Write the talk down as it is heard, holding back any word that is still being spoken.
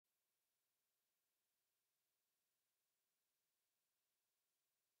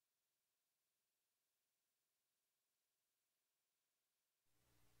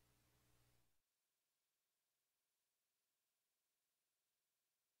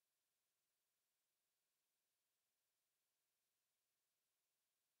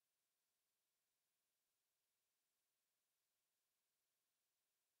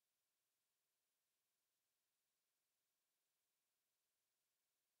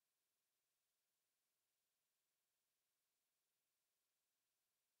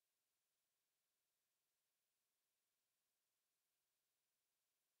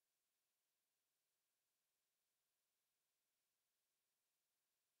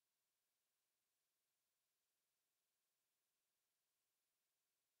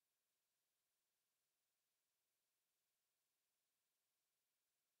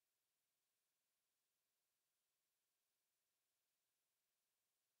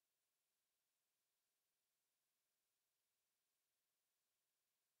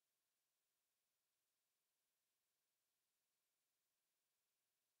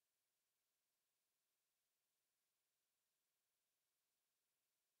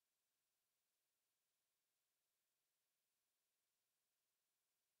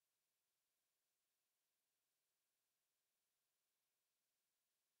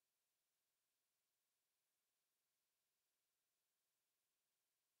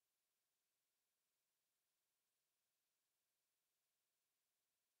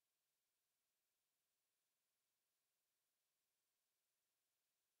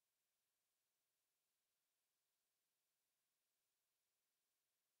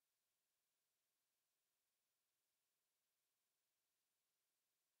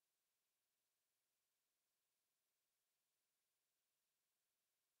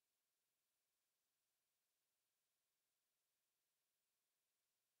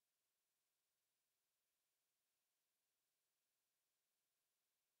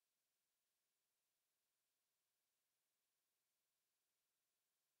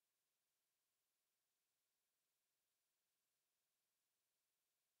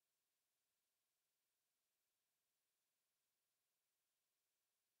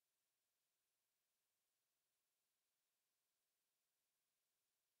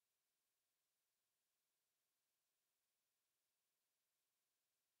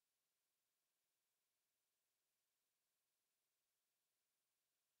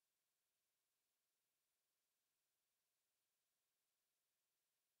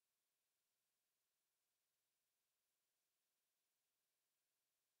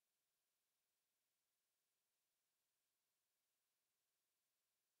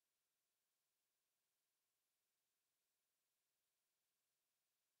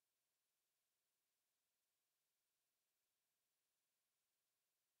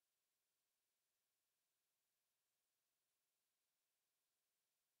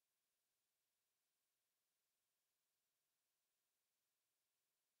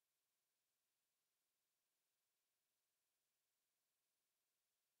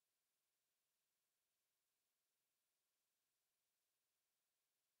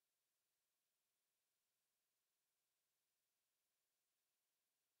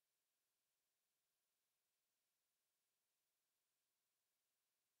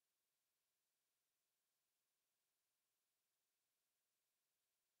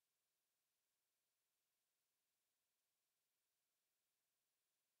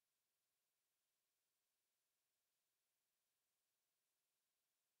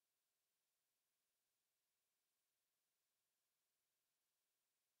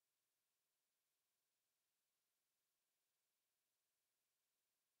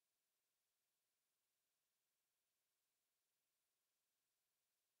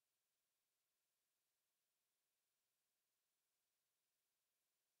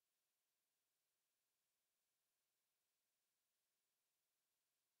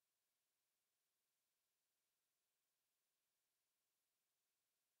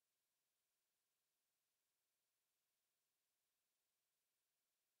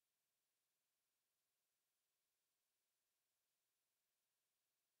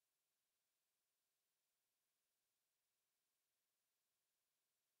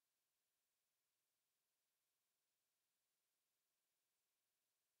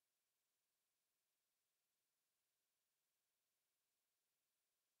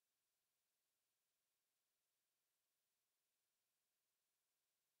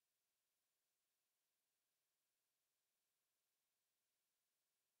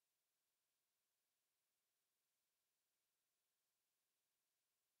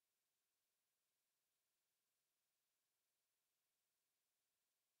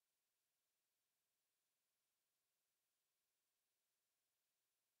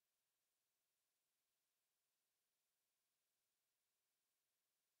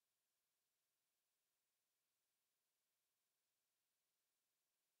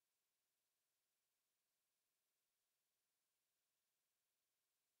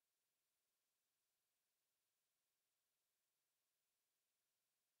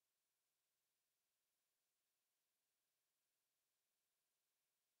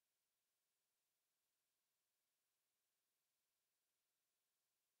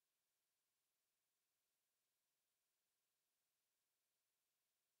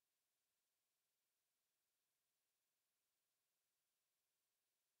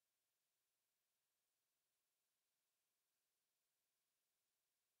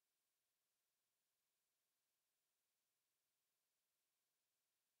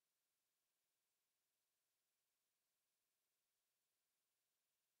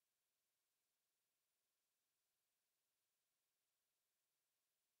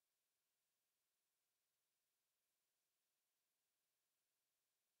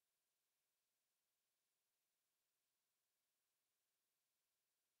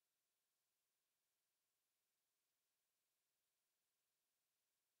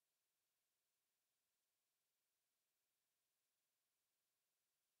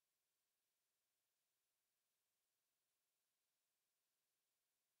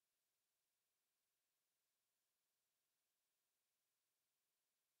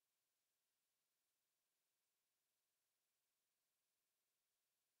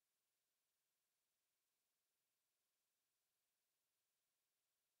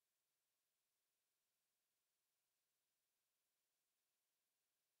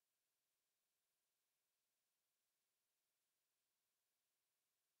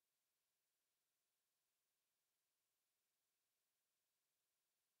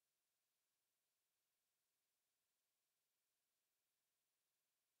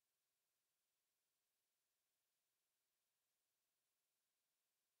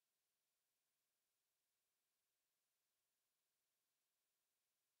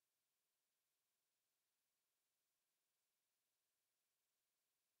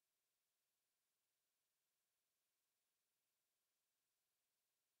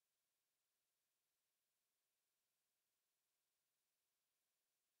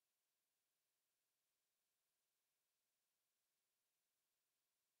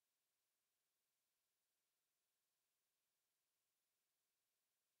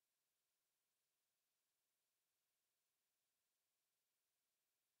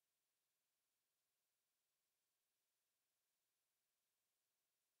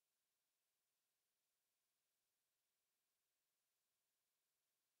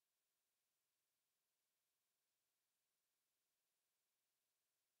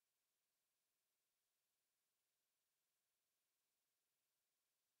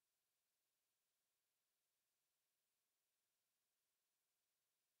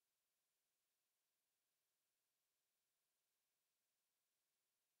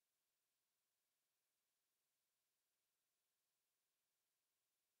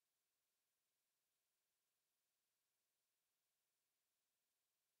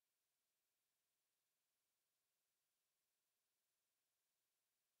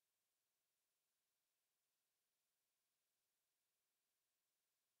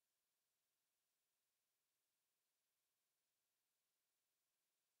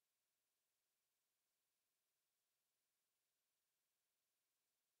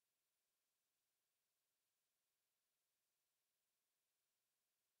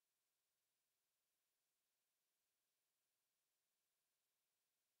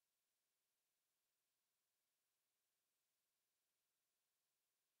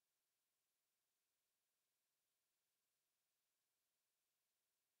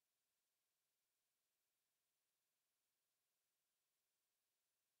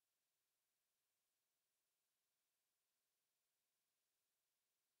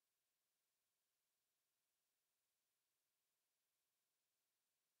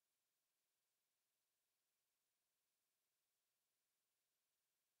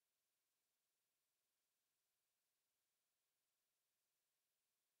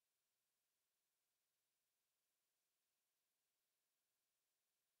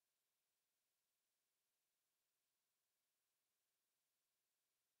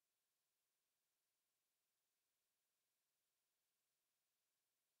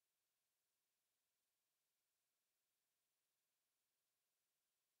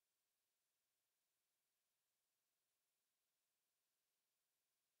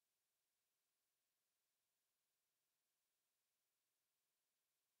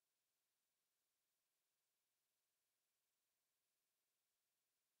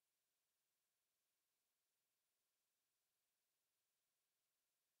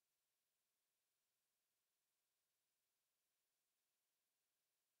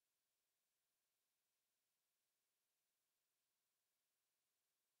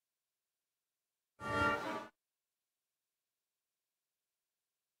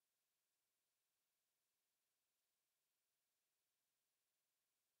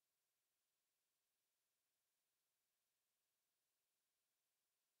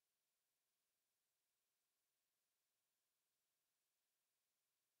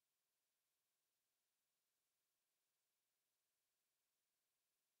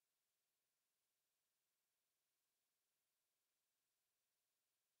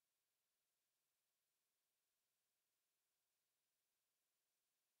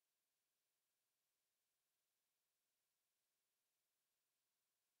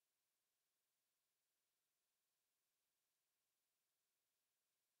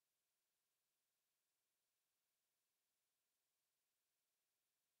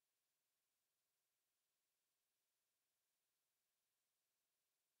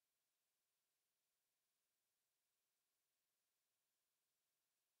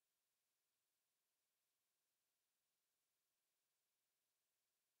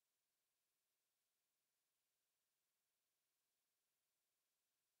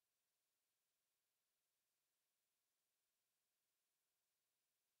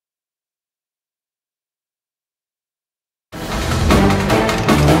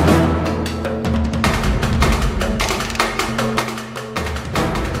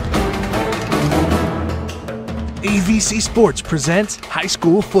AVC Sports presents high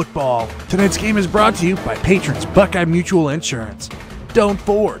school football. Tonight's game is brought to you by patrons Buckeye Mutual Insurance, Doan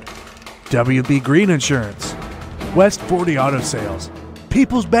Ford, WB Green Insurance, West 40 Auto Sales,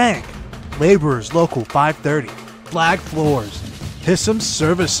 People's Bank, Laborers Local 530, Flag Floors, Hissam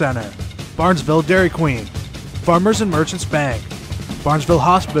Service Center, Barnesville Dairy Queen, Farmers and Merchants Bank, Barnesville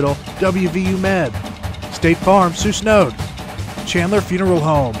Hospital, WVU Med, State Farm, Sioux Snowed, Chandler Funeral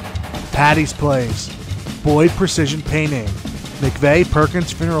Home, Patty's Place, Boyd Precision Painting, McVeigh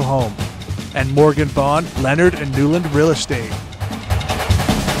Perkins Funeral Home, and Morgan Vaughn, Leonard and Newland Real Estate.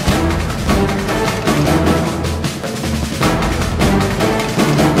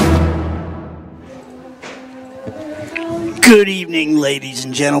 Good evening, ladies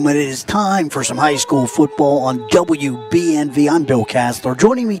and gentlemen. It is time for some high school football on WBNV. I'm Bill Castler.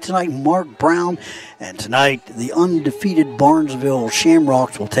 Joining me tonight, Mark Brown. And tonight, the undefeated Barnesville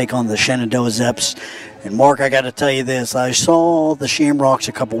Shamrocks will take on the Shenandoah Zeps. And Mark, I got to tell you this. I saw the Shamrocks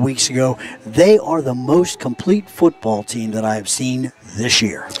a couple weeks ago. They are the most complete football team that I have seen this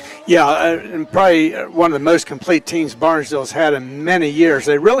year. Yeah, and probably one of the most complete teams Barnesville's had in many years.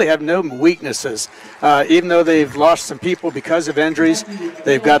 They really have no weaknesses. Even though they've lost some people because of injuries,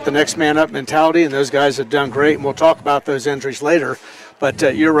 they've got the next man up mentality, and those guys have done great, and we'll talk about those injuries later.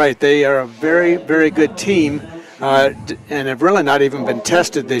 But you're right, they are a very, very good team, and have really not even been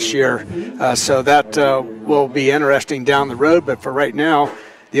tested this year. So that will be interesting down the road, but for right now,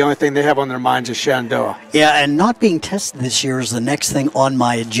 the only thing they have on their minds is Shenandoah. Yeah, and not being tested this year is the next thing on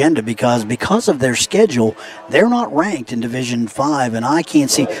my agenda because of their schedule, they're not ranked in Division 5, and I can't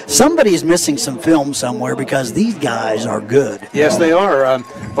see. Somebody's missing some film somewhere because these guys are good. Yes, they are.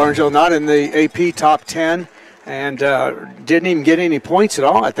 Barnesville not in the AP top 10. And didn't even get any points at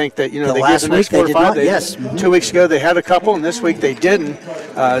all. I think that, they give the next 4 or 5. Yes. 2 weeks ago they had a couple, and this week they didn't.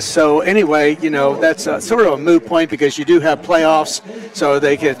 So anyway, that's sort of a moot point because you do have playoffs. So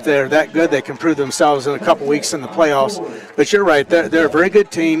they're that good, they can prove themselves in a couple weeks in the playoffs. But you're right, they're a very good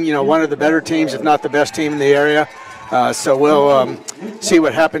team. One of the better teams, if not the best team in the area. So we'll see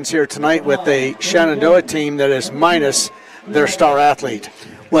what happens here tonight with a Shenandoah team that is minus their star athlete.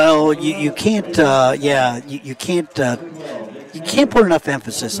 Well, you can't, you can't put enough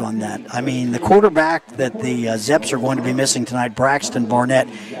emphasis on that. I mean, the quarterback that the Zeps are going to be missing tonight, Braxton Barnett,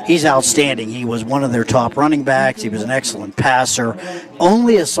 he's outstanding. He was one of their top running backs. He was an excellent passer.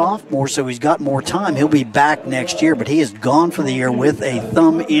 Only a sophomore, so he's got more time. He'll be back next year, but he is gone for the year with a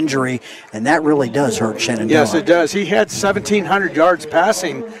thumb injury, and that really does hurt Shenandoah. Yes, it does. He had 1,700 yards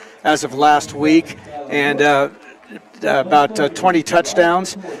passing as of last week, and about 20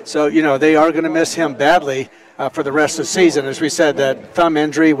 touchdowns. So, they are going to miss him badly for the rest of the season. As we said, that thumb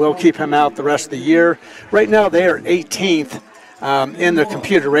injury will keep him out the rest of the year. Right now, they are 18th in the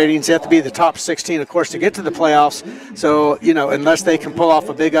computer ratings. They have to be the top 16, of course, to get to the playoffs. So, unless they can pull off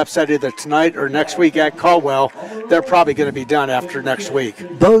a big upset either tonight or next week at Caldwell, they're probably going to be done after next week.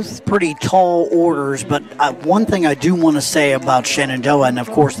 Both pretty tall orders, but one thing I do want to say about Shenandoah, and of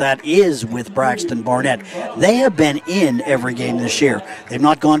course that is with Braxton Barnett, they have been in every game this year. They've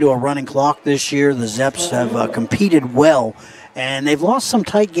not gone to a running clock this year. The Zeps have competed well. And they've lost some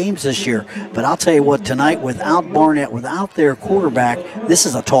tight games this year. But I'll tell you what, tonight, without Barnett, without their quarterback, this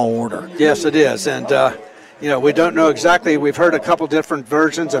is a tall order. Yes, it is. And, we don't know exactly. We've heard a couple different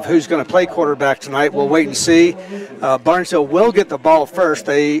versions of who's going to play quarterback tonight. We'll wait and see. Barnesville will get the ball first.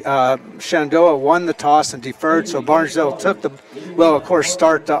 Shenandoah won the toss and deferred, so Barnesville took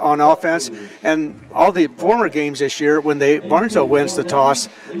start on offense. And all the former games this year, when Barnesville wins the toss,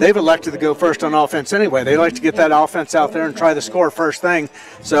 they've elected to go first on offense anyway. They like to get that offense out there and try to score first thing.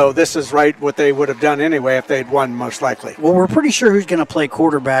 So this is right what they would have done anyway if they'd won, most likely. Well, we're pretty sure who's going to play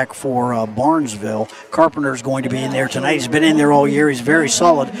quarterback for Barnesville. Carpenter's going to be in there tonight. He's been in there all year. He's very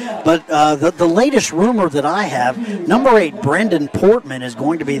solid. But the latest rumor that I have, number 8, Brendan Portman, is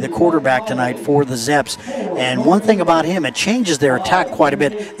going to be the quarterback tonight for the Zeps. And one thing about him, it changes their attack quite a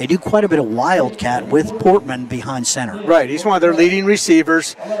bit. They do quite a bit of wildcat with Portman behind center. Right. He's one of their leading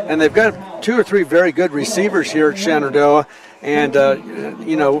receivers, and they've got 2 or 3 very good receivers here at Shenandoah. And,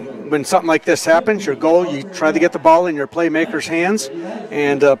 when something like this happens, your goal, you try to get the ball in your playmaker's hands.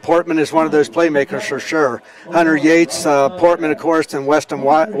 And Portman is one of those playmakers for sure. Hunter Yates, Portman, of course, and Weston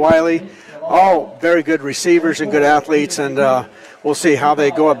Wiley, all very good receivers and good athletes. And we'll see how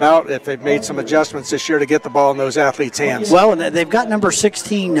they go about if they've made some adjustments this year to get the ball in those athletes' hands. Well, they've got number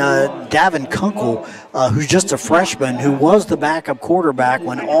 16, Davin Kunkel, who's just a freshman, who was the backup quarterback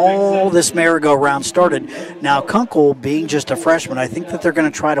when all this merry-go-round started. Now, Kunkel, being just a freshman, I think that they're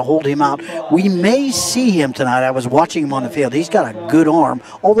going to try to hold him out. We may see him tonight. I was watching him on the field. He's got a good arm,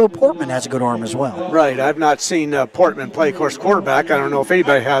 although Portman has a good arm as well. Right. I've not seen Portman play, of course, quarterback. I don't know if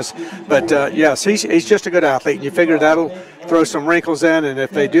anybody has. But, yes, he's just a good athlete, and you figure that'll throw some wrinkles in, and if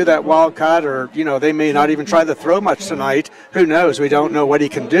they do that wildcat, or, they may not even try to throw much tonight. Who knows? We don't know what he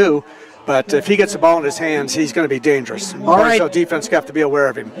can do. But if he gets the ball in his hands, he's going to be dangerous. All right. So defense have to be aware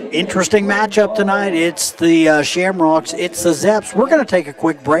of him. Interesting matchup tonight. It's the Shamrocks. It's the Zeps. We're going to take a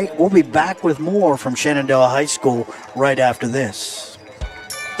quick break. We'll be back with more from Shenandoah High School right after this.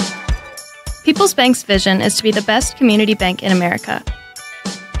 People's Bank's vision is to be the best community bank in America.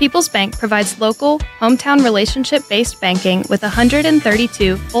 People's Bank provides local, hometown relationship-based banking with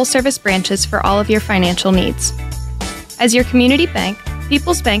 132 full-service branches for all of your financial needs. As your community bank,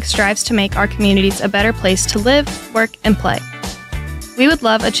 People's Bank strives to make our communities a better place to live, work, and play. We would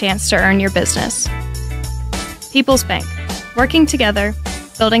love a chance to earn your business. People's Bank, working together,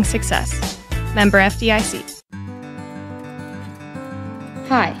 building success. Member FDIC.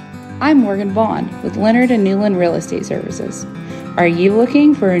 Hi, I'm Morgan Vaughn with Leonard & Newland Real Estate Services. Are you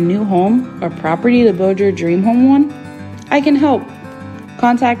looking for a new home or property to build your dream home on? I can help.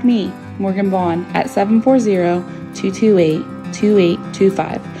 Contact me, Morgan Vaughn, at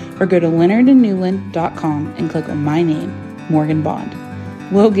 740-228-2825 or go to leonardandnewland.com and click on my name, Morgan Bond.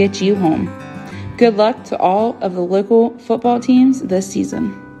 We'll get you home. Good luck to all of the local football teams this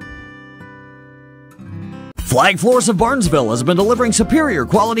season. Flag Floors of Barnesville has been delivering superior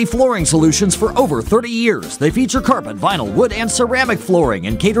quality flooring solutions for over 30 years. They feature carpet, vinyl, wood, and ceramic flooring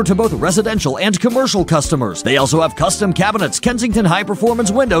and cater to both residential and commercial customers. They also have custom cabinets, Kensington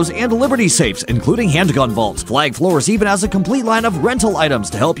high-performance windows, and Liberty safes, including handgun vaults. Flag Floors even has a complete line of rental items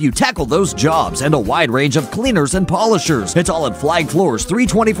to help you tackle those jobs and a wide range of cleaners and polishers. It's all at Flag Floors,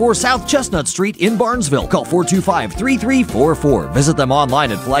 324 South Chestnut Street in Barnesville. Call 425-3344. Visit them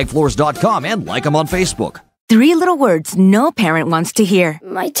online at flagfloors.com and like them on Facebook. 3 little words no parent wants to hear.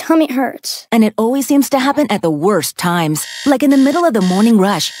 My tummy hurts. And it always seems to happen at the worst times. Like in the middle of the morning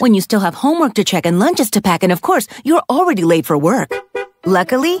rush, when you still have homework to check and lunches to pack, and of course, you're already late for work.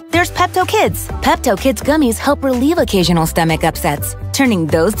 Luckily, there's Pepto Kids. Pepto Kids gummies help relieve occasional stomach upsets, turning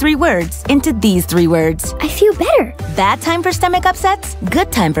those 3 words into these 3 words. I feel better. Bad time for stomach upsets?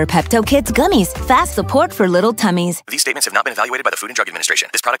 Good time for Pepto Kids gummies. Fast support for little tummies. These statements have not been evaluated by the Food and Drug Administration.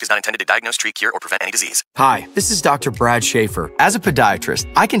 This product is not intended to diagnose, treat, cure, or prevent any disease. Hi, this is Dr. Brad Schaefer. As a podiatrist,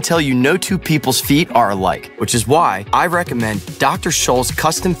 I can tell you no 2 people's feet are alike, which is why I recommend Dr. Scholl's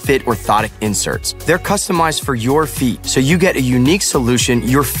custom fit orthotic inserts. They're customized for your feet, so you get a unique solution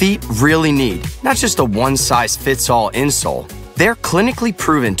your feet really need, not just a one-size-fits-all insole. They're clinically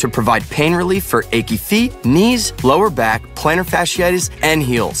proven to provide pain relief for achy feet, knees, lower back, plantar fasciitis, and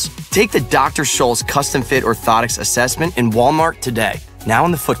heels. Take the Dr. Scholl's custom fit orthotics assessment in Walmart today, now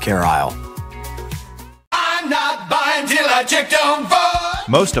in the foot care aisle. I'm not buying till I check Down Ford.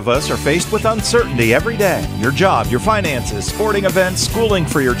 Most of us are faced with uncertainty every day. Your job, your finances, sporting events, schooling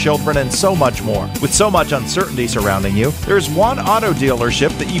for your children, and so much more. With so much uncertainty surrounding you, there's one auto dealership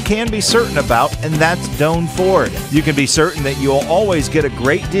that you can be certain about, and that's Doan Ford. You can be certain that you'll always get a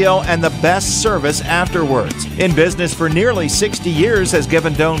great deal and the best service afterwards. In business for nearly 60 years has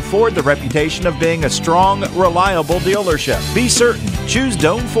given Doan Ford the reputation of being a strong, reliable dealership. Be certain. Choose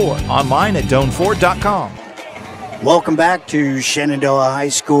Doan Ford. Online at doanford.com. Welcome back to Shenandoah High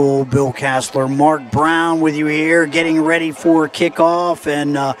School. Bill Castler, Mark Brown with you here, getting ready for kickoff.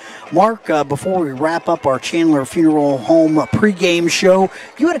 And Mark, before we wrap up our Chandler Funeral Home pregame show,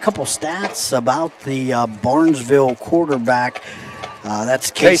 you had a couple stats about the Barnesville quarterback. That's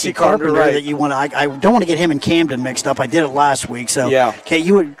Casey Carpenter right. That you want. I don't want to get him and Camden mixed up. I did it last week. So yeah. Okay,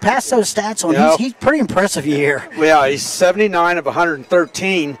 you would pass those stats on. Yep. He's pretty impressive here. Yeah, he's 79 of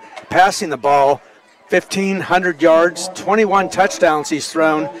 113 passing the ball. 1,500 yards, 21 touchdowns he's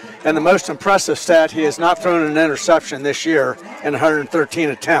thrown, and the most impressive stat, he has not thrown an interception this year in 113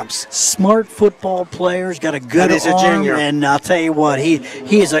 attempts. Smart football players, got a good and he's arm, a junior. And I'll tell you what,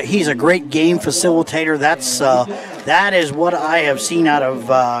 he's a great game facilitator. That is what I have seen out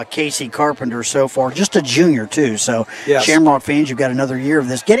of Casey Carpenter so far. Just a junior too. So yes. Shamrock fans, you've got another year of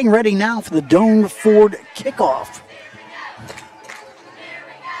this. Getting ready now for the Doan Ford kickoff.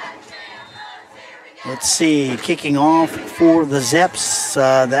 Let's see, kicking off for the Zeps,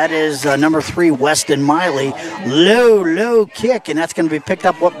 that is number 3, Weston Miley. Low kick, and that's going to be picked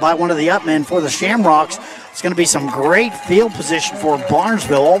up by one of the upmen for the Shamrocks. It's going to be some great field position for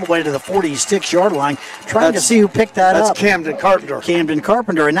Barnesville all the way to the 46-yard line, trying to see who picked that up. That's Camden Carpenter. Camden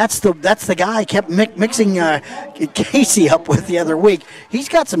Carpenter, and that's the guy I kept mixing Casey up with the other week. He's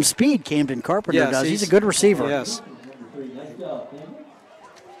got some speed, Camden Carpenter does. He's a good receiver. Yes.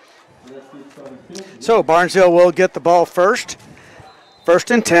 So Barnesville will get the ball first. First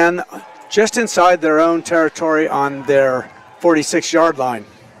and 10, just inside their own territory on their 46-yard line.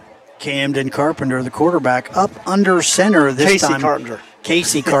 Camden Carpenter, the quarterback, up under center this time.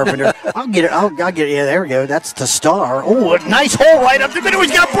 Casey Carpenter. I'll get it. I'll get it. Yeah, there we go. That's the star. Oh, a nice hole right up the middle. He's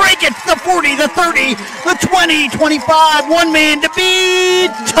going to break it. The 40, the 30, the 20, 25. One man to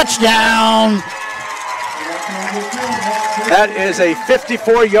beat. Touchdown. That is a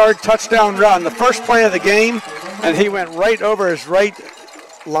 54-yard touchdown run. The first play of the game, and he went right over his right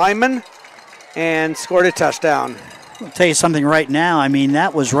lineman and scored a touchdown. I'll tell you something right now. I mean,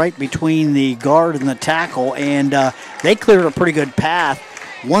 that was right between the guard and the tackle, and they cleared a pretty good path.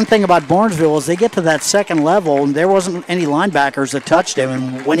 One thing about Barnesville is they get to that second level, and there wasn't any linebackers that touched him,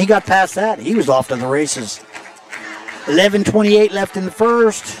 and when he got past that, he was off to the races. 11:28 left in the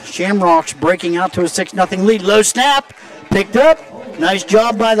first. Shamrocks breaking out to a 6-0 lead. Low snap, picked up. Nice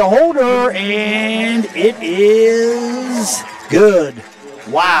job by the holder, and it is good.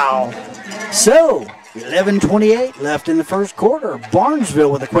 Wow. So, 11:28 left in the first quarter.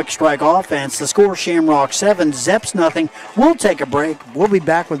 Barnesville with a quick strike offense. The score, Shamrock 7, Zeps nothing. We'll take a break. We'll be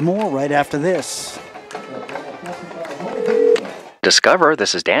back with more right after this. Discover,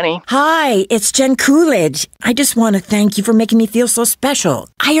 this is Danny. Hi, it's Jen Coolidge. I just want to thank you for making me feel so special.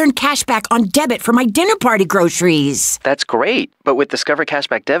 I earned cash back on debit for my dinner party groceries. That's great. But with Discover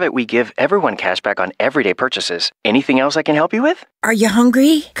Cashback Debit, we give everyone cash back on everyday purchases. Anything else I can help you with? Are you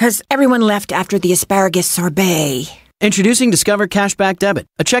hungry? 'Cause everyone left after the asparagus sorbet. Introducing Discover Cashback Debit,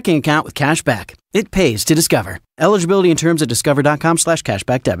 a checking account with cash back. It pays to Discover. Eligibility and terms at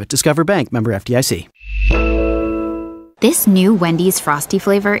discover.com/cashbackdebit. Discover Bank, member FDIC. This new Wendy's Frosty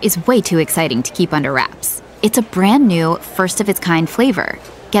flavor is way too exciting to keep under wraps. It's a brand new, first-of-its-kind flavor.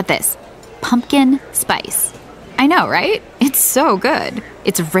 Get this, pumpkin spice. I know, right? It's so good.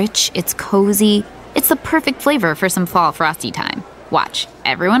 It's rich, it's cozy. It's the perfect flavor for some fall Frosty time. Watch,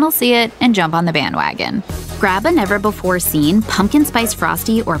 everyone will see it and jump on the bandwagon. Grab a never-before-seen pumpkin spice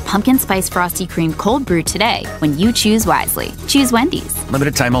Frosty or pumpkin spice Frosty cream cold brew today when you choose wisely. Choose Wendy's.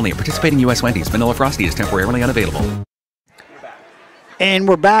 Limited time only. Participating U.S. Wendy's. Vanilla Frosty is temporarily unavailable. And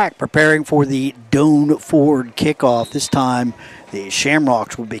we're back preparing for the Doane Ford kickoff. This time the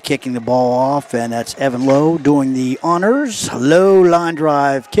Shamrocks will be kicking the ball off, and that's Evan Lowe doing the honors. Low line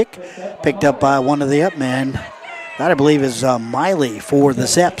drive kick picked up by one of the up men. That I believe is Miley for the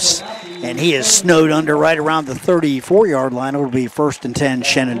Zeps. And he is snowed under right around the 34-yard line. It will be 1st and 10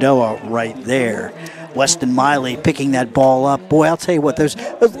 Shenandoah right there. Weston Miley picking that ball up. Boy, I'll tell you what, those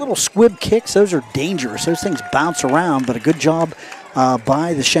little squib kicks, those are dangerous. Those things bounce around, but a good job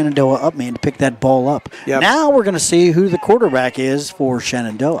by the Shenandoah up man to pick that ball up. Yep. Now we're going to see who the quarterback is for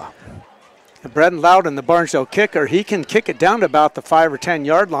Shenandoah. Brendan Loudon, the Barnesville kicker, he can kick it down to about the 5 or 10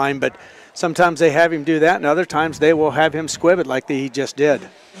 yard line, but sometimes they have him do that, and other times they will have him squib it like he just did.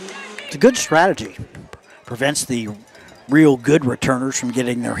 It's a good strategy. Prevents the real good returners from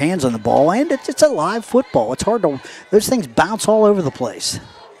getting their hands on the ball, and it's a live football. It's hard to, those things bounce all over the place.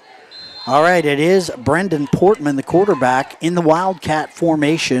 All right, it is Brendan Portman, the quarterback, in the Wildcat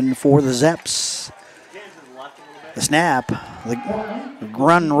formation for the Zeps. The snap, the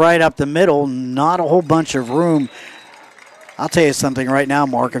run right up the middle, not a whole bunch of room. I'll tell you something right now,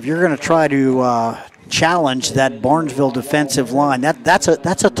 Mark. If you're going to try to challenge that Barnesville defensive line, that's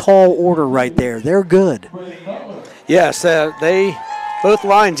a tall order right there. They're good. Yes, they both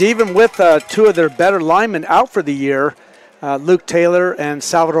lines, even with two of their better linemen out for the year, Luke Taylor and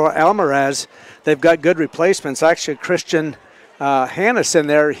Salvador Almaraz, they've got good replacements. Actually, Christian Hannes in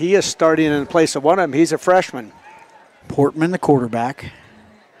there, he is starting in place of one of them. He's a freshman. Portman, the quarterback.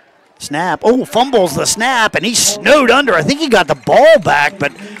 Snap. Oh, fumbles the snap, and he's snowed under. I think he got the ball back,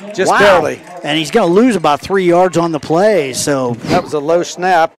 but just barely. And he's going to lose about 3 yards on the play. So that was a low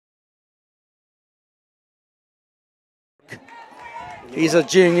snap. He's a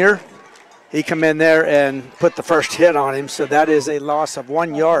junior. He come in there and put the first hit on him, so that is a loss of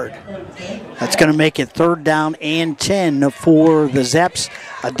 1 yard. That's going to make it 3rd down and 10 for the Zeps.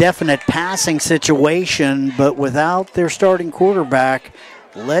 A definite passing situation, but without their starting quarterback,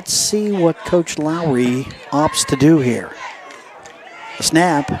 let's see what Coach Lowry opts to do here. The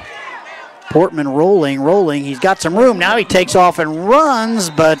snap. Portman rolling. He's got some room. Now he takes off and runs,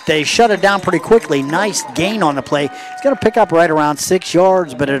 but they shut it down pretty quickly. Nice gain on the play. He's going to pick up right around 6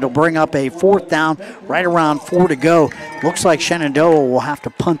 yards, but it'll bring up a 4th down, right around 4 to go. Looks like Shenandoah will have to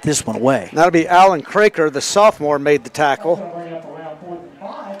punt this one away. That'll be Alan Craker, the sophomore, made the tackle.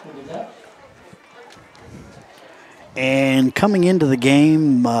 And coming into the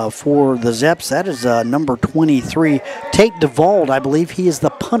game for the Zeps, that is number 23, Tate DeVauld. I believe he is the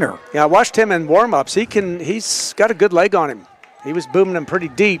punter. Yeah, I watched him in warm-ups. He's got a good leg on him. He was booming him pretty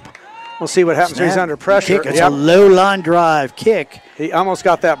deep. We'll see what happens when he's under pressure. Kick. It's a low line drive kick. He almost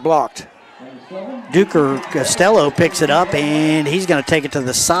got that blocked. Duker Costello picks it up, and he's going to take it to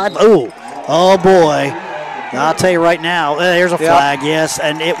the side. Oh boy. I'll tell you right now, there's a flag, yes,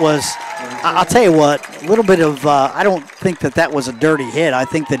 and it was, I'll tell you what, a little bit of, I don't think that was a dirty hit. I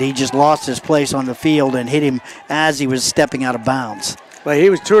think that he just lost his place on the field and hit him as he was stepping out of bounds. Well, he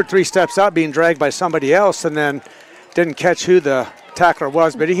was 2 or 3 steps out being dragged by somebody else and then didn't catch who the tackler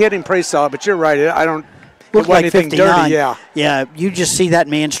was, but he hit him pretty solid. But you're right, I don't, Looked like anything 59. Dirty, Yeah, you just see that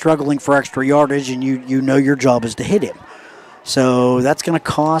man struggling for extra yardage, and you know your job is to hit him. So that's going to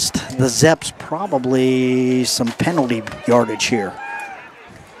cost the Zeps probably some penalty yardage here.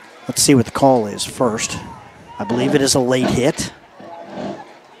 Let's see what the call is first. I believe it is a late hit.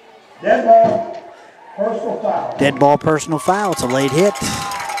 Dead ball, personal foul. Dead ball, personal foul. It's a late hit.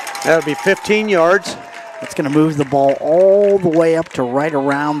 That would be 15 yards. That's going to move the ball all the way up to right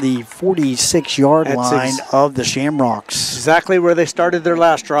around the 46-yard line of the Shamrocks. Exactly where they started their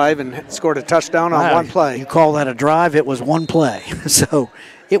last drive and scored a touchdown on one play. You call that a drive? It was one play. So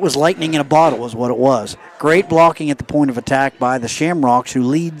it was lightning in a bottle is what it was. Great blocking at the point of attack by the Shamrocks, who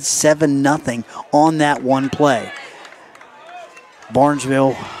lead 7-0 on that one play.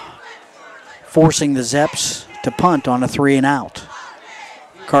 Barnesville forcing the Zeps to punt on a 3-and-out.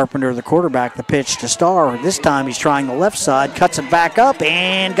 Carpenter, the quarterback, the pitch to Starr. This time he's trying the left side, cuts it back up,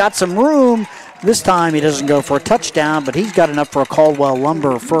 and got some room. This time he doesn't go for a touchdown, but he's got enough for a Caldwell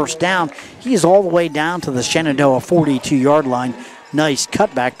Lumber first down. He is all the way down to the Shenandoah 42-yard line. Nice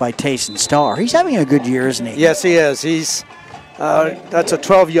cutback by Tayson Starr. He's having a good year, isn't he? Yes, he is. He's that's a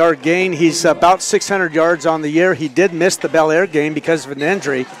 12-yard gain. He's about 600 yards on the year. He did miss the Bel Air game because of an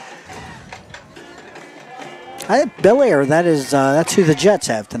injury. Bel Air, that's who the Jets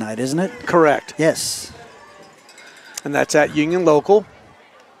have tonight, isn't it? Correct. Yes. And that's at Union Local.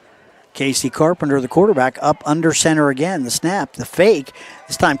 Casey Carpenter, the quarterback, up under center again. The snap, the fake.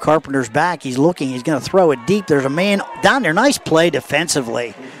 This time Carpenter's back. He's looking. He's going to throw it deep. There's a man down there. Nice play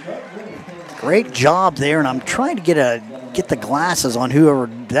defensively. Great job there, and I'm trying to get the glasses on whoever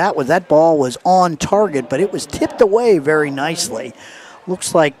that was. That ball was on target, but it was tipped away very nicely.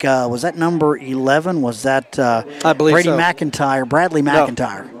 Looks like, was that number 11? Was that I believe Brady so. McIntyre, Bradley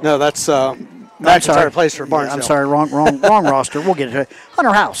McIntyre? No, that's McIntyre plays for Barnesville. I'm sorry, wrong roster. We'll get it.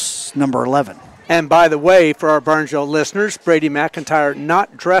 Hunter House, number 11. And by the way, for our Barnesville listeners, Brady McIntyre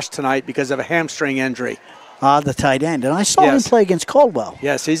not dressed tonight because of a hamstring injury. The tight end. And I saw him play against Caldwell.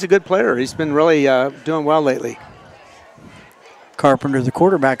 Yes, he's a good player. He's been really doing well lately. Carpenter, the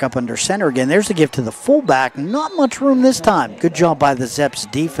quarterback, up under center again. There's the give to the fullback. Not much room this time. Good job by the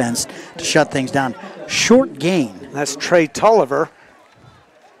Zeps defense to shut things down. Short gain. That's Trey Tulliver.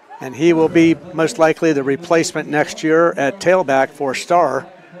 And he will be most likely the replacement next year at tailback for Starr.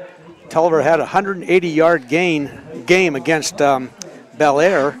 Tulliver had a 180-yard game against Bel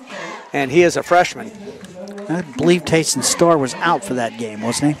Air, and he is a freshman. I believe Tayson Starr was out for that game,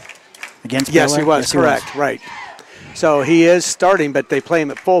 wasn't he? Against Bel Air? Yes, he was. Correct. Right. So he is starting, but they play him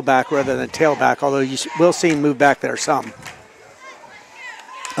at fullback rather than tailback, although you will see him move back there some.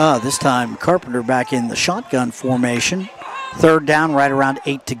 This time Carpenter back in the shotgun formation. Third down, right around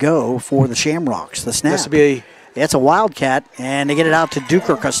 8 to go for the Shamrocks. The snap. This will be it's a wildcat, and they get it out to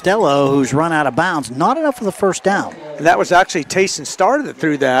Duker Costello, who's run out of bounds. Not enough for the first down. And that was actually Tayson Starr that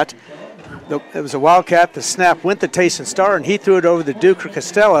threw that. It was a wildcat. The snap went to Tayson Starr, and he threw it over to Duker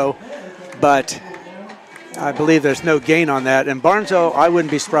Costello, but I believe there's no gain on that. And Barnesville, I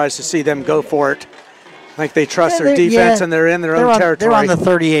wouldn't be surprised to see them go for it. I think they trust their defense, and they're in their own territory. They're on the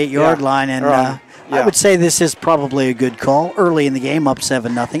 38-yard line, and I would say this is probably a good call. Early in the game, up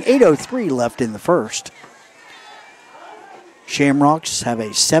 7-0. 8:03 left in the first. Shamrocks have a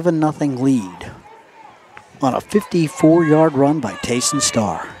 7-0 lead on a 54-yard run by Tayson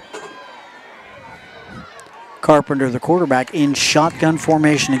Starr. Carpenter, the quarterback, in shotgun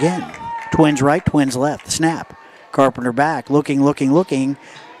formation again. Twins right, twins left. The snap. Carpenter back, looking.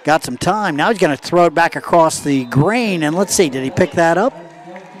 Got some time. Now he's going to throw it back across the grain, and let's see, did he pick that up?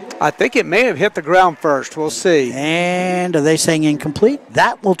 I think it may have hit the ground first. We'll see. And are they saying incomplete?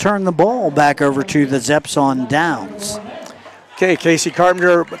 That will turn the ball back over to the Zeps on downs. Okay, Casey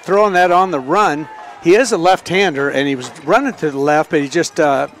Carpenter throwing that on the run. He is a left-hander, and he was running to the left, but he just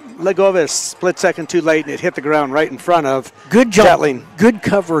let go of it a split second too late, and it hit the ground right in front of Good job. Jetling. Good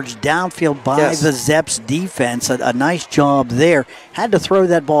coverage downfield by the Zeps defense. A nice job there. Had to throw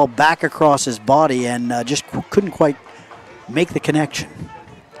that ball back across his body and just couldn't quite make the connection.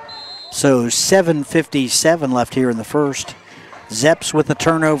 So 7:57 left here in the first. Zeps with a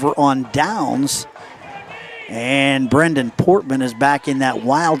turnover on downs. And Brendan Portman is back in that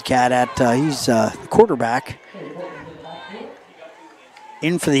Wildcat he's the quarterback.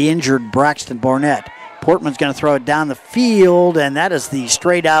 In for the injured Braxton Barnett. Portman's going to throw it down the field, and that is the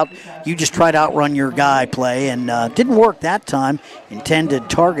straight out, you just try to outrun your guy play, and didn't work that time. Intended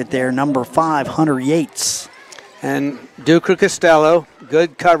target there, number 5, Hunter Yates. And Duker Costello,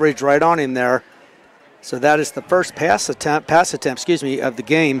 good coverage right on him there. So that is the first pass attempt, of the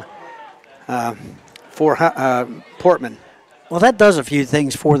game for Portman. Well, that does a few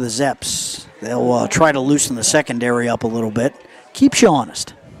things for the Zeps. They'll try to loosen the secondary up a little bit. Keeps you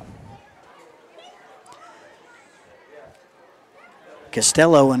honest.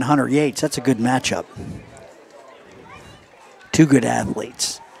 Costello and Hunter Yates, that's a good matchup. Two good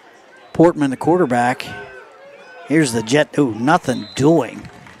athletes. Portman, the quarterback. Here's the jet. Oh, nothing doing.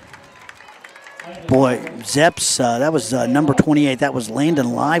 Boy, Zeps, that was number 28. That was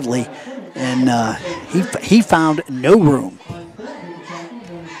Landon Lively. And he found no room.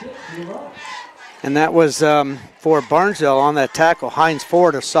 And that was for Barnesville on that tackle. Hines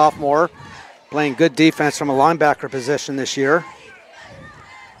Ford, a sophomore, playing good defense from a linebacker position this year.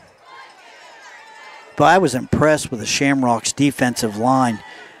 But I was impressed with the Shamrocks defensive line.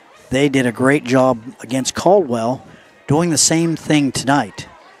 They did a great job against Caldwell, doing the same thing tonight,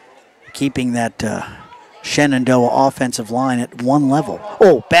 keeping that Shenandoah offensive line at one level.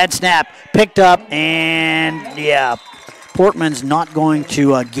 Oh, bad snap, picked up, and yeah, Portman's not going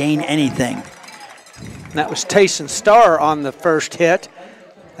to gain anything. That was Tayson Starr on the first hit,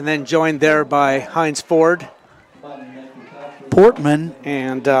 and then joined there by Hines Ford. Portman,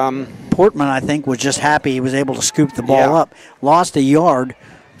 I think, was just happy he was able to scoop the ball up. Lost a yard,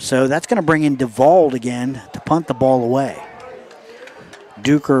 so that's going to bring in DeVauld again to punt the ball away.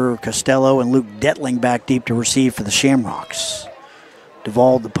 Duker, Costello, and Luke Detling back deep to receive for the Shamrocks.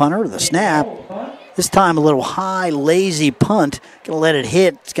 DeVauld, the punter, the snap. This time a little high, lazy punt. Going to let it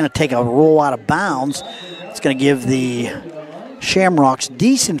hit. It's going to take a roll out of bounds. It's going to give the Shamrocks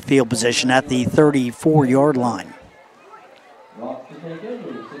decent field position at the 34-yard line.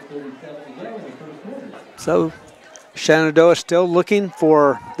 So Shenandoah still looking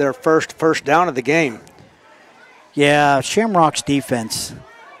for their first down of the game. Yeah, Shamrocks defense,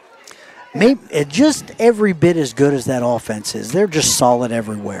 maybe just every bit as good as that offense is. They're just solid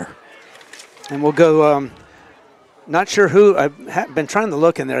everywhere. And we'll go, not sure who, I've been trying to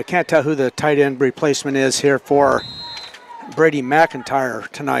look in there. I can't tell who the tight end replacement is here for Brady McIntyre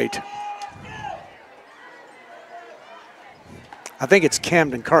tonight. I think it's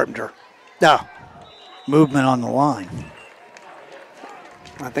Camden Carpenter. No, movement on the line.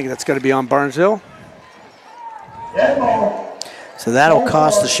 I think that's going to be on Barnesville. So that'll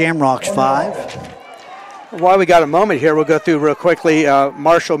cost the Shamrocks 5. While we got a moment here, we'll go through real quickly.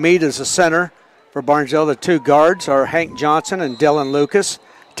 Marshall Mead is the center for Barnesville. The two guards are Hank Johnson and Dylan Lucas.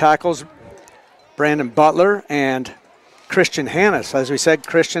 Tackles, Brandon Butler and Christian Hannes. As we said,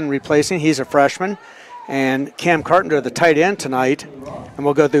 Christian replacing, he's a freshman. And Cam Carpenter, the tight end tonight. And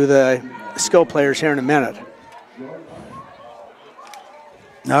we'll go through the skill players here in a minute.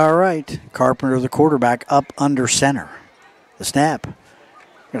 All right, Carpenter, the quarterback, up under center. The snap.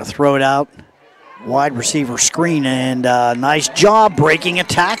 Going to throw it out. Wide receiver screen, and nice job breaking a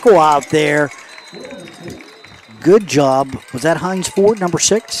tackle out there. Good job. Was that Hines Ford, number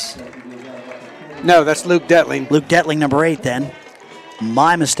 6? No, that's Luke Detling. Luke Detling, number 8 then.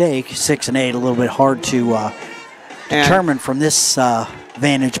 My mistake, 6 and 8, a little bit hard to determine from this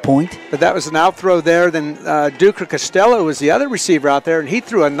vantage point. But that was an out throw there. Then Duker Costello was the other receiver out there, and he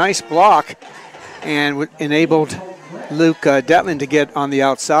threw a nice block and enabled Luke Detling to get on the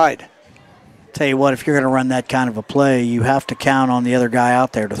outside. Tell you what, if you're going to run that kind of a play, you have to count on the other guy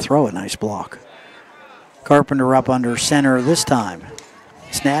out there to throw a nice block. Carpenter up under center this time.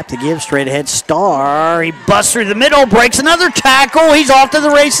 Snap to give, straight ahead, Starr. He busts through the middle, breaks another tackle. He's off to the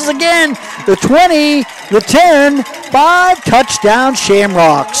races again. The 20, the 10, 5, touchdown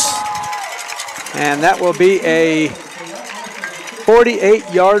Shamrocks. And that will be a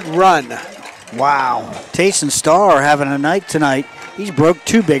 48-yard run Wow. Tayson Starr having a night tonight. He's broke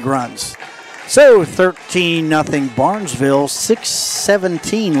 2 big runs. So 13-0 Barnesville,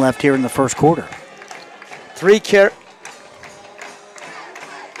 6:17 left here in the first quarter. 3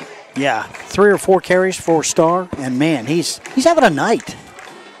 or 4 carries for Starr, and man, he's having a night.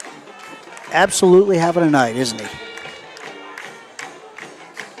 Absolutely having a night, isn't he?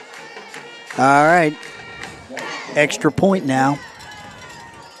 All right. Extra point now.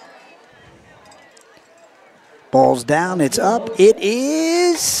 Ball's down, it's up, it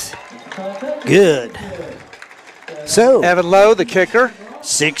is good. So Evan Lowe, the kicker.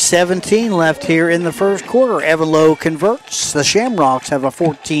 6:17 left here in the first quarter. Evan Lowe converts. The Shamrocks have a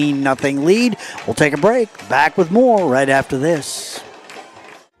 14-0 lead. We'll take a break. Back with more right after this.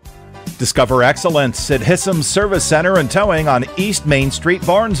 Discover excellence at Hissam's Service Center and Towing on East Main Street,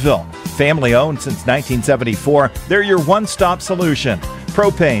 Barnesville. Family owned since 1974, they're your one-stop solution.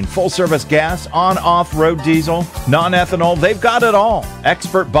 Propane, full-service gas, on-off-road diesel, non-ethanol, they've got it all.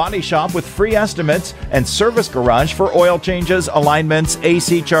 Expert body shop with free estimates and service garage for oil changes, alignments,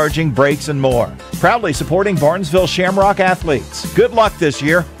 AC charging, brakes, and more. Proudly supporting Barnesville Shamrock athletes. Good luck this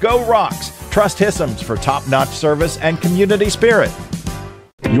year. Go Rocks. Trust Hissam's for top-notch service and community spirit.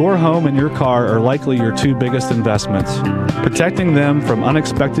 Your home and your car are likely your 2 biggest investments. Protecting them from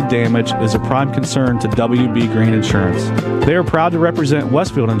unexpected damage is a prime concern to WB Green Insurance. They are proud to represent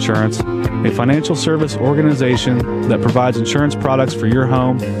Westfield Insurance, a financial service organization that provides insurance products for your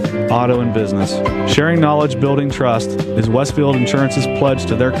home, auto, and business. Sharing knowledge, building trust is Westfield Insurance's pledge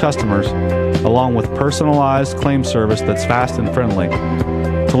to their customers, along with personalized claim service that's fast and friendly.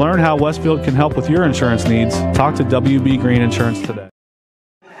 To learn how Westfield can help with your insurance needs, talk to WB Green Insurance today.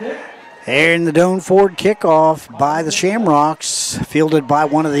 Here in the Doan Ford kickoff by the Shamrocks, fielded by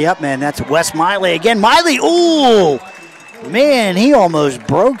one of the upmen. That's Wes Miley again. Miley, ooh! Man, he almost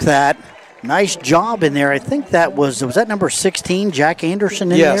broke that. Nice job in there. I think that was that number 16, Jack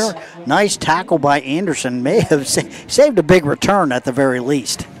Anderson in there? Nice tackle by Anderson. May have saved a big return at the very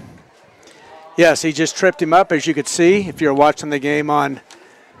least. Yes, he just tripped him up, as you could see if you're watching the game on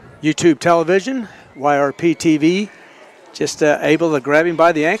YouTube television, YRP TV. Just able to grab him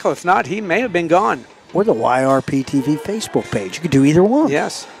by the ankle. If not, he may have been gone. Or the YRP TV Facebook page. You could do either one.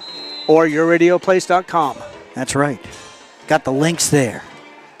 Yes. Or yourradioplace.com. That's right. Got the links there.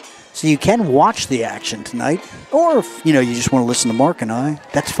 So you can watch the action tonight. Or if you just want to listen to Mark and I,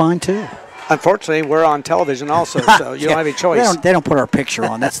 that's fine too. Unfortunately, we're on television also, so you don't have any choice. They don't put our picture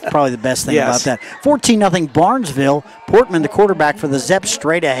on. That's probably the best thing about that. 14-0 Barnesville. Portman, the quarterback for the Zeps,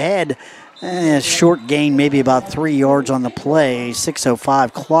 straight ahead. Short gain, maybe about 3 yards on the play.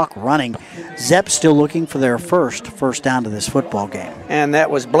 6:05 clock running. Zeps still looking for their first down to this football game. And that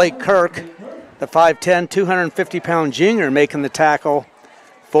was Blake Kirk, the 5'10", 250-pound junior, making the tackle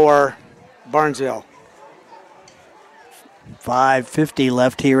for Barnesville. 5:50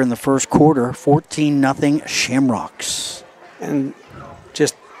 left here in the first quarter. 14-0 Shamrocks. And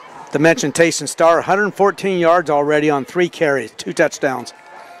just to mention Tayson Starr, 114 yards already on 3 carries, 2 touchdowns.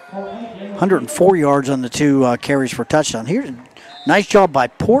 104 yards on the 2 carries for touchdown. Here's a nice job by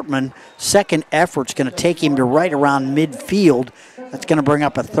Portman. Second effort's going to take him to right around midfield. That's going to bring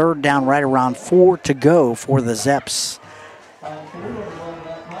up a 3rd down, right around 4 to go for the Zeps.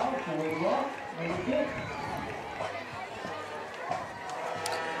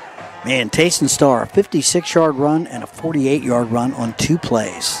 Man, Tayson Starr, a 56-yard run and a 48-yard run on 2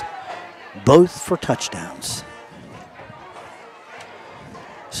 plays, both for touchdowns.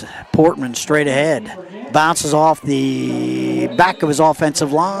 Portman straight ahead, bounces off the back of his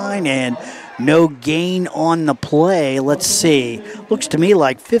offensive line, and no gain on the play. Let's see. Looks to me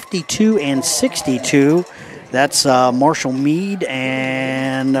like 52 and 62. That's Marshall Mead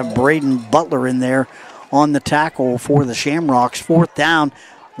and Braden Butler in there on the tackle for the Shamrocks. 4th down.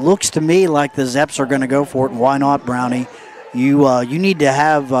 Looks to me like the Zeps are going to go for it. Why not, Brownie? You need to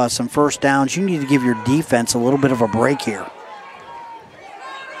have some first downs. You need to give your defense a little bit of a break here.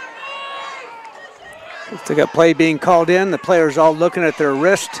 They got play being called in. The players all looking at their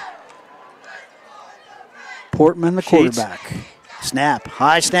wrist. Portman, the quarterback. Snap,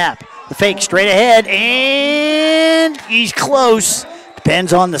 high snap. The fake straight ahead, and he's close.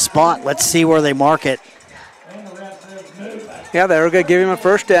 Depends on the spot. Let's see where they mark it. Yeah, they were going to give him a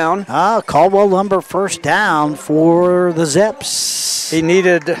first down. Caldwell Lumber first down for the Zeps. He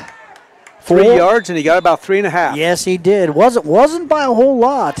needed 3 yards, and he got about 3.5. Yes, he did. Wasn't by a whole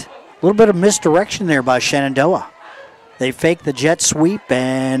lot. A little bit of misdirection there by Shenandoah. They faked the jet sweep,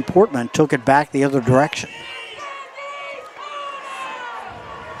 and Portman took it back the other direction.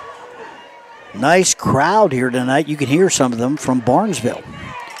 Nice crowd here tonight. You can hear some of them from Barnesville.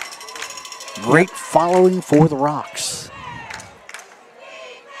 Great following for the Rocks.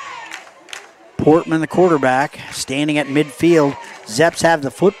 Portman, the quarterback, standing at midfield. Zeps have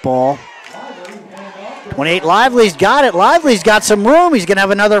the football. 28, Lively's got it. Lively's got some room. He's going to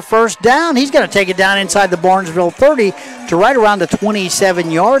have another first down. He's going to take it down inside the Barnesville 30 to right around the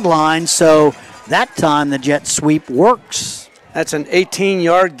 27-yard line. So that time the jet sweep works. That's an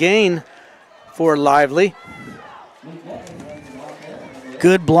 18-yard gain for Lively.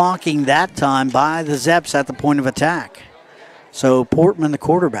 Good blocking that time by the Zeps at the point of attack. So Portman, the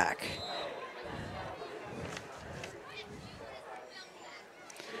quarterback.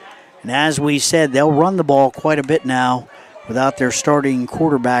 And as we said, they'll run the ball quite a bit now without their starting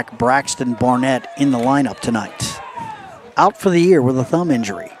quarterback, Braxton Barnett, in the lineup tonight. Out for the year with a thumb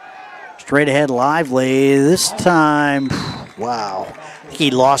injury. Straight ahead, Lively. This time, wow, I think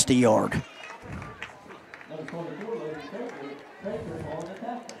he lost a yard.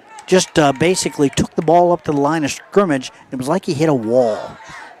 Just basically took the ball up to the line of scrimmage. It was like he hit a wall.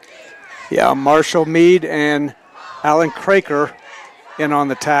 Yeah, Marshall Mead and Alan Craker in on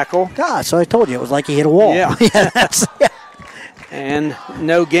the tackle. God, so I told you, it was like he hit a wall. Yeah. Yeah. And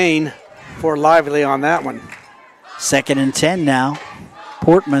no gain for Lively on that one. 2nd and 10 now.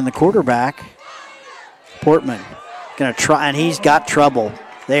 Portman, the quarterback. Portman going to try, and he's got trouble.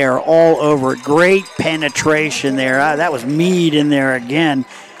 They are all over it. Great penetration there. That was Mead in there again.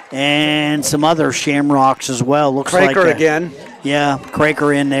 And some other Shamrocks as well. Looks Craker like again. Yeah,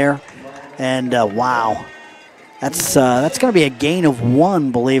 Craker in there. And wow. That's going to be a gain of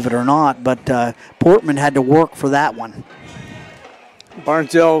 1, believe it or not. But Portman had to work for that one.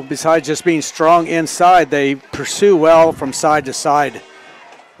 Barnesville, besides just being strong inside, they pursue well from side to side.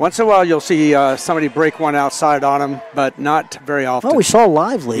 Once in a while, you'll see somebody break one outside on them, but not very often. Oh, we saw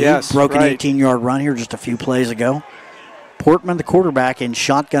Lively. Yes, he broke right. an 18-yard run here just a few plays ago. Portman, the quarterback, in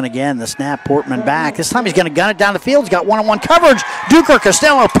shotgun again. The snap, Portman back. This time he's going to gun it down the field. He's got one-on-one coverage. Duker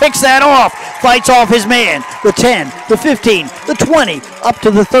Costello picks that off. Fights off his man. The 10, the 15, the 20, up to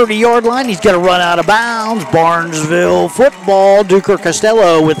the 30-yard line. He's going to run out of bounds. Barnesville football. Duker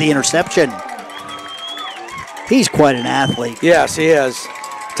Costello with the interception. He's quite an athlete. Yes, he is.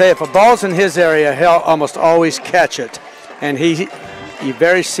 Tell you, if a ball's in his area, he'll almost always catch it. And you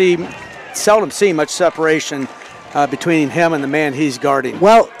seldom see much separation between him and the man he's guarding.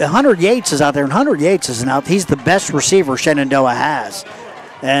 Well, Hunter Yates is out there, and Hunter Yates is out. He's the best receiver Shenandoah has.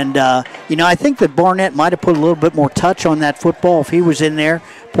 And, I think that Barnett might have put a little bit more touch on that football if he was in there.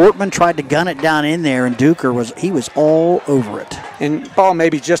 Portman tried to gun it down in there, and Duker was all over it. And ball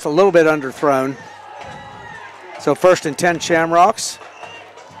maybe just a little bit underthrown. So 1st and 10 Shamrocks.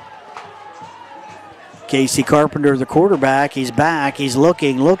 Casey Carpenter, the quarterback, he's back. He's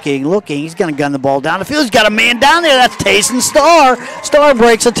looking. He's going to gun the ball down the field. He's got a man down there. That's Tayson Starr. Starr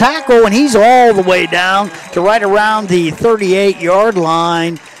breaks a tackle, and he's all the way down to right around the 38-yard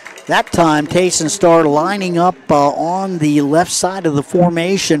line. That time, Tayson Starr lining up on the left side of the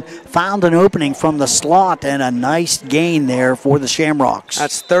formation, found an opening from the slot, and a nice gain there for the Shamrocks.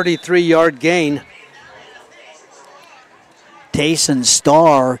 That's 33-yard gain. Tayson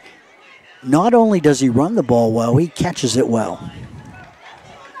Starr, not only does he run the ball well, he catches it well.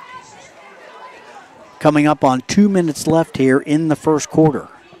 Coming up on 2 minutes left here in the first quarter.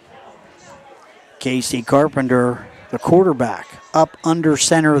 Casey Carpenter, the quarterback, up under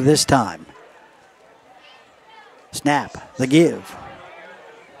center this time. Snap, the give.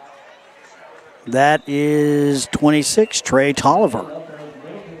 That is 26, Trey Tolliver.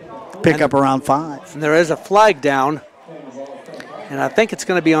 Pick up around 5. And there is a flag down. And I think it's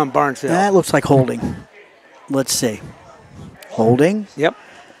going to be on Barnesville. That looks like holding. Let's see. Holding. Yep.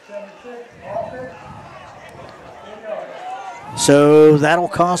 So that'll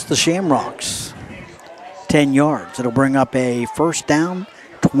cost the Shamrocks 10 yards. It'll bring up a first down,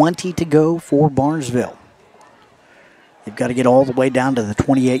 20 to go for Barnesville. They've got to get all the way down to the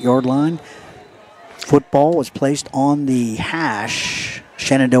 28-yard line. Football was placed on the hash,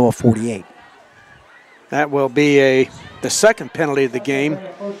 Shenandoah 48. That will be the second penalty of the game.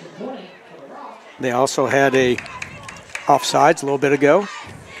 They also had a offsides a little bit ago.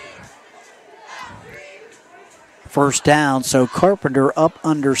 First down, so Carpenter up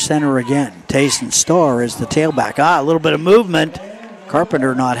under center again. Tayson Starr is the tailback. A little bit of movement.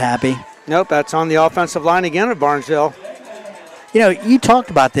 Carpenter not happy. Nope, that's on the offensive line again at Barnesville. You talked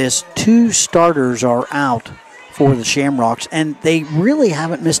about this. 2 starters are out for the Shamrocks, and they really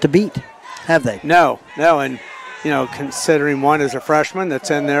haven't missed a beat, have they? No, and considering one is a freshman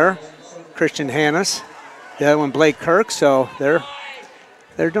that's in there, Christian Hannes, the other one Blake Kirk, so they're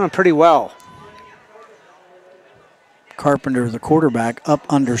doing pretty well. Carpenter, the quarterback, up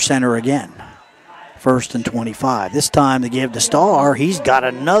under center again. 1st and 25. This time they give to Starr. He's got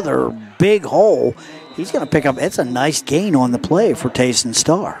another big hole. He's going to pick up. It's a nice gain on the play for Tayson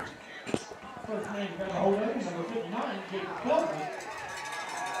Starr.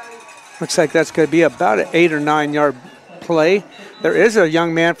 Looks like that's going to be about an 8 or 9 yard play. There is a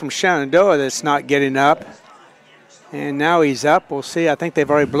young man from Shenandoah that's not getting up. And now he's up. We'll see. I think they've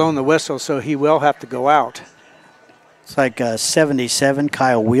already blown the whistle, so he will have to go out. It's like 77,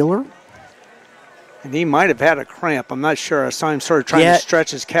 Kyle Wheeler. And he might have had a cramp. I'm not sure. I saw him sort of trying to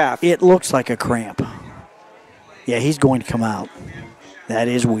stretch his calf. It looks like a cramp. Yeah, he's going to come out. That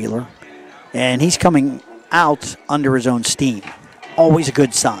is Wheeler. And he's coming out under his own steam. Always a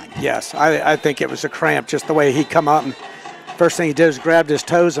good sign. Yes, I think it was a cramp, just the way he come up. And first thing he did was grabbed his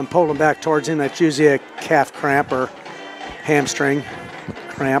toes and pulled them back towards him. That's usually a calf cramp or hamstring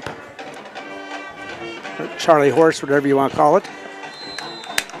cramp. Charlie horse, whatever you want to call it.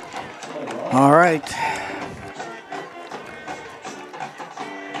 All right.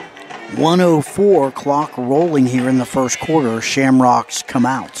 1:04 clock rolling here in the first quarter. Shamrocks come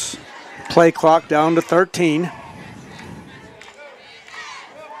out. Play clock down to 13.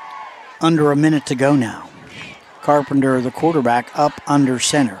 Under a minute to go now. Carpenter, the quarterback, up under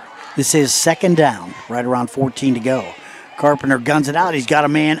center. This is second down, right around 14 to go. Carpenter guns it out. He's got a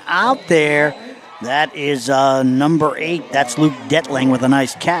man out there. That is number 8. That's Luke Detling with a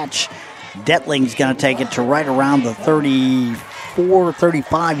nice catch. Detling's going to take it to right around the 34,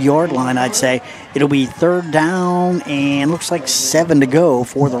 35-yard line, I'd say. It'll be third down and looks like 7 to go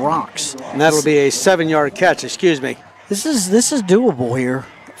for the Rocks. And that'll be a 7-yard catch, excuse me. This is doable here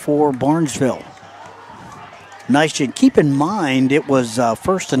for Barnesville. Nice. Keep in mind it was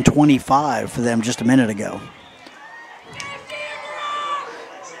 1st and 25 for them just a minute ago.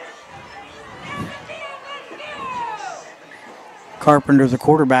 Carpenter, the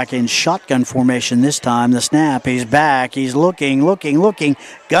quarterback, in shotgun formation this time. The snap, he's back, he's looking,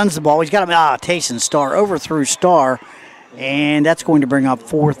 guns the ball. He's got him, Tayson Starr, overthrew Starr, and that's going to bring up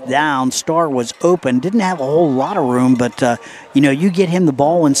fourth down. Starr was open, didn't have a whole lot of room, but, you get him the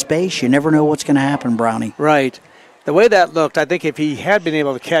ball in space, you never know what's going to happen, Brownie. Right. The way that looked, I think if he had been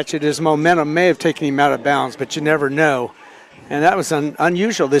able to catch it, his momentum may have taken him out of bounds, but you never know. And that was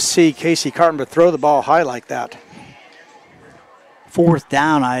unusual to see Casey Carpenter throw the ball high like that. Fourth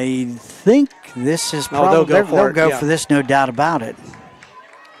down, I think this is probably, they'll go for this, no doubt about it.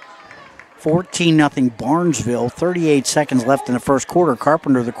 14-0 Barnesville, 38 seconds left in the first quarter.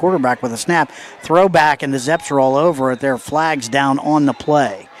 Carpenter, the quarterback, with a snap. Throwback, and the Zeps are all over it. Their flags down on the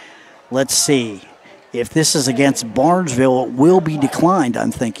play. Let's see. If this is against Barnesville, it will be declined,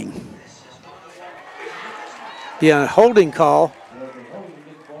 I'm thinking. Yeah, holding call.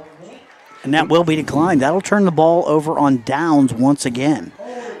 And that will be declined. That'll turn the ball over on downs once again.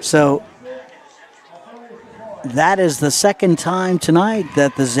 So that is the second time tonight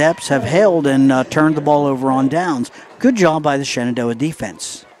that the Zeps have held and turned the ball over on downs. Good job by the Shenandoah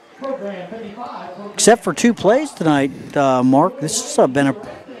defense. Except for 2 plays tonight, Mark, this has been a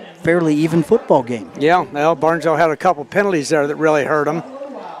fairly even football game. Yeah, well, Barnesville had a couple penalties there that really hurt them.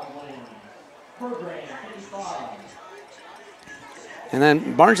 And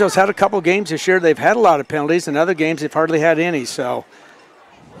then Barnesville's had a couple games this year. They've had a lot of penalties, and other games they've hardly had any. So,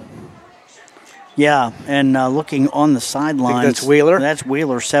 yeah, and looking on the sidelines, I think that's Wheeler. That's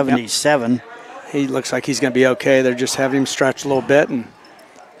Wheeler, 77. Yep. He looks like he's going to be okay. They're just having him stretch a little bit and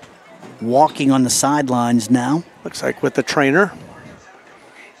walking on the sidelines now. Looks like with the trainer.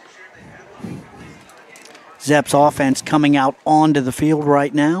 Zeps offense coming out onto the field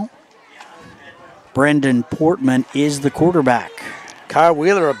right now. Brendan Portman is the quarterback. Kyle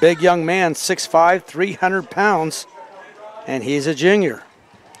Wheeler, a big young man, 6'5", 300 pounds, and he's a junior.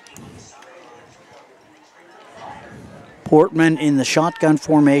 Portman in the shotgun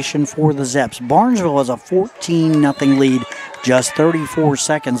formation for the Zeps. Barnesville has a 14-0 lead, just 34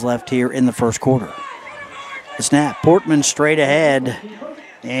 seconds left here in the first quarter. The snap, Portman straight ahead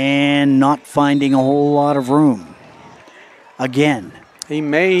and not finding a whole lot of room. Again. He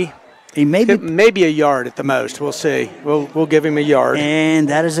may be a yard at the most. We'll see. We'll give him a yard. And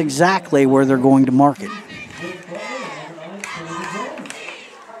that is exactly where they're going to mark it.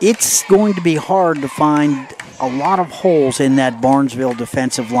 It's going to be hard to find a lot of holes in that Barnesville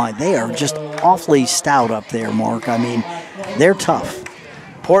defensive line. They are just awfully stout up there, Mark. I mean, they're tough.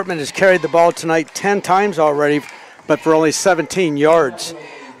 Portman has carried the ball tonight 10 times already, but for only 17 yards.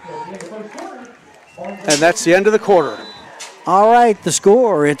 And that's the end of the quarter. All right, the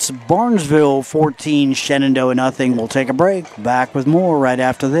score, it's Barnesville 14, Shenandoah nothing. We'll take a break. Back with more right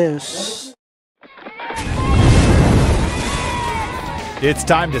after this. It's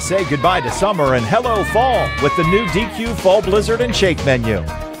time to say goodbye to summer and hello fall with the new DQ Fall Blizzard and Shake menu.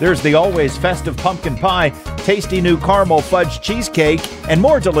 There's the always festive pumpkin pie, tasty new caramel fudge cheesecake, and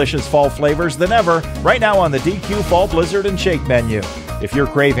more delicious fall flavors than ever right now on the DQ Fall Blizzard and Shake menu. If you're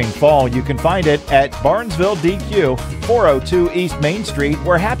craving fall, you can find it at Barnesville DQ, 402 East Main Street,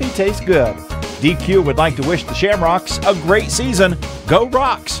 where happy tastes good. DQ would like to wish the Shamrocks a great season. Go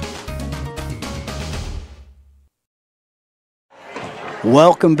Rocks!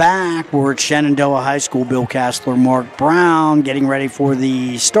 Welcome back. We're at Shenandoah High School. Bill Castler, Mark Brown, getting ready for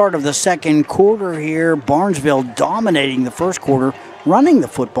the start of the second quarter here. Barnesville dominating the first quarter, running the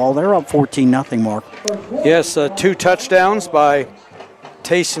football. They're up 14-0, Mark. Yes, 2 touchdowns by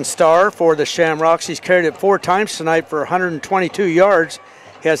Tayson Starr for the Shamrocks. He's carried it 4 times tonight for 122 yards.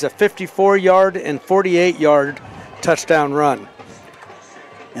 He has a 54-yard and 48-yard touchdown run.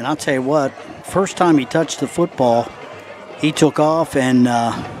 And I'll tell you what, first time he touched the football, he took off and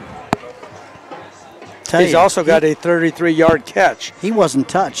he's also got a 33-yard catch. He wasn't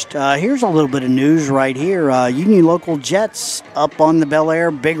touched. Here's a little bit of news right here. Union Local Jets up on the Bel Air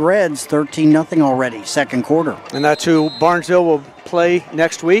Big Reds, 13-0 already, second quarter. And that's who Barnesville will play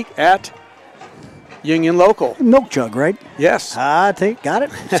next week at Union Local. Milk Jug, right? Yes. I think, got it.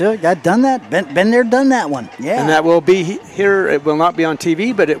 So, got done that. Been there, done that one. Yeah. And that will be here. It will not be on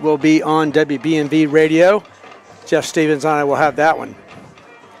TV, but it will be on WBNV radio. Jeff Stevens and I will have that one.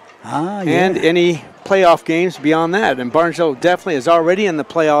 Yeah. And any playoff games beyond that. And Barnesville definitely is already in the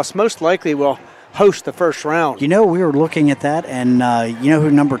playoffs. Most likely will host the first round. You know, we were looking at that, and you know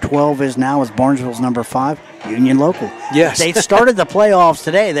who number 12 is now? Is Barnesville's number 5? Union Local. Yes. They started the playoffs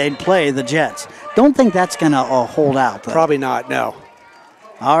today. They'd play the Jets. Don't think that's going to hold out, though. Probably not, no.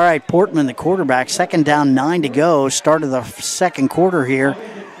 All right, Portman, the quarterback, second down, 9 to go. Start of the second quarter here.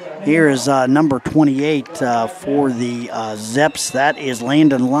 Here is number 28 for the Zeps. That is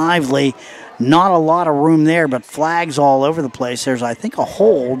Landon Lively. Not a lot of room there, but flags all over the place. There's, I think, a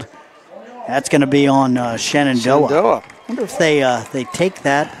hold. That's going to be on Shenandoah. I wonder if they take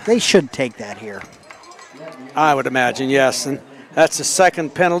that. They should take that here. I would imagine, yes. And that's the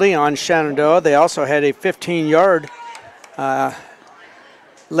second penalty on Shenandoah. They also had a 15-yard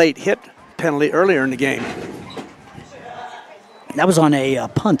late hit penalty earlier in the game. That was on a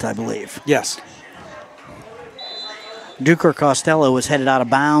punt, I believe. Yes. Duker Costello was headed out of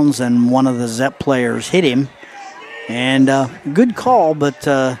bounds, and one of the Zep players hit him. And good call, but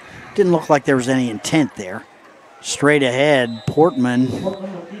didn't look like there was any intent there. Straight ahead, Portman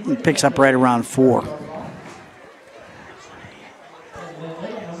picks up right around 4.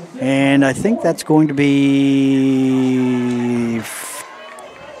 And I think that's going to be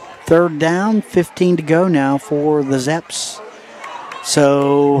third down, 15 to go now for the Zeps.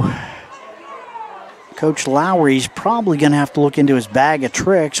 So Coach Lowry's probably going to have to look into his bag of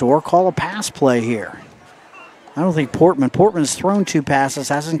tricks or call a pass play here. I don't think Portman's thrown 2 passes,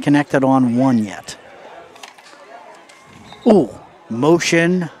 hasn't connected on 1 yet. Ooh,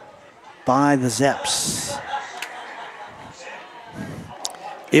 motion by the Zeps.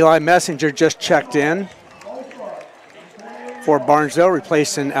 Eli Messenger just checked in for Barnesville,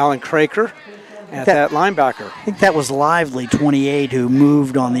 replacing Alan Craker at that linebacker. I think that was Lively, 28, who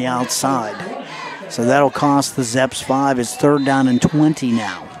moved on the outside. So that'll cost the Zeps 5. It's third down and 20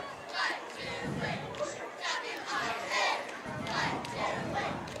 now.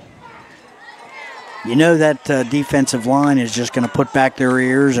 You know that defensive line is just going to put back their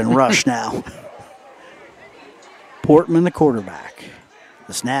ears and rush now. Portman, the quarterback.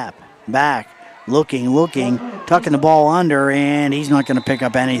 The snap, back, looking, tucking the ball under, and he's not going to pick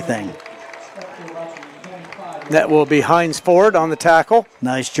up anything. That will be Hines Ford on the tackle.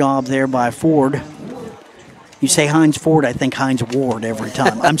 Nice job there by Ford. You say Hines Ford, I think Hines Ward every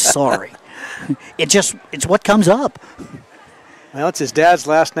time. I'm sorry. It's what comes up. Well, it's his dad's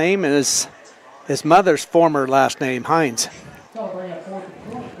last name and his mother's former last name, Hines.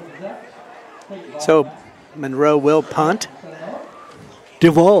 So Monroe will punt.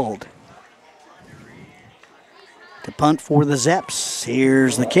 DeVauld to punt for the Zeps.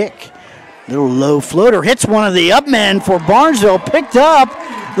 Here's the kick. Little low floater. Hits one of the up men for Barnesville. Picked up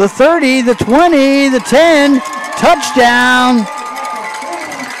the 30, the 20, the 10. Touchdown.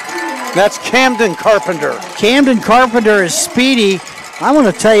 That's Camden Carpenter. Camden Carpenter is speedy. I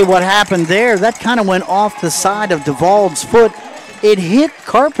want to tell you what happened there. That kind of went off the side of DeVauld's foot. It hit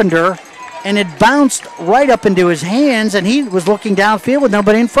Carpenter, and it bounced right up into his hands, and he was looking downfield with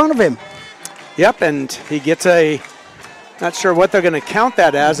nobody in front of him. Yep, and he gets not sure what they're going to count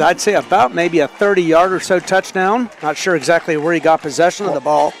that as. I'd say about maybe a 30-yard or so touchdown. Not sure exactly where he got possession of the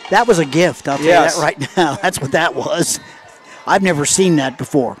ball. That was a gift, I'll tell you that right now. That's what that was. I've never seen that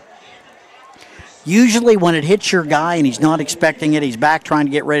before. Usually when it hits your guy and he's not expecting it, he's back trying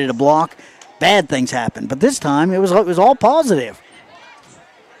to get ready to block, bad things happen. But this time it was all positive.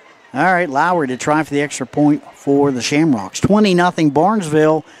 All right, Lowry to try for the extra point for the Shamrocks. 20-0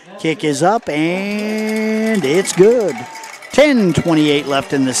 Barnesville. Kick is up, and it's good. 10:28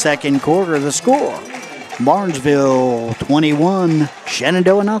 left in the second quarter. The score, Barnesville 21,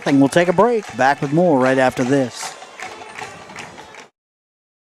 Shenandoah nothing. We'll take a break. Back with more right after this.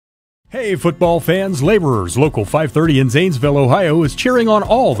 Hey football fans, Laborers, Local 530 in Zanesville, Ohio is cheering on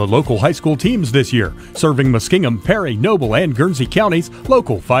all the local high school teams this year. Serving Muskingum, Perry, Noble, and Guernsey counties,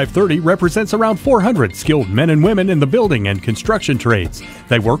 Local 530 represents around 400 skilled men and women in the building and construction trades.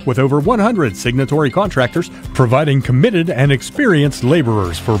 They work with over 100 signatory contractors, providing committed and experienced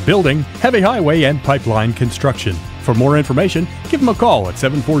laborers for building, heavy highway, and pipeline construction. For more information, give them a call at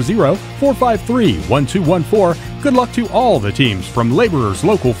 740-453-1214. Good luck to all the teams from Laborers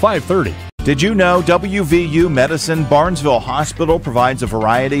Local 530. Did you know WVU Medicine Barnesville Hospital provides a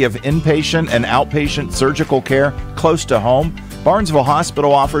variety of inpatient and outpatient surgical care close to home? Barnesville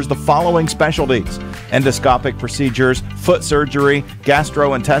Hospital offers the following specialties: endoscopic procedures, foot surgery,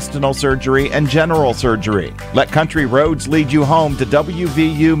 gastrointestinal surgery, and general surgery. Let country roads lead you home to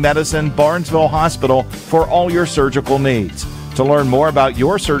WVU Medicine Barnesville Hospital for all your surgical needs. To learn more about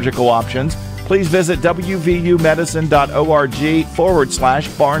your surgical options, please visit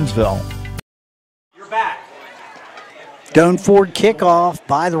wvumedicine.org/Barnesville. Doan Ford kickoff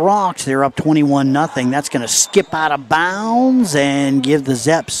by the Rocks. They're up 21-0. That's going to skip out of bounds and give the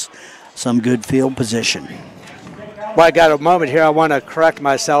Zeps some good field position. Well, I got a moment here. I want to correct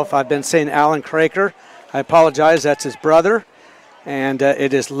myself. I've been saying Alan Craker. I apologize. That's his brother, and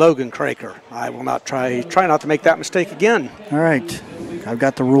it is Logan Craker. I will not try not to make that mistake again. All right. I've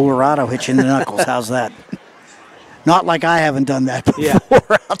got the ruler auto hit you in the knuckles. How's that? Not like I haven't done that before, yeah.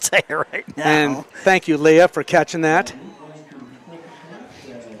 I'll tell you right now. And thank you, Leah, for catching that.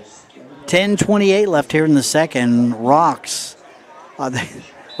 10:28 left here in the second. Rocks.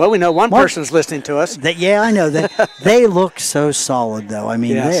 Well, we know one person's listening to us. Yeah, I know. They look so solid, though. I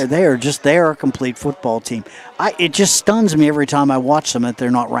mean, yes. they are a complete football team. It just stuns me every time I watch them that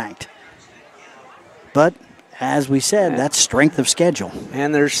they're not ranked. But as we said, that's strength of schedule.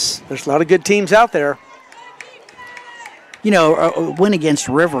 And there's a lot of good teams out there. You know, a win against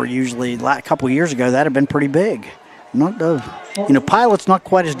River usually a couple of years ago, that had been pretty big. Pilot's not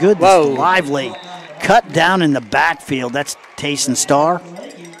quite as good. Whoa. This Lively cut down in the backfield. That's Tayson Starr.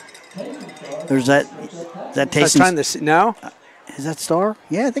 There's that Tayson. No? Is that Starr?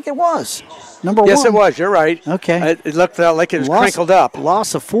 Yeah, I think it was. Number 1. Yes, it was. You're right. Okay. It looked like it was crinkled up.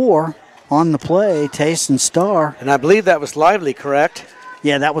 Loss of 4 on the play, Tayson Starr. And I believe that was Lively, correct?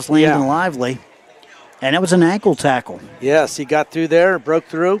 Yeah, that was Landon Lively. And it was an ankle tackle. Yes, he got through there, broke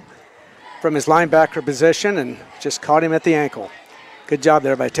through from his linebacker position and just caught him at the ankle. Good job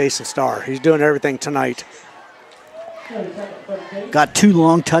there by Tayson Starr. He's doing everything tonight. Got 2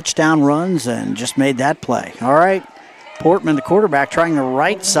 long touchdown runs and just made that play. All right, Portman, the quarterback, trying the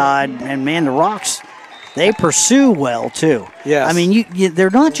right side, and man, the Rocks, they pursue well too. Yes. I mean, they're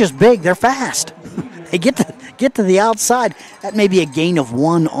not just big; they're fast. They get to the outside. That may be a gain of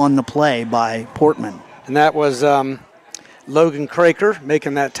 1 on the play by Portman. And that was Logan Craker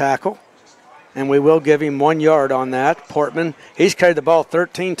making that tackle. And we will give him 1 yard on that. Portman, he's carried the ball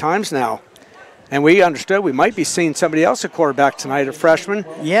 13 times now. And we understood we might be seeing somebody else at quarterback tonight, a freshman.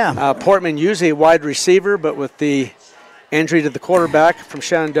 Yeah. Portman usually a wide receiver, but with the injury to the quarterback from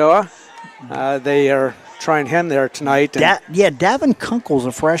Shenandoah, they are trying him there tonight. Davin Kunkel's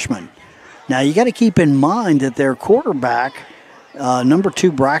a freshman. Now, you got to keep in mind that their quarterback, number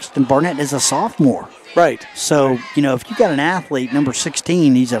 2, Braxton Barnett, is a sophomore. Right. So, if you got an athlete, number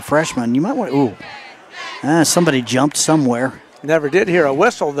 16, he's a freshman, you might want to, somebody jumped somewhere. Never did hear a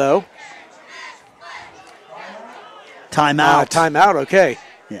whistle, though. Timeout. Timeout, okay.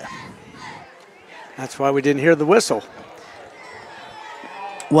 Yeah. That's why we didn't hear the whistle.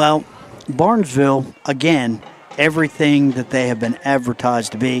 Well, Barnesville, again, everything that they have been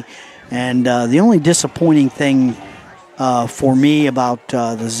advertised to be. And the only disappointing thing for me about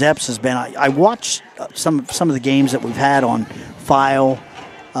the Zeps has been I watched some of the games that we've had on file,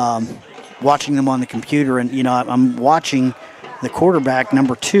 watching them on the computer, and I'm watching the quarterback,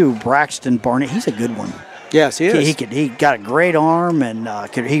 number 2, Braxton Barnett. He's a good one. Yes, he is. He got a great arm, and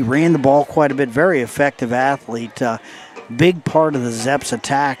he ran the ball quite a bit. Very effective athlete. Big part of the Zeps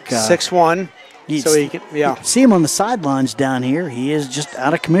attack. 6'1". So he can, see him on the sidelines down here. He is just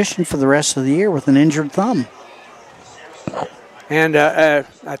out of commission for the rest of the year with an injured thumb. And I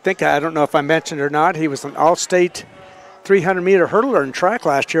don't know if I mentioned or not, he was an All-State 300-meter hurdler in track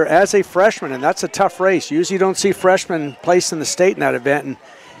last year as a freshman, and that's a tough race. Usually you don't see freshmen place in the state in that event, and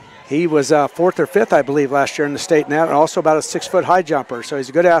he was 4th or 5th, I believe, last year in the state in that, and also about a 6-foot high jumper, so he's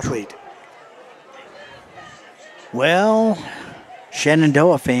a good athlete. Well,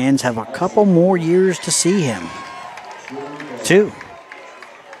 Shenandoah fans have a couple more years to see him. 2.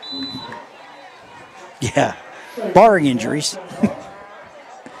 Yeah, barring injuries.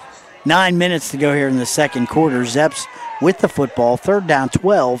 9 minutes to go here in the second quarter. Zeps with the football, 3rd down,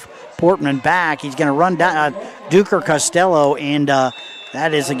 12. Portman back. He's going to run down Duker Costello, and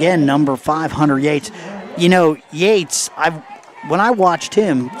that is, again, number 5, Hunter Yates. You know, Yates, when I watched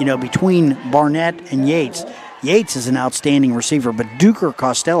him, you know, between Barnett and Yates is an outstanding receiver, but Duker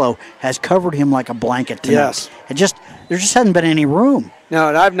Costello has covered him like a blanket tonight. Yes. There just hasn't been any room. No,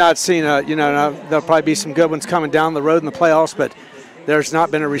 and I've not seen, there'll probably be some good ones coming down the road in the playoffs, but there's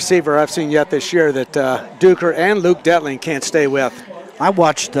not been a receiver I've seen yet this year that Duker and Luke Detling can't stay with. I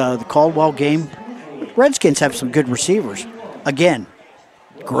watched the Caldwell game. Redskins have some good receivers. Again,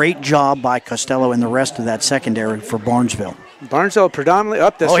 great job by Costello and the rest of that secondary for Barnesville. Barnesville predominantly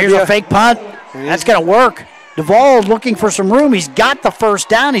up this. Oh, here's a fake punt. That's going to work. Duvall looking for some room. He's got the first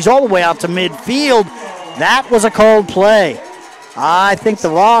down. He's all the way out to midfield. That was a called play. I think the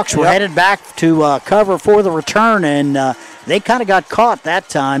Rocks were headed back to cover for the return, and they kind of got caught that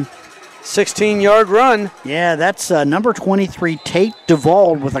time. 16-yard run. Yeah, that's number 23, Tate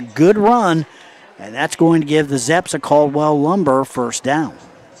Duvall, with a good run, and that's going to give the Zeps a Caldwell Lumber first down.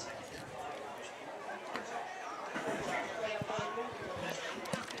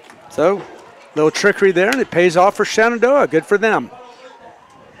 So, little trickery there, and it pays off for Shenandoah. Good for them.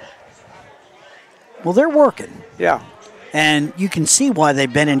 Well, they're working. Yeah. And you can see why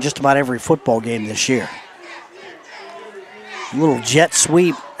they've been in just about every football game this year. Little jet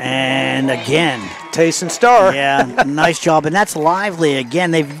sweep, and again. Tayson Starr. Yeah, nice job. And that's Lively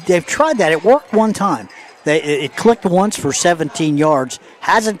again. They've tried that. It worked one time. It clicked once for 17 yards.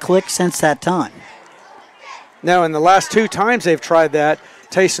 Hasn't clicked since that time. Now, in the last 2 times they've tried that,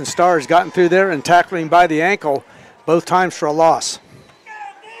 Tayson Starr has gotten through there and tackling by the ankle, both times for a loss.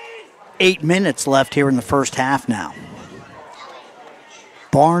 8 minutes left here in the first half now.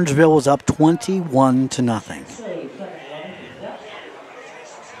 Barnesville was up 21-0.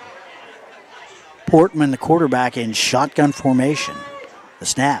 Portman, the quarterback, in shotgun formation. The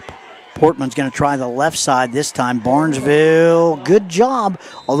snap. Portman's going to try the left side this time. Barnesville, good job.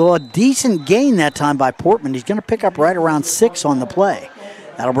 Although a decent gain that time by Portman. He's going to pick up right around 6 on the play.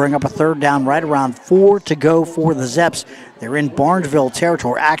 That'll bring up a 3rd down, right around 4 to go for the Zeps. They're in Barnesville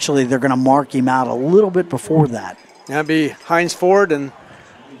territory. Actually, they're going to mark him out a little bit before that. That'd be Hines Ford and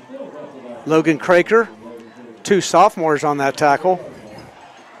Logan Craker, 2 sophomores on that tackle.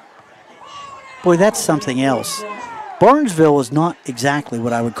 Boy, that's something else. Barnesville is not exactly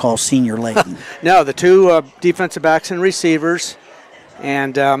what I would call senior laden. No, the 2 defensive backs and receivers,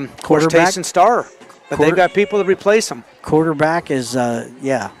 and of course Tayson Starr. But they've got people to replace him. Quarterback is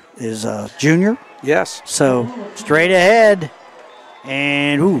junior. Yes. So straight ahead,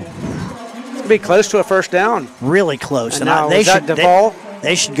 and It's going to be close to a first down. Really close. And now, they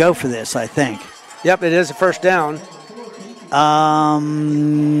should go for this, I think. Yep, it is a first down.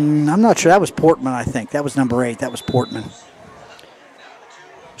 I'm not sure. That was Portman, I think. That was number 8. That was Portman.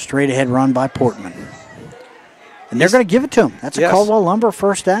 Straight ahead run by Portman. And they're going to give it to him. That's a Caldwell Lumber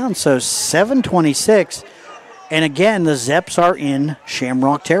first down. So 7:26. And again, the Zeps are in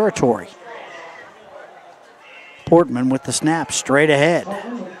Shamrock territory. Portman with the snap straight ahead.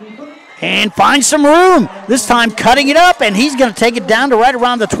 And finds some room. This time cutting it up, and he's going to take it down to right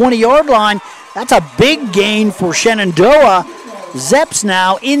around the 20-yard line. That's a big gain for Shenandoah. Zeps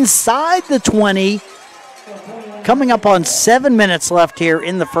now inside the 20. Coming up on 7 minutes left here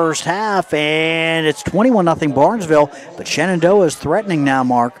in the first half, and it's 21-0 Barnesville, but Shenandoah is threatening now,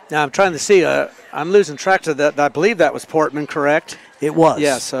 Mark. Now I'm trying to see. I'm losing track of that. I believe that was Portman, correct? It was.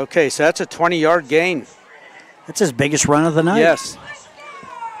 Yes, okay, so that's a 20-yard gain. That's his biggest run of the night. Yes.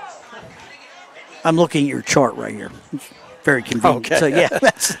 I'm looking at your chart right here. It's very convenient. Okay. So, yeah,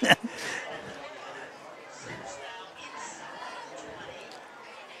 that's...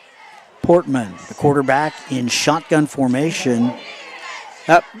 Portman, the quarterback, in shotgun formation.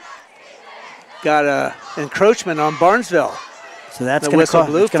 Got a encroachment on Barnesville. So that's going to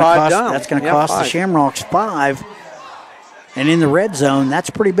cost the Shamrocks 5. And in the red zone, that's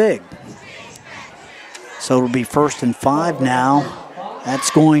pretty big. So it'll be 1st and 5 now.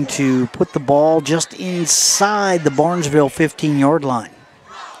 That's going to put the ball just inside the Barnesville 15-yard line.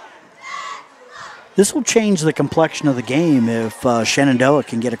 This will change the complexion of the game if Shenandoah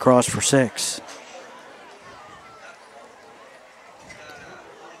can get across for 6.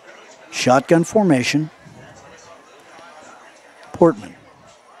 Shotgun formation. Portman.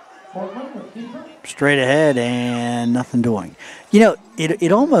 Straight ahead and nothing doing. You know,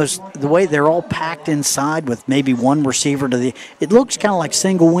 it almost, the way they're all packed inside with maybe one receiver to the, it looks kind of like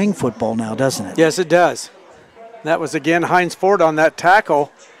single wing football now, doesn't it? Yes, it does. That was, again, Hines Ford on that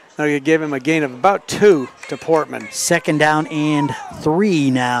tackle. Now you gave him a gain of about 2 to Portman. 2nd down and 3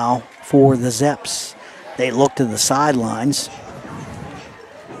 now for the Zeps. They look to the sidelines.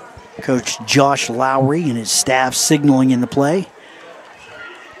 Coach Josh Lowry and his staff signaling in the play.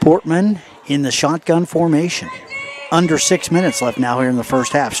 Portman in the shotgun formation. Under 6 minutes left now here in the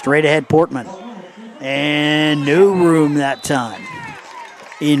first half. Straight ahead, Portman. And no room that time.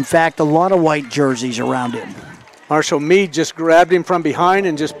 In fact, a lot of white jerseys around him. Marshall Meade just grabbed him from behind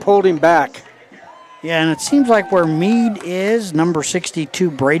and just pulled him back. Yeah, and it seems like where Meade is, number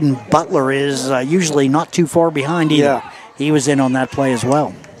 62, Braden Butler, is usually not too far behind either. Yeah. He was in on that play as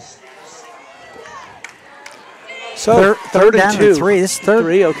well. So third down and 2. And 3. This is third,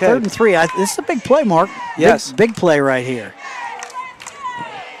 three, okay. 3rd and 3. This is a big play, Mark. Yes. Big play right here.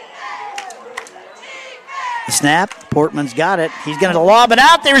 The snap. Portman's got it. He's going to lob it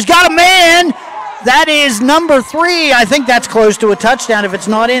out there. He's got a man. That is number 3. I think that's close to a touchdown. If it's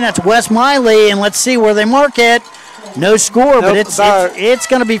not in, that's Wes Miley. And let's see where they mark it. No score, but it's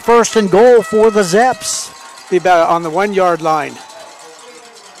going to be 1st and goal for the Zeps. Be about on the 1 yard line.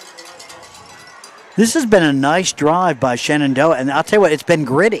 This has been a nice drive by Shenandoah, and I'll tell you what, it's been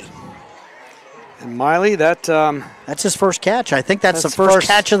gritty. And Miley, that's his first catch. I think that's the first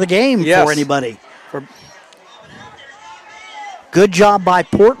catch of the game for anybody. Good job by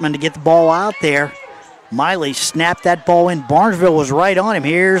Portman to get the ball out there. Miley snapped that ball in. Barnesville was right on him.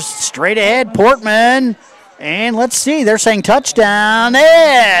 Here's straight ahead, Portman. And let's see, they're saying touchdown,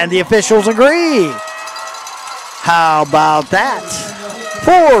 and the officials agree. How about that?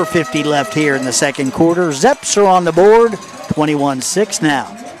 4:50 left here in the second quarter. Zeps are on the board, 21-6 now.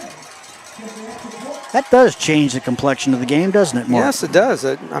 That does change the complexion of the game, doesn't it, Mark? Yes, it does.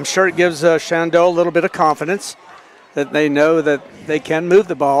 I'm sure it gives Shenandoah a little bit of confidence that they know that they can move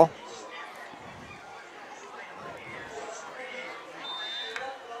the ball.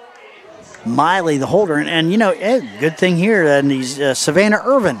 Miley, the holder, and you know, good thing here, and he's Savannah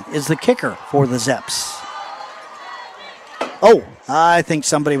Irvin is the kicker for the Zeps. Oh, I think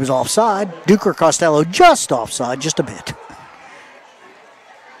somebody was offside. Duker Costello just offside, just a bit.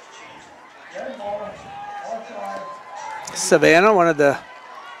 Savannah, one of the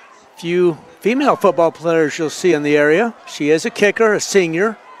few female football players you'll see in the area. She is a kicker, a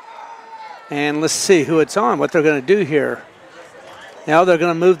senior. And let's see who it's on, what they're going to do here. Now they're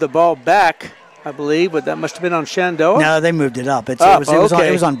going to move the ball back, I believe, but that must have been on Shenandoah. No, they moved it up. It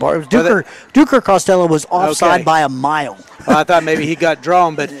was on Bar. Duker Costello was offside by a mile. Well, I thought maybe he got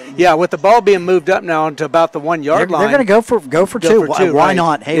drawn, but yeah, with the ball being moved up now to about the 1 yard line. They're going to go for two. Why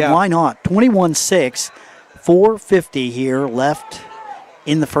not? Hey, why not? 21-6, 4:50 here left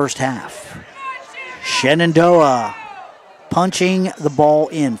in the first half. Shenandoah punching the ball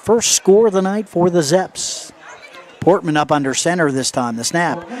in. First score of the night for the Zeps. Portman up under center this time. The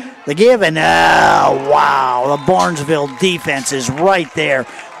snap, the give, and wow, the Barnesville defense is right there.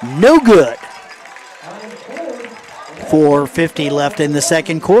 No good. 4:50 left in the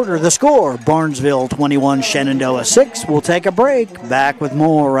second quarter. The score, Barnesville 21, Shenandoah 6. We'll take a break. Back with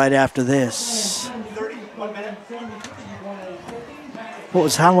more right after this.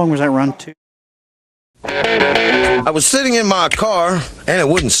 How long was that run to? I was sitting in my car and it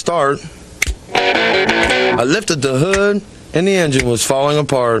wouldn't start. I lifted the hood and the engine was falling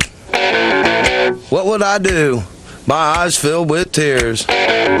apart. What would I do? My eyes filled with tears.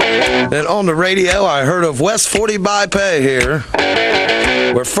 Then on the radio I heard of West 40 by Pay here,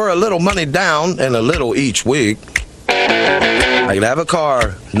 where for a little money down and a little each week, I could have a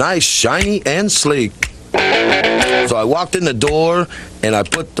car, nice, shiny, and sleek. So I walked in the door and I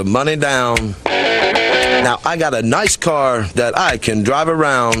put the money down. Now I got a nice car that I can drive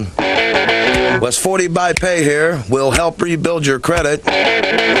around. West 40 by Pay here will help rebuild your credit.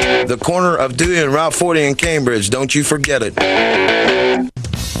 The corner of Dewey and Route 40 in Cambridge, don't you forget it.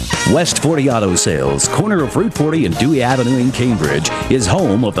 West 40 Auto Sales, corner of Route 40 and Dewey Avenue in Cambridge, is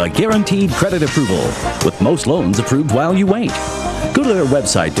home of the guaranteed credit approval, with most loans approved while you wait. Go to their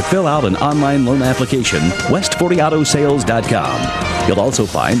website to fill out an online loan application, west40autosales.com. You'll also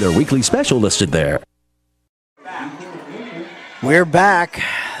find their weekly special listed there. We're back.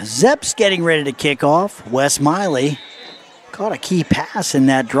 Zeps getting ready to kick off. Wes Miley caught a key pass in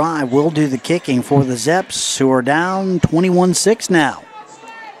that drive. Will do the kicking for the Zeps, who are down 21-6 now.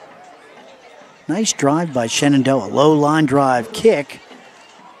 Nice drive by Shenandoah. Low line drive kick.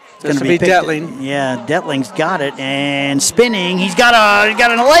 It's going to be Detling. Yeah, Detling's got it and spinning. He's got a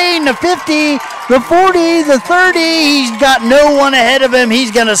lane, the 50, the 40, the 30. He's got no one ahead of him.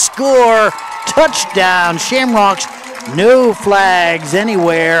 He's going to score. Touchdown, Shamrocks. No flags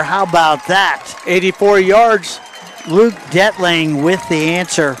anywhere. How about that? 84 yards. Luke Detling with the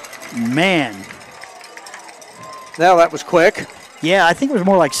answer. Man. Now that was quick. Yeah, I think it was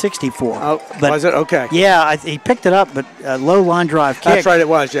more like 64. Oh, was it? Okay. Yeah, he picked it up, but low line drive kick. That's right, it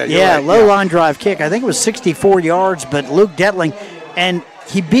was. Yeah, yeah, right. Low line drive kick. I think it was 64 yards, but Luke Detling, and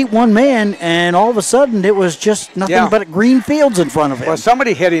he beat one man, and all of a sudden it was just nothing but green fields in front of him. Well,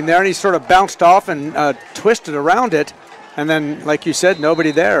 somebody hit him there, and he sort of bounced off and twisted around it, and then, like you said,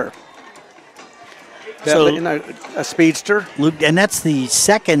 nobody there. So, a speedster. Luke, and that's the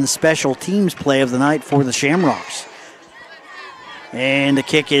second special teams play of the night for the Shamrocks. And the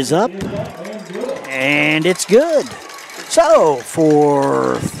kick is up, and it's good. So,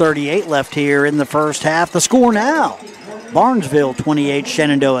 4:38 left here in the first half. The score now, Barnesville 28,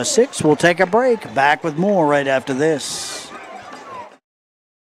 Shenandoah 6. We'll take a break. Back with more right after this.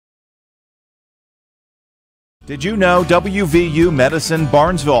 Did you know WVU Medicine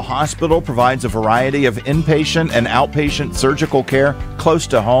Barnesville Hospital provides a variety of inpatient and outpatient surgical care close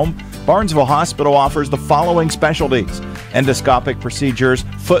to home? Barnesville Hospital offers the following specialties: endoscopic procedures,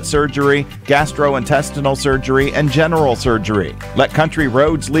 foot surgery, gastrointestinal surgery, and general surgery. Let country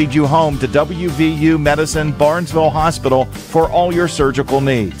roads lead you home to WVU Medicine Barnesville Hospital for all your surgical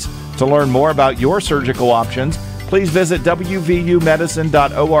needs. To learn more about your surgical options, please visit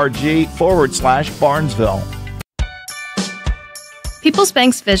wvumedicine.org/Barnesville. People's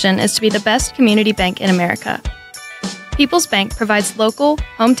Bank's vision is to be the best community bank in America. People's Bank provides local,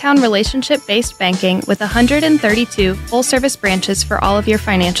 hometown relationship-based banking with 132 full-service branches for all of your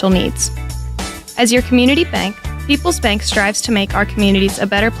financial needs. As your community bank, People's Bank strives to make our communities a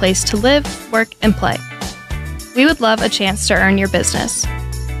better place to live, work, and play. We would love a chance to earn your business.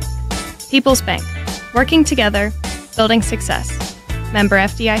 People's Bank, working together, building success. Member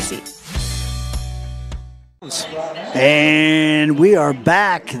FDIC. And we are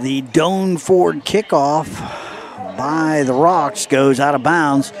back. The Doane Ford kickoff by the Rocks goes out of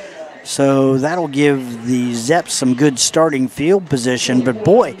bounds. So that'll give the Zeps some good starting field position. But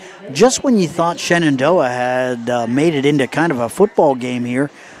boy, just when you thought Shenandoah had made it into kind of a football game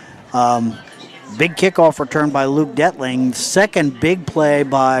here, big kickoff return by Luke Detling. Second big play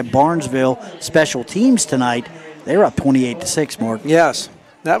by Barnesville special teams tonight. They were up 28-6, Mark. Yes,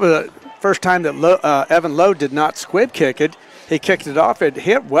 that was the first time that Evan Lowe did not squib kick it. He kicked it off. It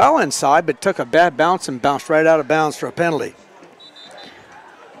hit well inside, but took a bad bounce and bounced right out of bounds for a penalty.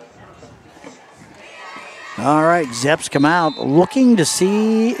 All right, Zeps come out looking to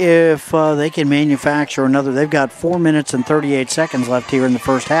see if they can manufacture another. They've got 4 minutes and 38 seconds left here in the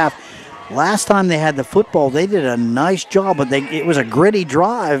first half. Last time they had the football, they did a nice job, but it was a gritty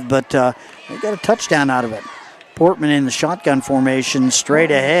drive, but they got a touchdown out of it. Portman in the shotgun formation,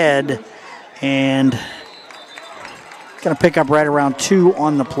 straight ahead, and going to pick up right around 2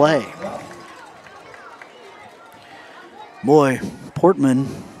 on the play. Boy, Portman,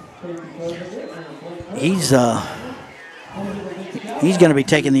 he's going to be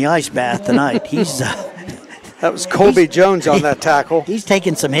taking the ice bath tonight. That was Colby Jones on that tackle. He's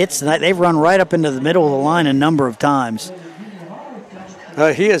taking some hits tonight. They've run right up into the middle of the line a number of times.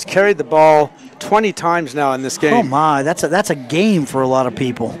 He has carried the ball 20 times now in this game. Oh my, that's a game for a lot of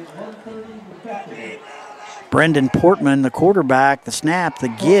people. Brendan Portman, the quarterback, the snap, the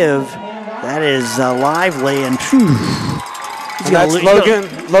give. That is lively, and that's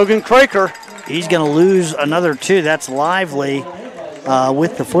Logan Craker. He's going to lose another 2. That's lively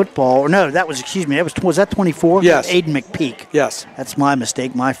with the football. Or no, that was, was that 24? Yes. Aiden McPeak. Yes. That's my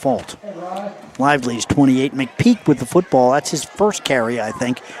mistake, my fault. Lively's 28. McPeak with the football. That's his first carry, I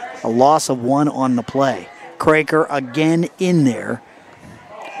think. A loss of 1 on the play. Craker again in there,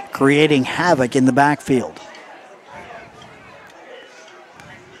 creating havoc in the backfield.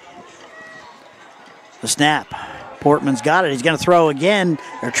 The snap. Portman's got it. He's going to throw again.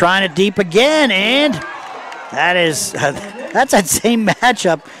 They're trying it deep again, and that's that same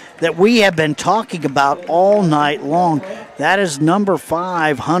matchup that we have been talking about all night long. That is number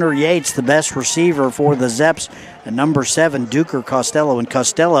 5, Hunter Yates, the best receiver for the Zeps, and number 7, Duker Costello. And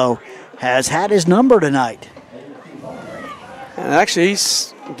Costello has had his number tonight. And actually,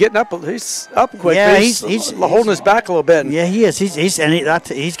 he's getting up. He's up quick. Yeah, he's holding his back a little bit. Yeah, he is. He's going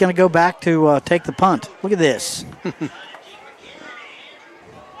to go back to take the punt. Look at this.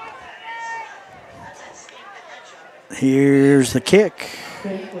 Here's the kick.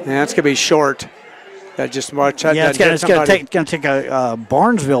 Yeah, it's going to be short. Just watch that. Yeah, it's going to take a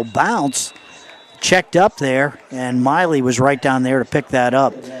Barnesville bounce. Checked up there, and Miley was right down there to pick that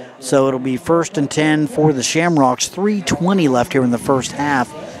up. So it'll be 1st and 10 for the Shamrocks. 3:20 left here in the first half.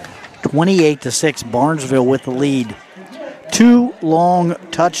 28-6, Barnesville with the lead. 2 long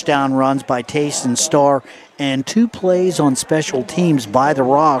touchdown runs by Tayson Starr and 2 plays on special teams by the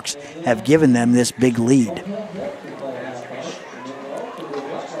Rocks have given them this big lead.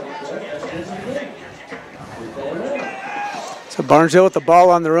 So Barnesville with the ball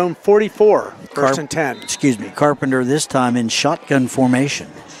on their own 44, 1st and 10. Excuse me, Carpenter this time in shotgun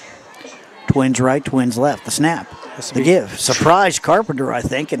formation. Twins right, twins left. The snap, the give. Surprise Carpenter, I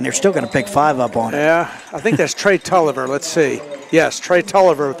think, and they're still going to pick 5 up on it. Yeah, I think that's Trey Tulliver. Let's see. Yes, Trey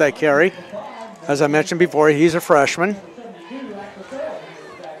Tulliver with that carry. As I mentioned before, he's a freshman.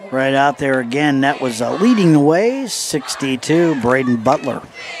 Right out there again, that was leading the way, 62, Braden Butler.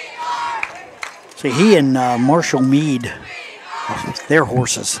 So he and Marshall Mead, they're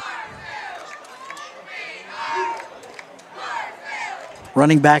horses.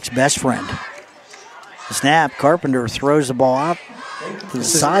 Running back's best friend. The snap, Carpenter throws the ball out to the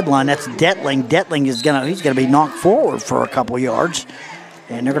sideline. That's Detling. Detling is he's gonna be knocked forward for a couple yards.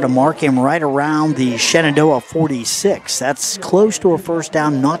 And they're going to mark him right around the Shenandoah 46. That's close to a first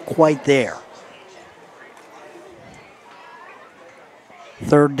down, not quite there.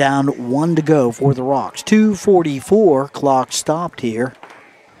 3rd down, 1 to go for the Rocks. 2:44, clock stopped here.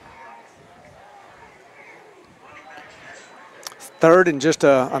 3rd and just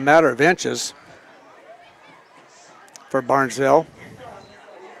a matter of inches for Barnesville.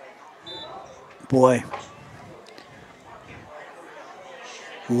 Boy.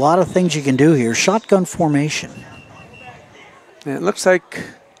 A lot of things you can do here. Shotgun formation. And it looks like...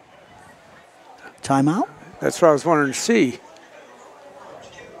 Timeout? That's what I was wanting to see.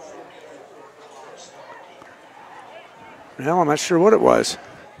 Well, I'm not sure what it was.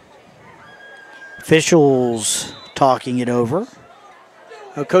 Officials talking it over.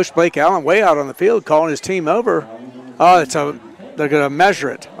 Coach Blake Allen way out on the field calling his team over. Oh, they're going to measure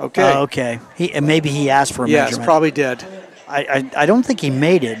it. Okay. Okay. Maybe he asked for a measurement. Yes, probably did. I don't think he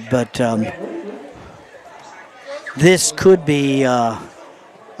made it, but this could be a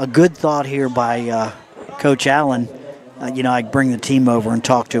good thought here by Coach Allen. I bring the team over and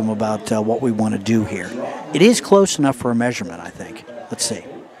talk to him about what we want to do here. It is close enough for a measurement, I think. Let's see.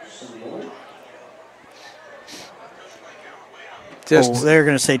 They're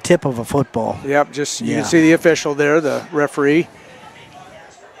going to say tip of a football. Yep, you can see the official there, the referee.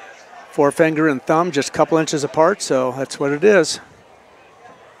 Forefinger and thumb just a couple inches apart, so that's what it is.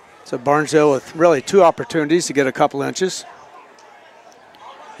 So Barnesville with really 2 opportunities to get a couple inches.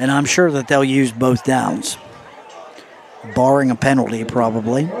 And I'm sure that they'll use both downs, barring a penalty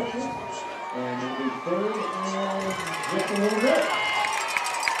probably.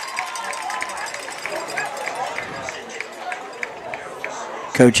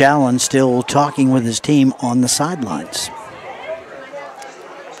 Coach Allen still talking with his team on the sidelines.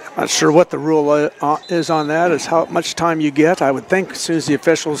 Not sure what the rule is on that, is how much time you get. I would think as soon as the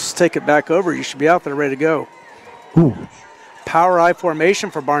officials take it back over, you should be out there ready to go. Ooh. Power I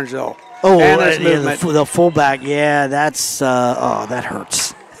formation for Barnesville. Oh, yeah, the fullback, yeah, that's, that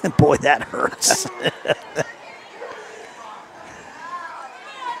hurts. Boy, that hurts.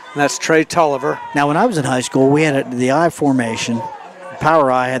 That's Trey Tulliver. Now, when I was in high school, we had the I formation.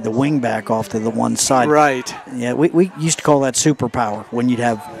 Power I had the wing back off to the one side. Right. Yeah, we used to call that super power when you'd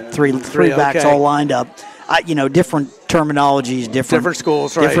have three backs all lined up. Different terminologies, different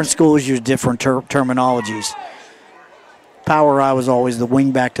schools, right. Different schools use different terminologies. Power I was always the wing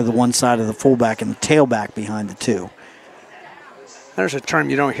back to the one side of the fullback and the tailback behind the two. There's a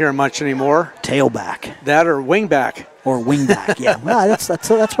term you don't hear much anymore. Tailback. That or wingback. Or wingback, yeah. Well, that's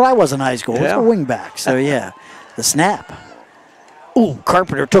what I was in high school. Yeah. It was a wingback. So, yeah, the snap. Ooh,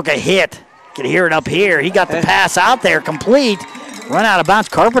 Carpenter took a hit. You can hear it up here. He got the pass out there complete. Run out of bounds.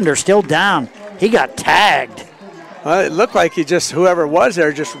 Carpenter still down. He got tagged. Well, it looked like whoever was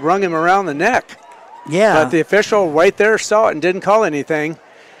there just wrung him around the neck. Yeah. But the official right there saw it and didn't call anything.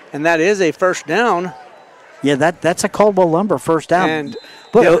 And that is a first down. Yeah, that's a Caldwell Lumber first down. And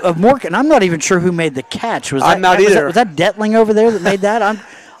of Morgan, I'm not even sure who made the catch. I'm not either. Was that Detling over there that made that?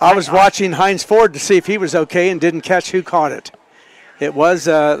 I was watching Hines Ford to see if he was okay and didn't catch who caught it. It was,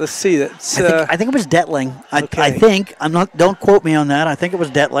 let's see. I think it was Detling. Okay. I think. Don't quote me on that. I think it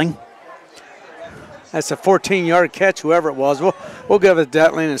was Detling. That's a 14-yard catch, whoever it was. We'll give it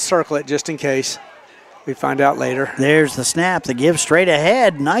Detling and circle it just in case. We find out later. There's the snap. The give straight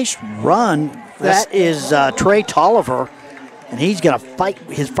ahead. Nice run. That is Trey Tolliver. And he's going to fight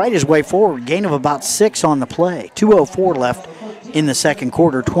his way forward. Gain of about 6 on the play. 2:04 left in the second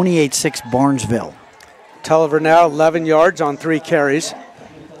quarter. 28-6 Barnesville. Tulliver now 11 yards on 3 carries.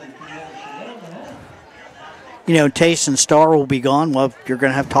 You know, Taste and Star will be gone. Well, you're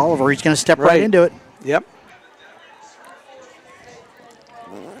going to have Tolliver. He's going to step right into it. Yep.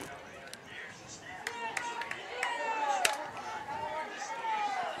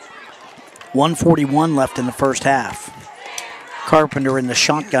 $1:41 left in the first half. Carpenter in the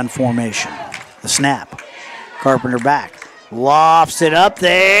shotgun formation. The snap. Carpenter back. Lofts it up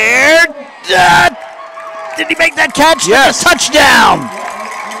there. Did he make that catch? Yes. That's a touchdown.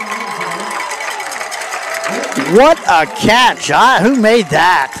 What a catch. Who made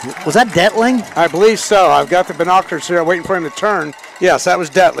that? Was that Detling? I believe so. I've got the binoculars here waiting for him to turn. Yes, that was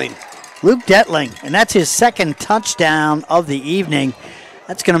Detling. Luke Detling, and that's his second touchdown of the evening.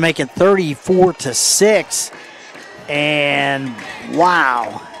 That's going to make it 34-6. And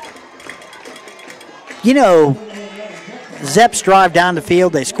wow. You know, Zeps drive down the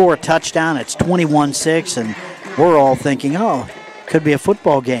field, they score a touchdown, it's 21-6, and we're all thinking, oh, could be a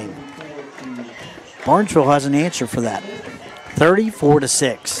football game. Barnesville has an answer for that.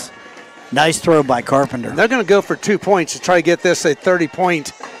 34-6. Nice throw by Carpenter. They're going to go for 2 points to try to get this a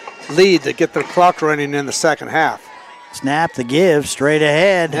 30-point lead to get their clock running in the second half. Snap the give straight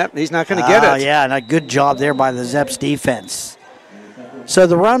ahead. Yep, he's not going to get it. Yeah, and a good job there by the Zeps defense. So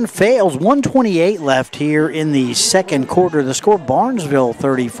the run fails. 1:28 left here in the second quarter. The score, Barnesville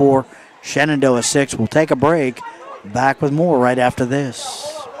 34, Shenandoah 6. We'll take a break. Back with more right after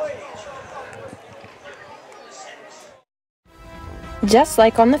this. Just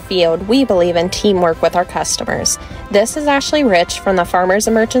like on the field, we believe in teamwork with our customers. This is Ashley Rich from the Farmers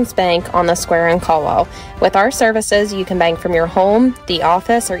and Merchants Bank on the Square in Caldwell. With our services, you can bank from your home, the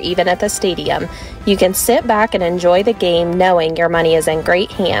office, or even at the stadium. You can sit back and enjoy the game knowing your money is in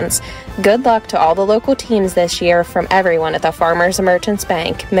great hands. Good luck to all the local teams this year from everyone at the Farmers and Merchants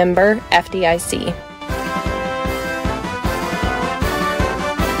Bank, member FDIC.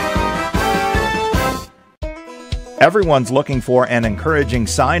 Everyone's looking for an encouraging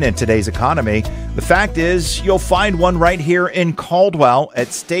sign in today's economy. The fact is, you'll find one right here in Caldwell at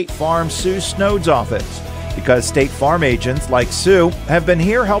State Farm Sue Snowd's office. Because State Farm agents like Sue have been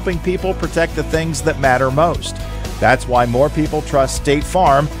here helping people protect the things that matter most. That's why more people trust State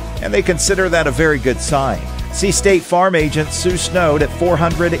Farm, and they consider that a very good sign. See State Farm agent Sue Snowd at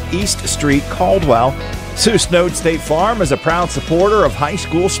 400 East Street, Caldwell. Sue Snowd State Farm is a proud supporter of high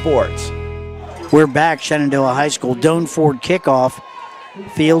school sports. We're back, Shenandoah High School. Doan Ford kickoff,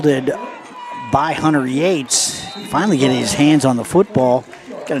 fielded by Hunter Yates. Finally getting his hands on the football.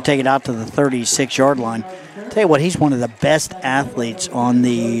 Going to take it out to the 36-yard line. Tell you what, he's one of the best athletes on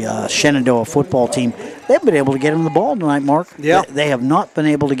the Shenandoah football team. They've been able to get him the ball tonight, Mark. Yeah. They have not been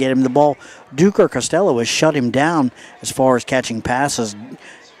able to get him the ball. Duker Costello has shut him down as far as catching passes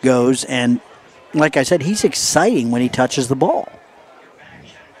goes. And like I said, he's exciting when he touches the ball.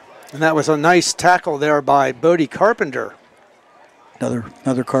 And that was a nice tackle there by Bodie Carpenter.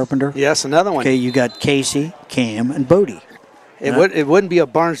 Another Carpenter? Yes, another one. Okay, you got Casey, Cam, and Bodie. It wouldn't be a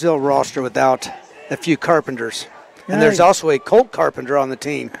Barnesville roster without a few Carpenters. And there's also a Colt Carpenter on the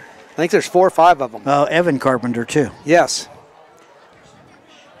team. I think there's 4 or 5 of them. Evan Carpenter, too. Yes.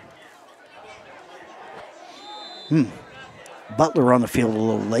 Butler on the field a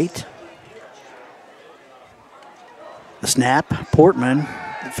little late. The snap, Portman.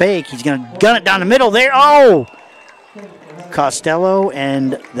 Fake, he's going to gun it down the middle there. Oh! Costello,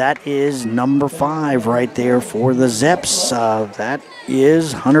 and that is number 5 right there for the Zeps. That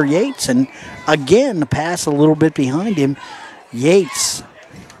is Hunter Yates, and again, the pass a little bit behind him. Yates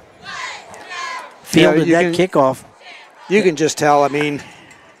fielded that kickoff. You can just tell, I mean,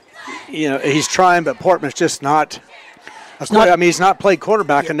 you know, he's trying, but Portman's just not. He's not played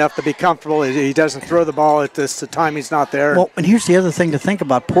quarterback enough to be comfortable. He doesn't throw the ball at the time he's not there. Well, and here's the other thing to think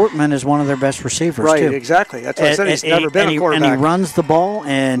about. Portman is one of their best receivers, right, too. Right, exactly. That's what I said. He's never been a quarterback. And he runs the ball,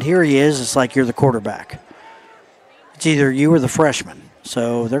 and here he is. It's like you're the quarterback. It's either you or the freshman.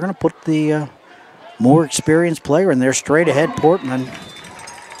 So they're going to put the more experienced player in there straight ahead, Portman.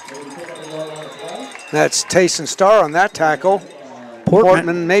 That's Tayson Starr on that tackle.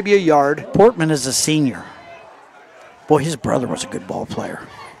 Portman maybe a yard. Portman is a senior. Boy, his brother was a good ball player.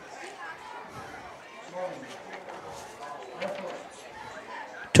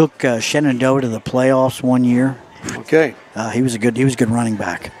 Took Shenandoah to the playoffs one year. Okay. He was a good running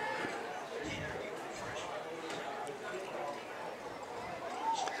back.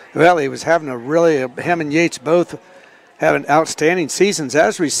 Well, he was having him and Yates both having outstanding seasons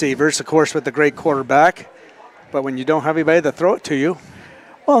as receivers, of course, with the great quarterback. but when you don't have anybody to throw it to you.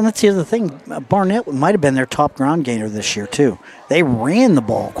 Well, and that's the other thing. Barnett might have been their top ground gainer this year, too. They ran the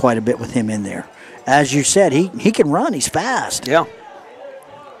ball quite a bit with him in there. As you said, he can run. He's fast. Yeah.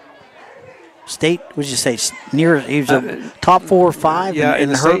 State, what did you say? He was a top 4 or 5 in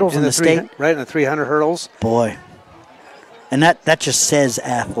the hurdles in the state? Right, in the 300 hurdles. Boy. And that just says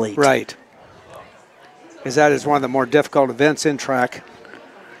athlete. Right. Because that is one of the more difficult events in track.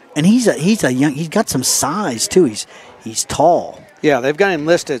 And he's got some size, too. He's tall. Yeah, they've got him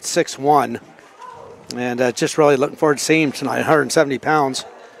listed at 6'1", and just really looking forward to seeing him tonight, 170 pounds.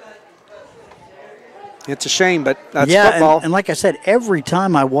 It's a shame, but that's football. And like I said, every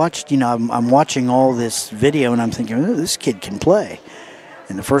time I watched, I'm watching all this video, and I'm thinking, oh, this kid can play.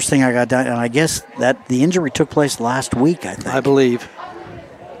 And the first thing I got done, and I guess that the injury took place last week, I think. I believe.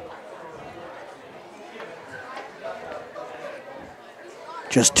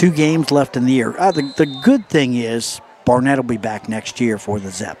 Just 2 games left in the year. The good thing is Barnett will be back next year for the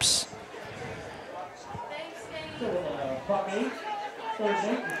Zeps.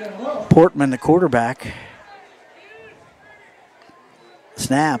 Portman, the quarterback.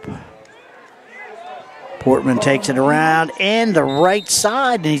 Snap. Portman takes it around and the right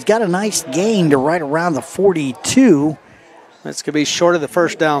side, and he's got a nice gain to right around the 42. That's going to be short of the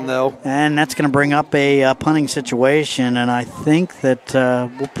first down, though. And that's going to bring up a punting situation, and I think that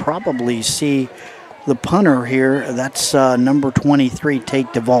we'll probably see the punter here. That's number 23, Tate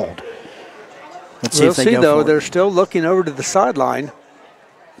DeVauld. Let's see if they go for it. They're still looking over to the sideline.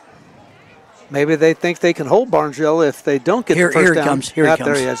 Maybe they think they can hold Barnesville if they don't get the first down. Here he comes. Here he comes.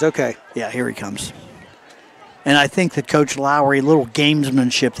 There he is. Okay. Yeah, here he comes. And I think that Coach Lowry, a little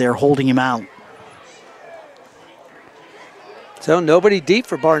gamesmanship there, holding him out. So nobody deep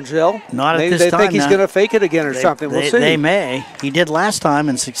for Barnesville. Not Maybe at this time. They think he's going to fake it again or something. We'll see. They may. He did last time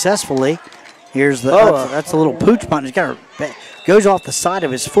and successfully. Here's the that's a little pooch punt. Goes off the side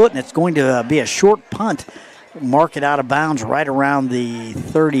of his foot, and it's going to be a short punt. Mark it out of bounds right around the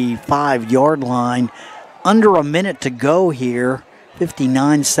 35-yard line. Under a minute to go here.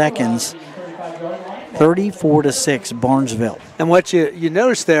 59 seconds. 34-6, Barnesville. And what you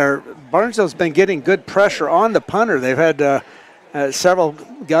notice there, Barnesville's been getting good pressure on the punter. They've had several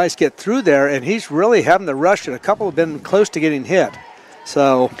guys get through there, and he's really having to rush it. A couple have been close to getting hit.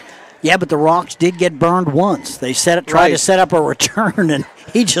 So, yeah, but the Rocks did get burned once. They tried to set up a return, and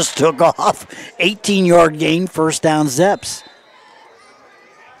he just took off. 18-yard gain, first down, Zeps.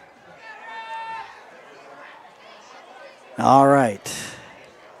 All right.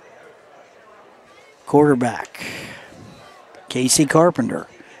 Quarterback, Casey Carpenter.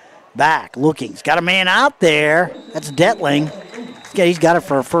 Back, looking. He's got a man out there. That's Detling. He's got it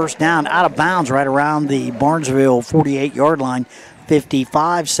for a first down. Out of bounds right around the Barnesville 48-yard line.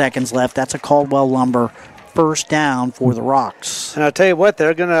 55 seconds left. That's a Caldwell Lumber first down for the Rocks. And I'll tell you what,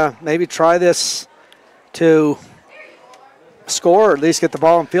 they're going to maybe try this to score, or at least get the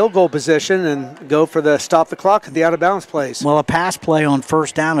ball in field goal position and go for the stop the clock at the out-of-bounds place. Well, a pass play on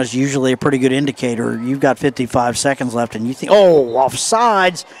first down is usually a pretty good indicator. You've got 55 seconds left, and you think, oh,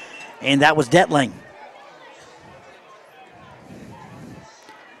 offsides, and that was Detling.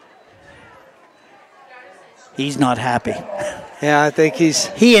 He's not happy. Yeah, I think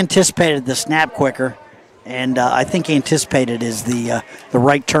he anticipated the snap quicker, and I think anticipated is the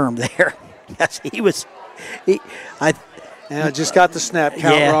right term there. Yes, just got the snap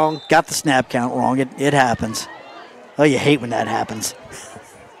count wrong. Got the snap count wrong. It happens. Oh, you hate when that happens.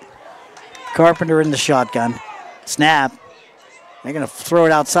 Carpenter in the shotgun. Snap. They're going to throw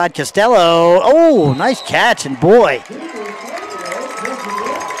it outside. Costello. Oh, nice catch. And boy,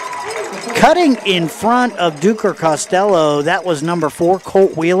 cutting in front of Duker Costello, that was number 4,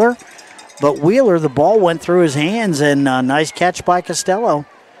 Colt Wheeler. But Wheeler, the ball went through his hands, and nice catch by Costello.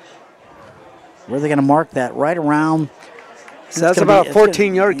 Where are they going to mark that? Right around. So that's about a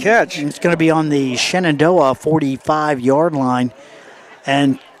 14-yard catch. It's going to be on the Shenandoah 45-yard line.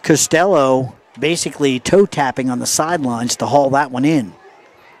 And Costello basically toe-tapping on the sidelines to haul that one in.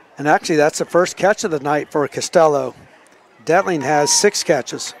 And actually, that's the first catch of the night for Costello. Detling has 6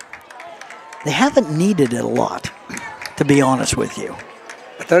 catches. They haven't needed it a lot, to be honest with you.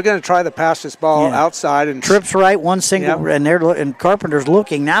 But they're going to try to pass this ball outside. And trips right, one single, and Carpenter's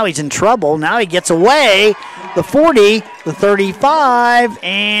looking. Now he's in trouble. Now he gets away. The 40, the 35,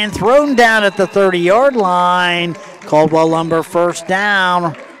 and thrown down at the 30-yard line. Caldwell Lumber first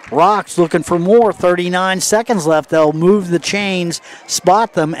down. Rocks looking for more. 39 seconds left. They'll move the chains,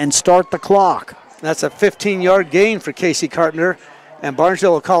 spot them, and start the clock. That's a 15-yard gain for Casey Carpenter, and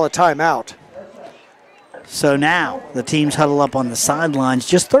Barnesville will call a timeout. So now the teams huddle up on the sidelines.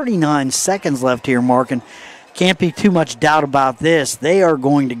 Just 39 seconds left here, Mark. And can't be too much doubt about this. They are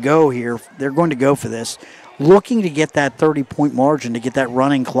going to go here. They're going to go for this, looking to get that 30-point margin to get that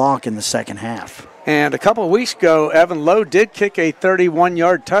running clock in the second half. And a couple of weeks ago, Evan Lowe did kick a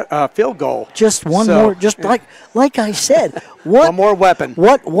 31-yard field goal. Just one more, just like I said. One more weapon.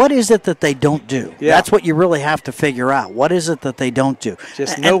 What is it that they don't do? Yeah. That's what you really have to figure out. What is it that they don't do?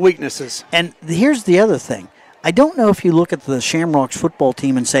 Just no weaknesses. And here's the other thing. I don't know if you look at the Shamrocks football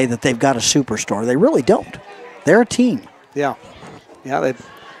team and say that they've got a superstar. They really don't. They're a team. Yeah. Yeah, a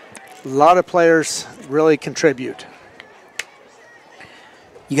lot of players really contribute.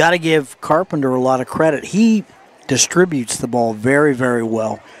 You got to give Carpenter a lot of credit. He distributes the ball very, very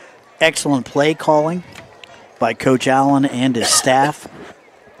well. Excellent play calling by Coach Allen and his staff.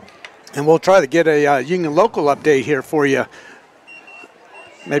 And we'll try to get a Union Local update here for you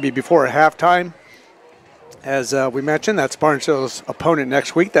maybe before halftime. As we mentioned, that's Barnesville's opponent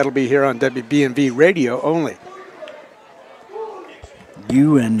next week. That'll be here on WBNV radio only.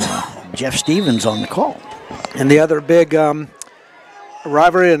 You and Jeff Stevens on the call. And the other big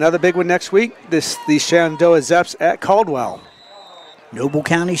rivalry, another big one next week, the Shenandoah Zeps at Caldwell. Noble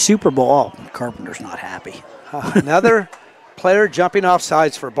County Super Bowl. Oh, Carpenter's not happy. Another player jumping off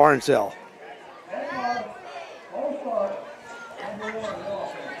sides for Barnesville.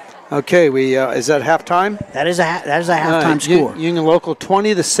 Okay, is that halftime? That is a halftime score. Union Local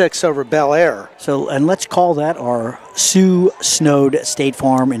 20-6 over Bel Air. So, and let's call that our Sue Snowed State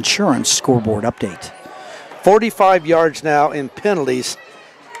Farm Insurance scoreboard update. 45 yards now in penalties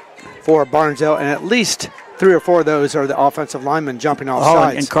for Barnesville, and at least 3 or 4 of those are the offensive linemen jumping off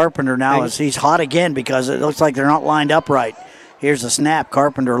sides. And Carpenter now he's hot again because it looks like they're not lined up right. Here's the snap.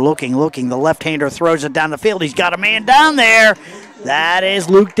 Carpenter looking. The left-hander throws it down the field. He's got a man down there. That is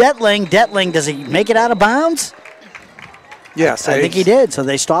Luke Detling. Detling, does he make it out of bounds? Yes. I think he did. So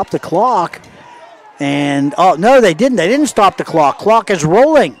they stopped the clock. And, oh, no, they didn't. They didn't stop the clock. Clock is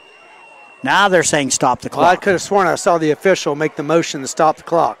rolling. Now they're saying stop the clock. Well, I could have sworn I saw the official make the motion to stop the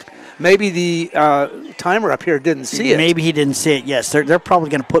clock. Maybe the timer up here didn't see it. Maybe he didn't see it, yes. They're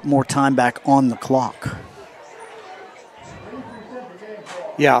probably going to put more time back on the clock.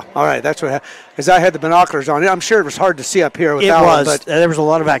 Yeah, all right, that's what happened. Because I had the binoculars on it. I'm sure it was hard to see up here without it was. But there was a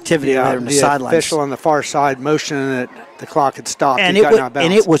lot of activity there in the sidelines. The official on the far side motioning that the clock had stopped. And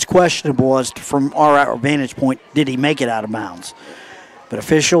it was questionable as to, from our vantage point, did he make it out of bounds? But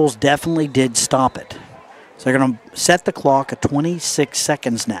officials definitely did stop it. So they're going to set the clock at 26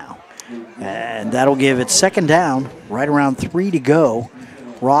 seconds now. And that'll give it second down, right around 3 to go.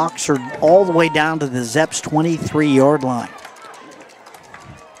 Rocks are all the way down to the Zeps 23-yard line.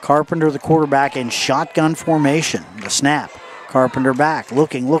 Carpenter, the quarterback, in shotgun formation. The snap. Carpenter back,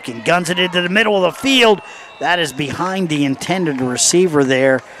 looking, guns it into the middle of the field. That is behind the intended receiver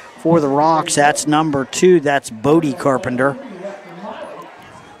there for the Rocks. That's number 2. That's Bodie Carpenter.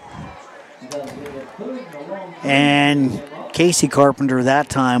 And Casey Carpenter that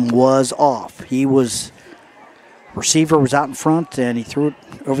time was off. Receiver was out in front, and he threw it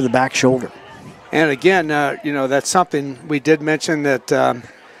over the back shoulder. And again, that's something we did mention that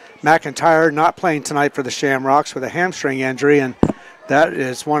McIntyre not playing tonight for the Shamrocks with a hamstring injury, and that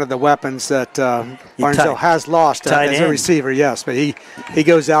is one of the weapons that Barnesville has lost as a receiver, yes. But he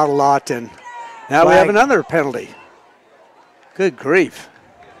goes out a lot, and now we have another penalty. Good grief.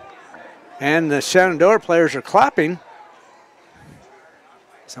 And the Shenandoah players are clapping.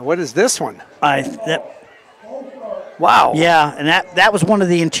 So what is this one? Wow. Yeah, and that was one of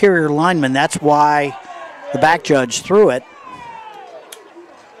the interior linemen. That's why the back judge threw it.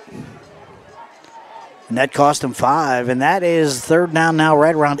 And that cost him 5. And that is third down now,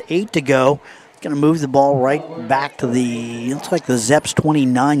 right around 8 to go. It's going to move the ball right back to looks like the Zeps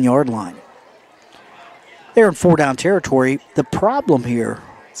 29-yard line. They're in 4-down territory. The problem here,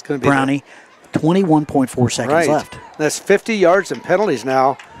 it's going to be Brownie, 21.4 seconds left. That's 50 yards and penalties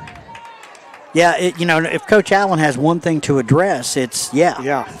now. Yeah, if Coach Allen has one thing to address, it's,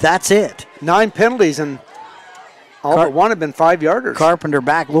 that's it. 9 penalties, and all but one have been 5-yarders. Carpenter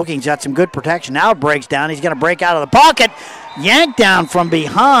back looking. He's got some good protection. Now it breaks down. He's going to break out of the pocket. Yanked down from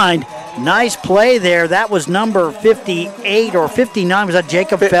behind. Nice play there. That was number 58 or 59. Was that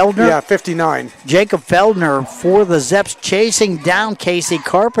Jacob Feldner? Yeah, 59. Jacob Feldner for the Zeps chasing down Casey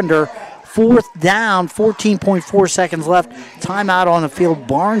Carpenter. 4th down, 14.4 seconds left. Timeout on the field.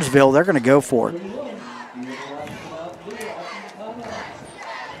 Barnesville, they're going to go for it.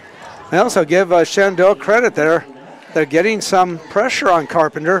 I also give Shenandoah credit there. They're getting some pressure on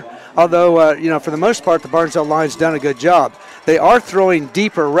Carpenter, although, for the most part, the Barnesville line's done a good job. They are throwing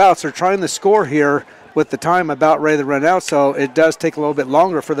deeper routes. They're trying to score here with the time about ready to run out, so it does take a little bit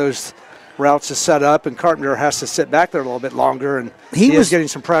longer for those routes to set up, and Carpenter has to sit back there a little bit longer, and he was getting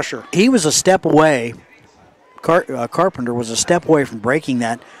some pressure. He was a step away. Carpenter was a step away from breaking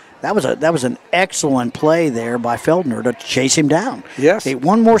that. That was an excellent play there by Feldner to chase him down. Yes.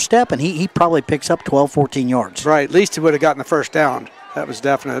 One more step, and he probably picks up 12, 14 yards. Right, at least he would have gotten the first down. That was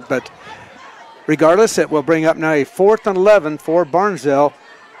definite, but regardless, it will bring up now a 4th and 11 for Barnesville.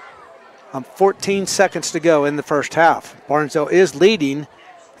 14 seconds to go in the first half. Barnesville is leading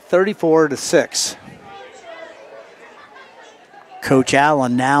 34-6. Coach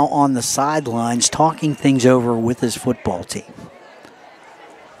Allen now on the sidelines talking things over with his football team.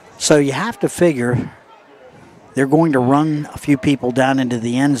 So you have to figure they're going to run a few people down into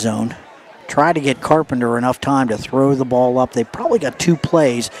the end zone, try to get Carpenter enough time to throw the ball up. They probably got 2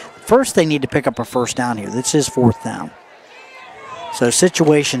 plays. First, they need to pick up a first down here. This is 4th down. So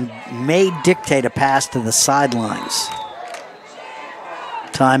situation may dictate a pass to the sidelines.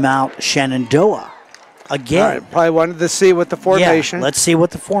 Timeout, Shenandoah. Again. All right, probably wanted to see what the formation. Yeah, let's see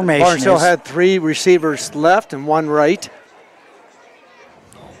what the formation Barnesville is. had 3 receivers left and 1 right.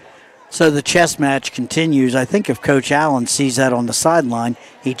 So the chess match continues. I think if Coach Allen sees that on the sideline,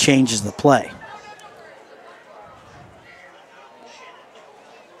 he changes the play.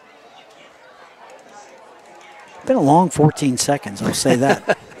 Been a long 14 seconds, I'll say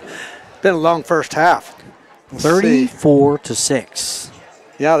that. Been a long first half. 34-6.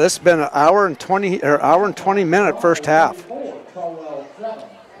 Yeah, this has been an hour and 20 minute first half.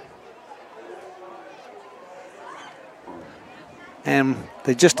 And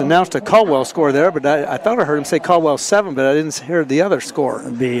they just announced a Caldwell score there, but I thought I heard him say Caldwell 7, but I didn't hear the other score.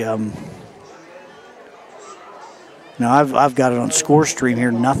 It'd be no, I've got it on score stream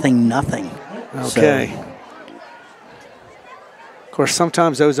here. 0-0. Okay. So, of course,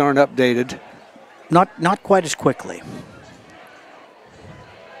 sometimes those aren't updated. Not quite as quickly.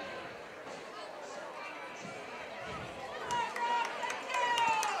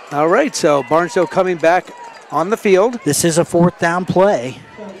 All right, so Barnesville coming back on the field. This is a 4th down play.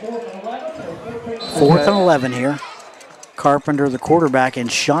 4th and 11 here. Carpenter, the quarterback, in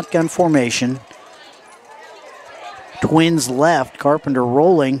shotgun formation. Twins left. Carpenter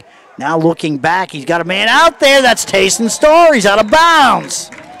rolling. Now looking back. He's got a man out there. That's Tayson Starr. He's out of bounds.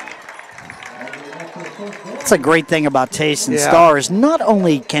 That's a great thing about Tayson Starr is not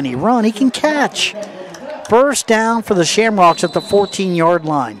only can he run, he can catch. First down for the Shamrocks at the 14-yard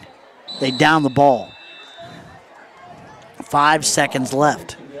line. They down the ball. 5 seconds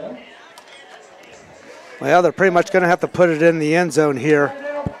left. Well, they're pretty much going to have to put it in the end zone here.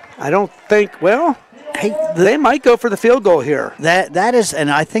 I don't think, well, they might go for the field goal here. That is,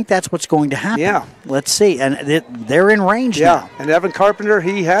 and I think that's what's going to happen. Yeah. Let's see. And they're in range now. And Evan Carpenter,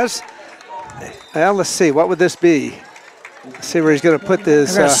 he has, well, let's see, what would this be? Let's see where he's going to put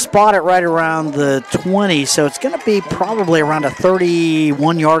this. They're going to spot it right around the 20, so it's going to be probably around a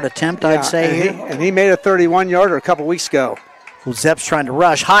 31-yard attempt, I'd say. And he made a 31-yarder a couple weeks ago. Well, Zeps trying to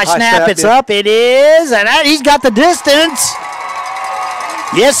rush. High snap, it's up. It is, and he's got the distance.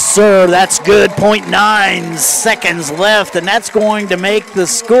 Yes, sir, that's good. 0.9 seconds left, and that's going to make the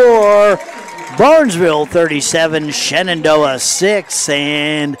score Barnesville 37, Shenandoah 6,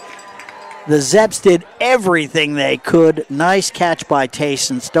 and the Zeps did everything they could. Nice catch by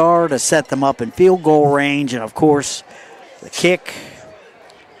Tayson Starr to set them up in field goal range, and of course, the kick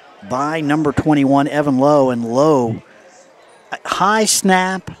by number 21, Evan Lowe, and Lowe. High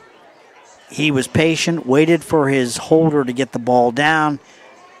snap. He was patient, waited for his holder to get the ball down,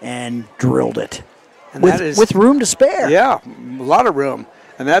 and drilled it And with room to spare. Yeah, a lot of room.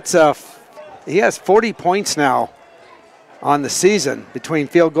 And that's he has 40 points now on the season between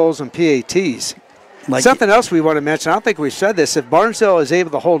field goals and PATs. Something else we want to mention, I don't think we've said this, if Barnesville is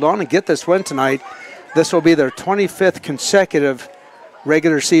able to hold on and get this win tonight, this will be their 25th consecutive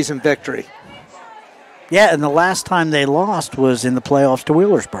regular season victory. Yeah, and the last time they lost was in the playoffs to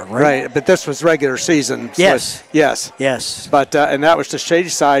Wheelersburg, right? Right, but this was regular season. So Yes. Yes. But and that was to Shady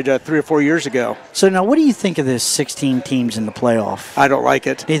Side 3 or 4 years ago. So now what do you think of this 16 teams in the playoff? I don't like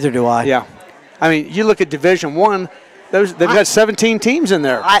it. Neither do I. Yeah. I mean, you look at Division I, they've got 17 teams in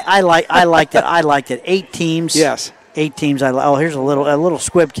there. I liked it. I liked it. 8 teams. Yes. 8 teams. Here's a little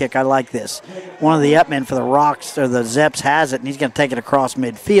squib kick. I like this. One of the upmen for the Rocks or the Zeps has it, and he's going to take it across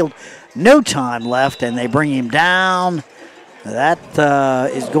midfield. No time left, and they bring him down. That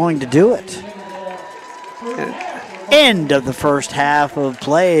is going to do it. End of the first half of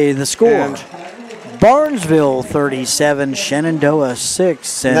play. The score: Barnesville 37, Shenandoah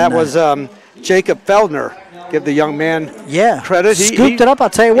 6. And that was Jacob Feldner give the young man credit. He scooped it up. I'll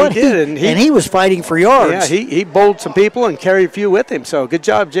tell you what, he did, and he was fighting for yards. Yeah, he bowled some people and carried a few with him. So good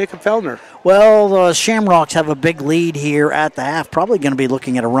job, Jacob Feldner. Well, the Shamrocks have a big lead here at the half. Probably going to be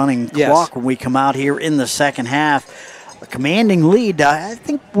looking at a running clock when we come out here in the second half. A commanding lead. I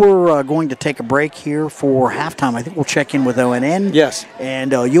think we're going to take a break here for halftime. I think we'll check in with ONN. Yes.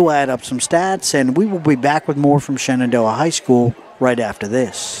 And you'll add up some stats, and we will be back with more from Shenandoah High School right after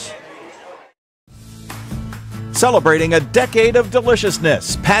this. Celebrating a decade of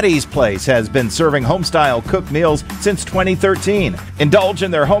deliciousness, Patty's Place has been serving home-style cooked meals since 2013. Indulge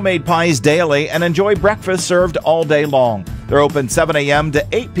in their homemade pies daily and enjoy breakfast served all day long. They're open 7 a.m. to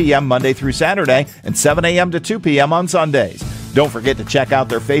 8 p.m. Monday through Saturday and 7 a.m. to 2 p.m. on Sundays. Don't forget to check out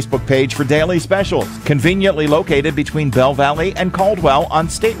their Facebook page for daily specials, conveniently located between Bell Valley and Caldwell on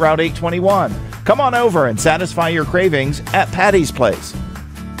State Route 821. Come on over and satisfy your cravings at Patty's Place.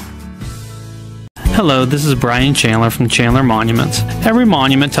 Hello, this is Brian Chandler from Chandler Monuments. Every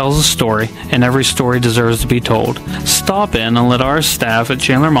monument tells a story, and every story deserves to be told. Stop in and let our staff at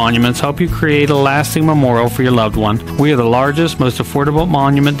Chandler Monuments help you create a lasting memorial for your loved one. We are the largest, most affordable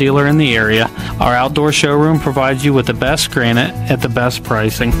monument dealer in the area. Our outdoor showroom provides you with the best granite at the best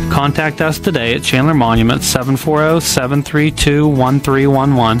pricing. Contact us today at Chandler Monuments,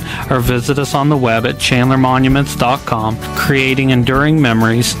 740-732-1311, or visit us on the web at chandlermonuments.com. Creating enduring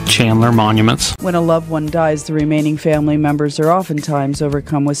memories, Chandler Monuments. When a loved one dies, the remaining family members are oftentimes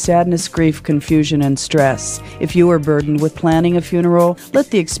overcome with sadness, grief, confusion, and stress. If you are burdened with planning a funeral,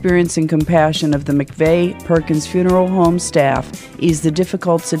 let the experience and compassion of the McVeigh Perkins Funeral Home staff ease the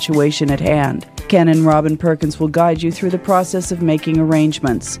difficult situation at hand. Ken and Robin Perkins will guide you through the process of making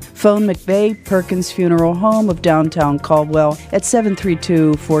arrangements. Phone McVeigh Perkins Funeral Home of downtown Caldwell at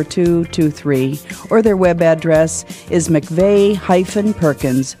 732-4223, or their web address is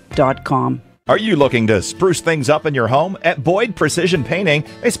mcveigh-perkins.com. Are you looking to spruce things up in your home? At Boyd Precision Painting,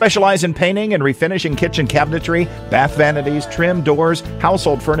 they specialize in painting and refinishing kitchen cabinetry, bath vanities, trim doors,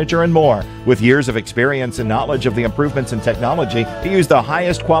 household furniture, and more. With years of experience and knowledge of the improvements in technology, they use the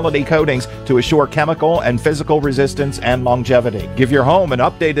highest quality coatings to assure chemical and physical resistance and longevity. Give your home an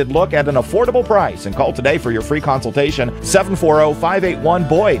updated look at an affordable price and call today for your free consultation,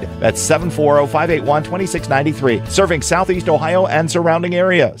 740-581-BOYD. That's 740-581-2693, serving Southeast Ohio and surrounding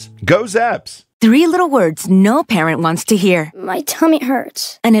areas. Go Zeps! 3 little words no parent wants to hear. My tummy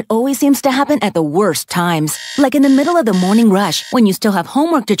hurts. And it always seems to happen at the worst times. Like in the middle of the morning rush, when you still have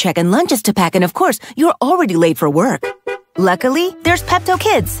homework to check and lunches to pack, and of course, you're already late for work. Luckily, there's Pepto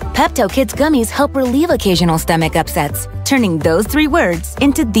Kids. Pepto Kids gummies help relieve occasional stomach upsets, turning those 3 words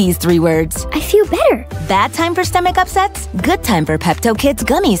into these 3 words. I feel better. Bad time for stomach upsets? Good time for Pepto Kids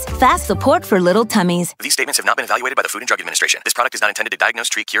gummies. Fast support for little tummies. These statements have not been evaluated by the Food and Drug Administration. This product is not intended to diagnose,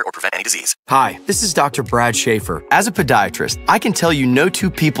 treat, cure, or prevent any disease. Hi, this is Dr. Brad Schaefer. As a podiatrist, I can tell you no two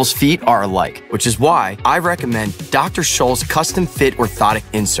people's feet are alike, which is why I recommend Dr. Scholl's custom fit orthotic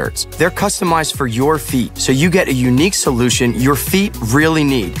inserts. They're customized for your feet, so you get a unique solution your feet really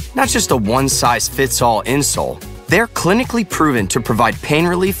need, not just a one-size-fits-all insole. They're clinically proven to provide pain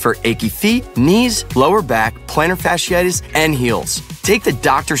relief for achy feet, knees, lower back, plantar fasciitis, and heels. Take the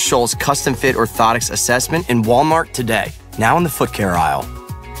Dr. Scholl's custom fit orthotics assessment in Walmart today, now in the foot care aisle.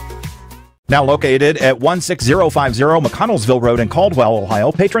 Now located at 16050 McConnellsville Road in Caldwell,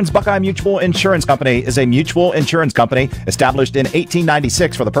 Ohio, Patrons Buckeye Mutual Insurance Company is a mutual insurance company established in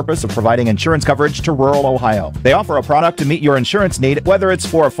 1896 for the purpose of providing insurance coverage to rural Ohio. They offer a product to meet your insurance need, whether it's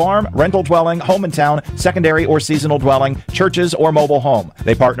for a farm, rental dwelling, home in town, secondary or seasonal dwelling, churches, or mobile home.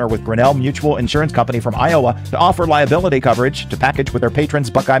 They partner with Grinnell Mutual Insurance Company from Iowa to offer liability coverage to package with their Patrons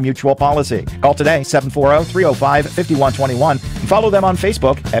Buckeye Mutual policy. Call today, 740-305-5121, and follow them on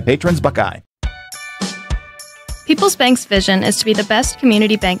Facebook at Patrons Buckeye. People's Bank's vision is to be the best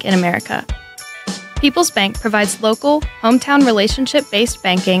community bank in America. People's Bank provides local, hometown relationship-based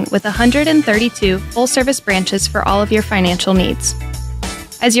banking with 132 full-service branches for all of your financial needs.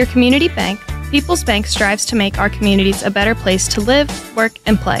 As your community bank, People's Bank strives to make our communities a better place to live, work,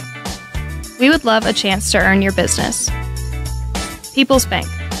 and play. We would love a chance to earn your business. People's Bank,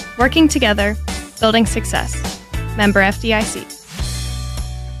 working together, building success. Member FDIC.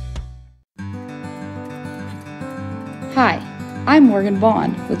 Hi, I'm Morgan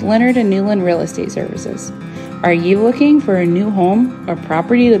Vaughn with Leonard & Newland Real Estate Services. Are you looking for a new home or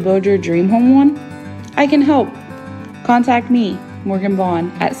property to build your dream home on? I can help. Contact me, Morgan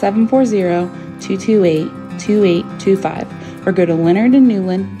Vaughn, at 740-228-2825 or go to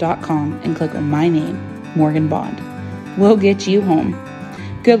leonardandnewland.com and click on my name, Morgan Bond. We'll get you home.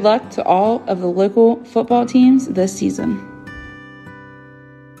 Good luck to all of the local football teams this season.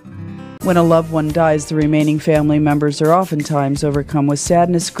 When a loved one dies, the remaining family members are oftentimes overcome with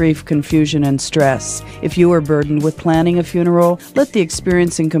sadness, grief, confusion, and stress. If you are burdened with planning a funeral, let the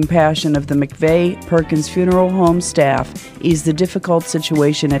experience and compassion of the McVeigh Perkins Funeral Home staff ease the difficult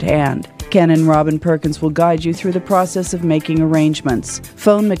situation at hand. Ken and Robin Perkins will guide you through the process of making arrangements.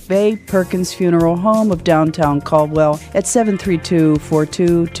 Phone McVeigh Perkins Funeral Home of downtown Caldwell at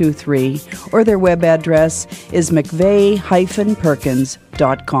 732-4223, or their web address is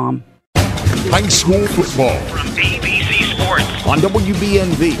mcveigh-perkins.com. High school football from ABC Sports on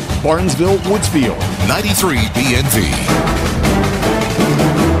WBNV, Barnesville, Woodsfield, 93 BNV.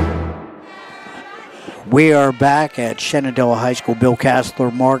 We are back at Shenandoah High School. Bill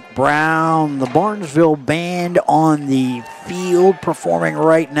Castler, Mark Brown, the Barnesville band on the field performing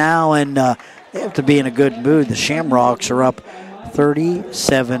right now, and they have to be in a good mood. The Shamrocks are up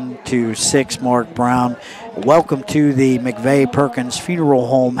 37-6, Mark Brown. Welcome to the McVeigh Perkins Funeral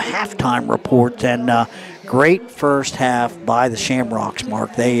Home halftime report, and great first half by the Shamrocks,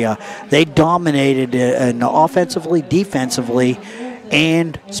 Mark. They dominated offensively, defensively,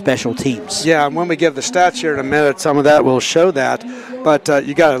 and special teams. Yeah, and when we give the stats here in a minute, some of that will show that. But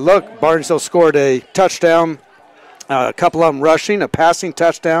you got to look, Barnesville scored a touchdown, a couple of them rushing, a passing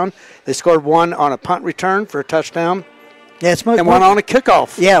touchdown. They scored one on a punt return for a touchdown. Yeah, and one on a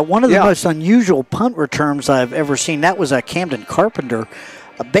kickoff. Yeah, one of the most unusual punt returns I've ever seen. That was a Camden Carpenter.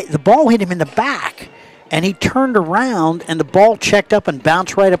 The ball hit him in the back, and he turned around, and the ball checked up and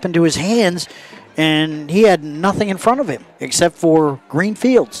bounced right up into his hands, and he had nothing in front of him except for green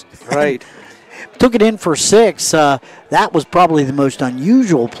fields. Right. Took it in for 6. That was probably the most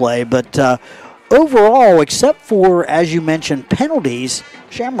unusual play, but overall, except for, as you mentioned, penalties,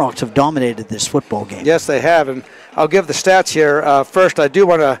 Shamrocks have dominated this football game. Yes, they have, and I'll give the stats here. First, I do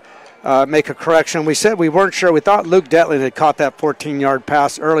want to make a correction. We said we weren't sure. We thought Luke Detling had caught that 14-yard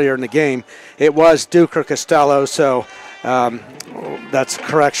pass earlier in the game. It was Duker Costello, so that's a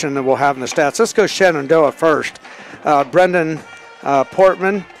correction that we'll have in the stats. Let's go Shenandoah first. Brendan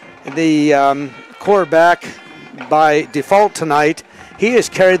Portman, the quarterback by default tonight, he has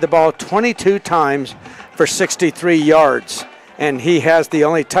carried the ball 22 times for 63 yards, and he has the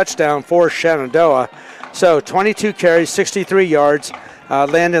only touchdown for Shenandoah. So 22 carries, 63 yards.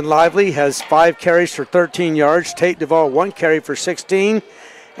 Landon Lively has 5 carries for 13 yards. Tate Duvall, 1 carry for 16.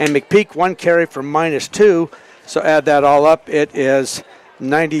 And McPeak, 1 carry for -2. So add that all up. It is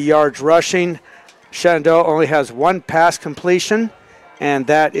 90 yards rushing. Shenandoah only has 1 pass completion, and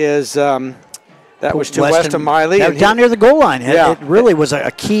that is that was to Weston Miley. Down near the goal line. It really was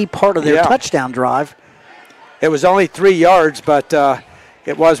a key part of their touchdown drive. It was only 3 yards, but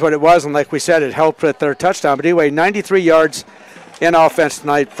it was what it was, and like we said, it helped with their touchdown. But anyway, 93 yards in offense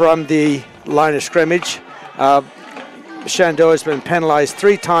tonight from the line of scrimmage. Shenandoah has been penalized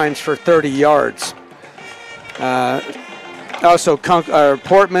 3 times for 30 yards. Also,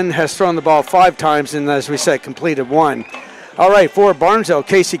 Portman has thrown the ball 5 times and, as we said, completed 1. All right, for Barnesville,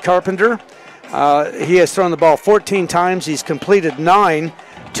 Casey Carpenter. He has thrown the ball 14 times. He's completed 9.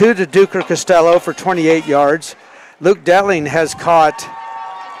 2 to Duker Costello for 28 yards. Luke Detling has caught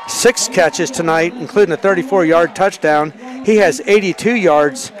 6 catches tonight, including a 34-yard touchdown. He has 82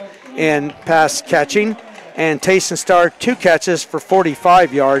 yards in pass catching. And Tayson Starr, 2 catches for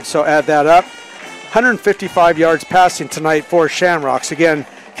 45 yards, so add that up. 155 yards passing tonight for Shamrocks. Again,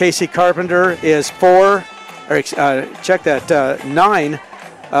 Casey Carpenter is 9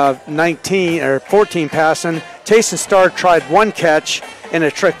 of 19 or 14 passing. Tayson Starr tried 1 catch in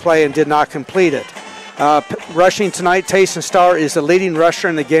a trick play and did not complete it. Rushing tonight, Tayson Starr is the leading rusher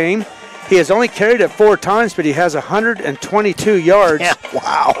in the game. He has only carried it 4 times, but he has 122 yards,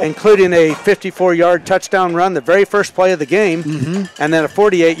 including a 54-yard touchdown run, the very first play of the game, and then a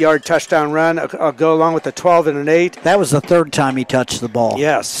 48-yard touchdown run. I'll go along with the 12 and an 8. That was the 3rd time he touched the ball.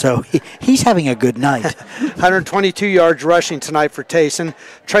 Yes. So he's having a good night. 122 yards rushing tonight for Tayson.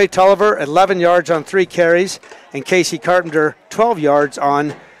 Trey Tulliver, 11 yards on 3 carries, and Casey Carpenter, 12 yards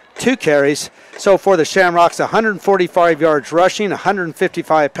on 2 carries. So for the Shamrocks, 145 yards rushing,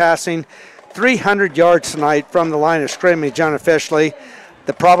 155 passing, 300 yards tonight from the line of scrimmage unofficially.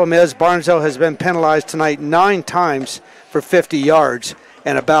 The problem is Barnesville has been penalized tonight 9 times for 50 yards,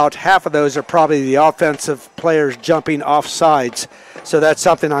 and about half of those are probably the offensive players jumping off sides. So that's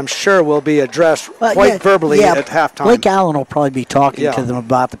something I'm sure will be addressed verbally at halftime. Blake Allen will probably be talking to them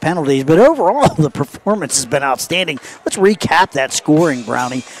about the penalties, but overall the performance has been outstanding. Let's recap that scoring,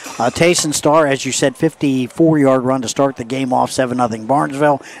 Brownie. Tayson Starr, as you said, 54-yard run to start the game off, 7-0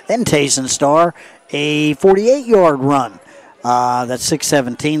 Barnesville. Then Tayson Starr, a 48-yard run. That's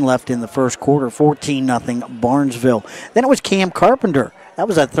 6:17 left in the first quarter, 14-0 Barnesville. Then it was Cam Carpenter. That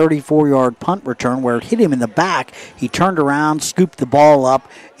was a 34-yard punt return where it hit him in the back. He turned around, scooped the ball up,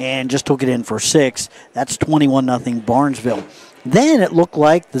 and just took it in for 6. That's 21-0 Barnesville. Then it looked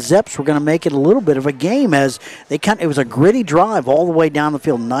like the Zeps were going to make it a little bit of a game as it was a gritty drive all the way down the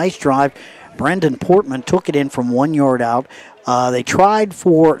field. Nice drive. Brendan Portman took it in from 1 yard out. They tried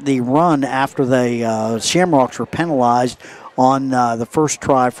for the run after the Shamrocks were penalized on the first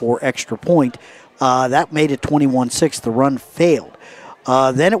try for extra point. That made it 21-6. The run failed.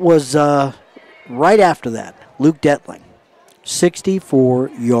 Then it was right after that, Luke Detling,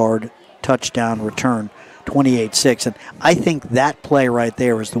 64-yard touchdown return, 28-6. And I think that play right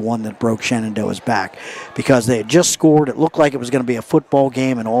there is the one that broke Shenandoah's back because they had just scored. It looked like it was going to be a football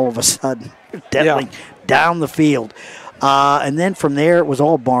game, and all of a sudden, Detling down the field. And then from there, it was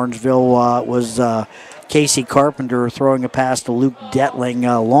all Barnesville. It was Casey Carpenter throwing a pass to Luke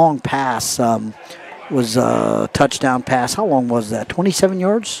Detling. A long pass was a touchdown pass. How long was that? 27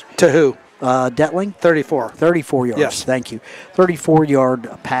 yards? To who? Detling? 34. 34 yards. Yes. Thank you. 34-yard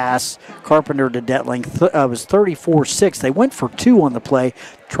pass. Carpenter to Detling. It was 34-6. They went for 2 on the play,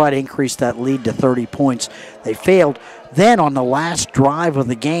 try to increase that lead to 30 points. They failed. Then on the last drive of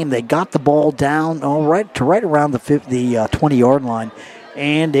the game, they got the ball down right around the 20-yard line,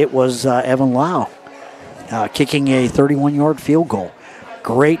 and it was Evan Lau kicking a 31-yard field goal.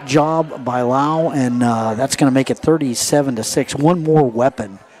 Great job by Lau, and that's going to make it 37-6. One more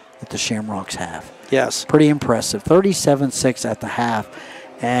weapon that the Shamrocks have. Yes. Pretty impressive. 37-6 at the half.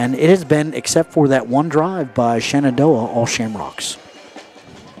 And it has been, except for that one drive by Shenandoah, all Shamrocks.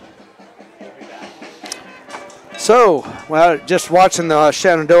 So, well, just watching the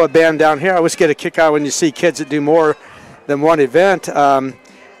Shenandoah band down here, I always get a kick out when you see kids that do more than one event.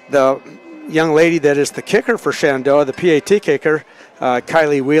 The young lady that is the kicker for Shenandoah, the PAT kicker,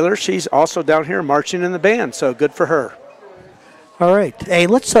 Kylie Wheeler, she's also down here marching in the band, so good for her. All right. Hey,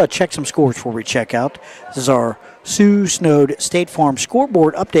 let's check some scores before we check out. This is our Sue Snowed State Farm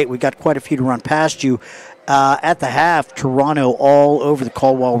scoreboard update. We've got quite a few to run past you. At the half, Toronto all over the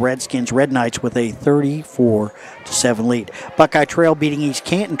Caldwell Redskins Red Knights with a 34-7 lead. Buckeye Trail beating East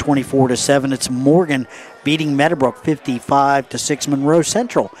Canton 24-7. It's Morgan beating Meadowbrook 55-6. Monroe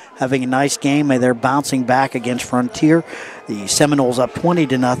Central having a nice game. They're bouncing back against Frontier. The Seminoles up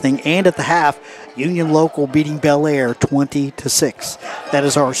 20-0. And at the half, Union Local beating Bel Air 20-6. That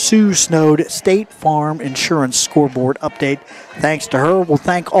is our Sue Snowed State Farm Insurance scoreboard update. Thanks to her. We'll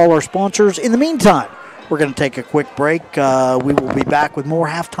thank all our sponsors. In the meantime, we're going to take a quick break. We will be back with more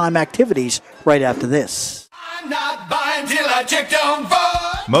halftime activities right after this. I'm not buying till I check down for.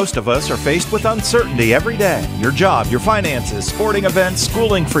 Most of us are faced with uncertainty every day. Your job, your finances, sporting events,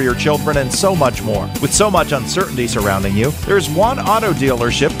 schooling for your children, and so much more. With so much uncertainty surrounding you, there's one auto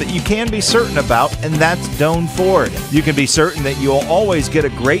dealership that you can be certain about, and that's Doan Ford. You can be certain that you'll always get a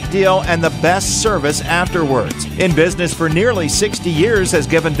great deal and the best service afterwards. In business for nearly 60 years has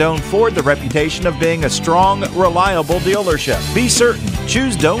given Doan Ford the reputation of being a strong, reliable dealership. Be certain.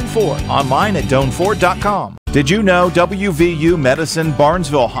 Choose Doan Ford. Online at doanford.com. Did you know WVU Medicine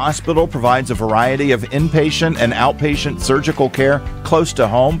Barnesville Hospital provides a variety of inpatient and outpatient surgical care close to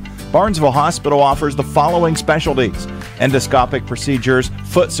home? Barnesville Hospital offers the following specialties: endoscopic procedures,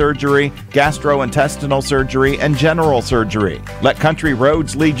 foot surgery, gastrointestinal surgery, and general surgery. Let country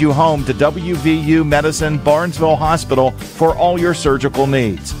roads lead you home to WVU Medicine Barnesville Hospital for all your surgical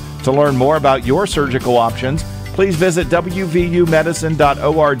needs. To learn more about your surgical options, please visit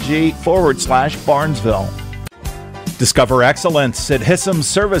wvumedicine.org/Barnesville. Discover excellence at Hissam's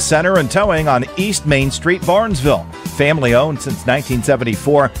Service Center and Towing on East Main Street, Barnesville. Family owned since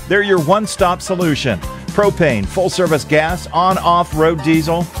 1974, they're your one-stop solution. Propane, full-service gas, on-off road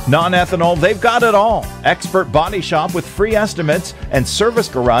diesel, non-ethanol, they've got it all. Expert body shop with free estimates and service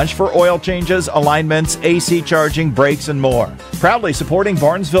garage for oil changes, alignments, AC charging, brakes, and more. Proudly supporting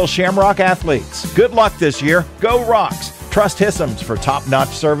Barnesville Shamrock athletes. Good luck this year. Go Rocks. Trust Hissam's for top-notch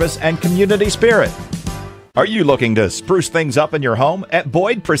service and community spirit. Are you looking to spruce things up in your home? At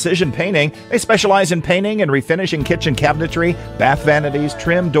Boyd Precision Painting, they specialize in painting and refinishing kitchen cabinetry, bath vanities,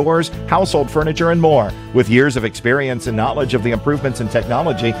 trim doors, household furniture, and more. With years of experience and knowledge of the improvements in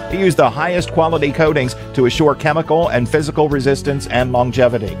technology, they use the highest quality coatings to assure chemical and physical resistance and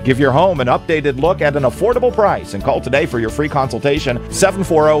longevity. Give your home an updated look at an affordable price and call today for your free consultation,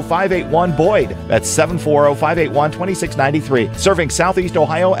 740-581-BOYD. That's 740-581-2693, serving Southeast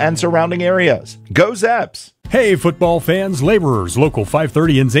Ohio and surrounding areas. Go Zeps! Hey, football fans, Laborers, Local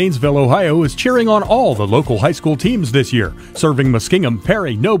 530 in Zanesville, Ohio is cheering on all the local high school teams this year. Serving Muskingum,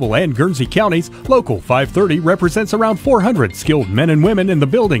 Perry, Noble, and Guernsey counties, Local 530 represents around 400 skilled men and women in the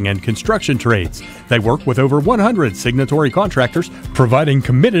building and construction trades. They work with over 100 signatory contractors, providing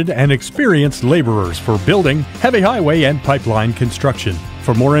committed and experienced laborers for building, heavy highway, and pipeline construction.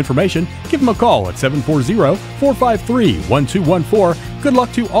 For more information, give them a call at 740-453-1214. Good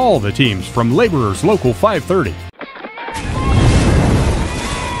luck to all the teams from Laborers Local 530.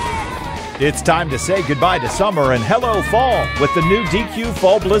 It's time to say goodbye to summer and hello fall with the new DQ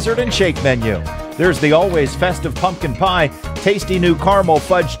Fall Blizzard and Shake menu. There's the always festive pumpkin pie, tasty new caramel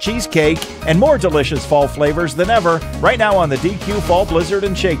fudge cheesecake, and more delicious fall flavors than ever right now on the DQ Fall Blizzard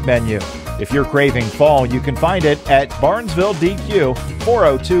and Shake menu. If you're craving fall, you can find it at Barnesville DQ,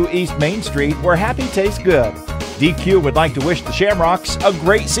 402 East Main Street, where happy tastes good. DQ would like to wish the Shamrocks a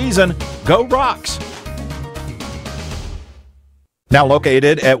great season. Go Rocks! Now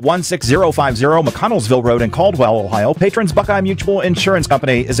located at 16050 McConnellsville Road in Caldwell, Ohio, Patrons Buckeye Mutual Insurance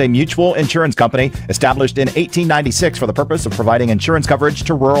Company is a mutual insurance company established in 1896 for the purpose of providing insurance coverage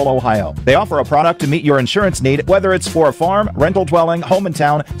to rural Ohio. They offer a product to meet your insurance need, whether it's for a farm, rental dwelling, home in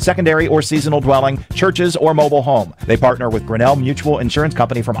town, secondary or seasonal dwelling, churches, or mobile home. They partner with Grinnell Mutual Insurance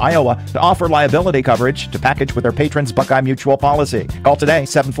Company from Iowa to offer liability coverage to package with their Patrons Buckeye Mutual policy. Call today,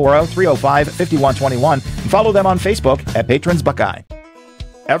 740-305-5121, and follow them on Facebook at Patrons Buckeye.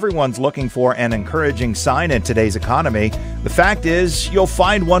 Everyone's looking for an encouraging sign in today's economy. The fact is, you'll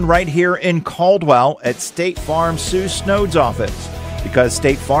find one right here in Caldwell at State Farm Sue Snowd's office. Because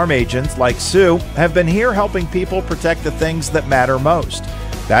State Farm agents like Sue have been here helping people protect the things that matter most.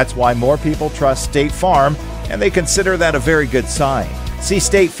 That's why more people trust State Farm, and they consider that a very good sign. See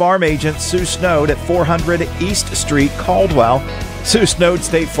State Farm agent Sue Snowd at 400 East Street, Caldwell. Sue Snowd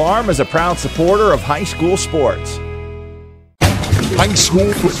State Farm is a proud supporter of high school sports. High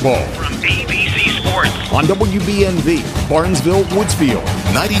school football from ABC Sports on WBNV, Barnesville, Woodsfield,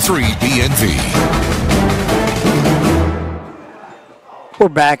 93 BNV. We're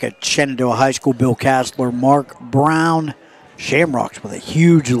back at Shenandoah High School. Bill Castler, Mark Brown, Shamrocks with a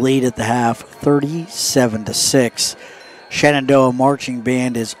huge lead at the half, 37-6. Shenandoah Marching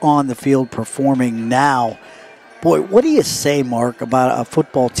Band is on the field performing now. Boy, what do you say, Mark, about a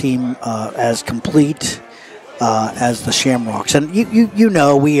football team as complete as the Shamrocks? And you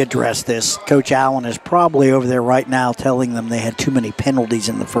know we addressed this. Coach Allen is probably over there right now telling them they had too many penalties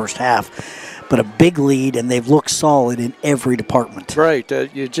in the first half. But a big lead, and they've looked solid in every department. Right.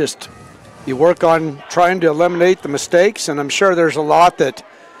 You work on trying to eliminate the mistakes, and I'm sure there's a lot that,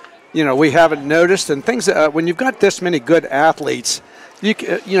 we haven't noticed. And things that, when you've got this many good athletes,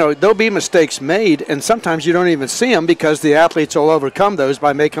 there'll be mistakes made, and sometimes you don't even see them because the athletes will overcome those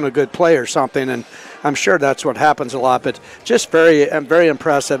by making a good play or something. And I'm sure that's what happens a lot. But just very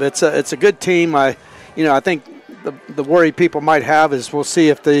impressive. It's a good team. I think the worry people might have is we'll see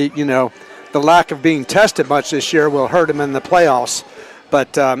if the lack of being tested much this year will hurt them in the playoffs.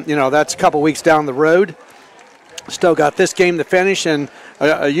 But that's a couple weeks down the road. Still got this game to finish, and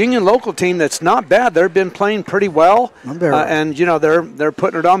a Union local team that's not bad. They've been playing pretty well, and they're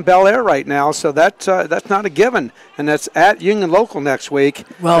putting it on Bel Air right now. So that's not a given, and that's at Union local next week.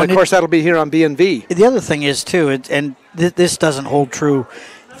 Well, and of course that'll be here on BNV. The other thing is too, this doesn't hold true.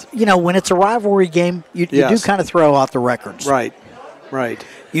 When it's a rivalry game, you do kind of throw out the records. Right.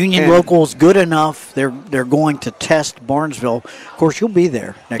 Union local is good enough. They're going to test Barnesville. Of course, you'll be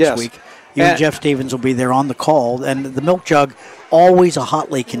there next week. You and Jeff Stevens will be there on the call. And the Milk Jug, always a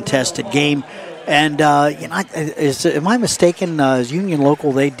hotly contested game. And, am I mistaken? Is Union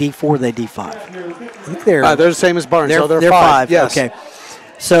local, they D4, they D5? I think they're the same as Barnesville. They're 5. Yes. Okay.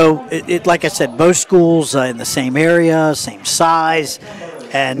 So, like I said, both schools in the same area, same size.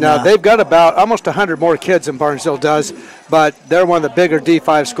 And now they've got about almost 100 more kids than Barnesville does, but they're one of the bigger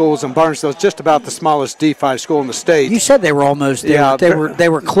D5 schools, and Barnesville's just about the smallest D5 school in the state. You said they were almost there. Yeah, they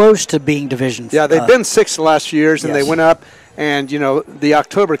were close to being Division. Yeah, they've been 6 the last few years, and they went up. And the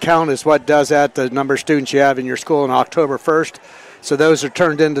October count is what does that, the number of students you have in your school on October 1st. So those are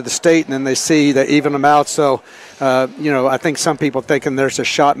turned into the state, and then they even them out. So, I think some people thinking there's a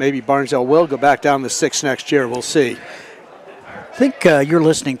shot maybe Barnesville will go back down to 6 next year. We'll see. I think you're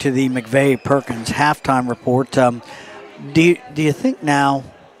listening to the McVeigh-Perkins halftime report. Do you think now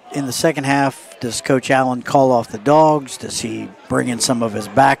in the second half, does Coach Allen call off the dogs? Does he bring in some of his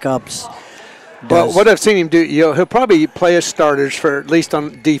backups? Well, what I've seen him do, he'll probably play his starters for at least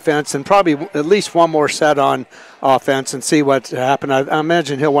on defense and probably at least one more set on offense and see what happens. I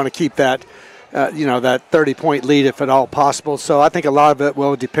imagine he'll want to keep that, that 30-point lead if at all possible. So I think a lot of it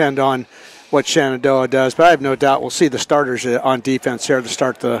will depend on what Shenandoah does. But I have no doubt we'll see the starters on defense here to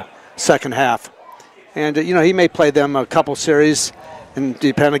start the second half. And, he may play them a couple series, and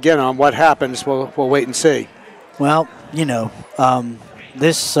depend again on what happens. We'll wait and see. Well,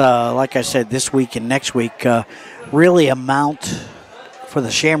 this, like I said, this week and next week really amount for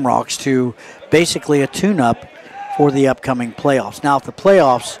the Shamrocks to basically a tune-up for the upcoming playoffs. Now, if the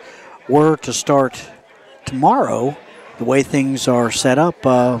playoffs were to start tomorrow, the way things are set up,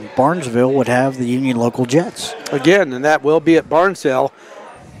 Barnesville would have the Union Local Jets. Again, and that will be at Barnesville.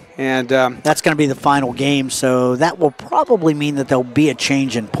 And that's going to be the final game, so that will probably mean that there'll be a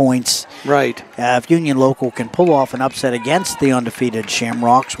change in points. Right. If Union Local can pull off an upset against the undefeated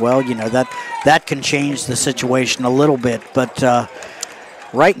Shamrocks, well, that can change the situation a little bit. But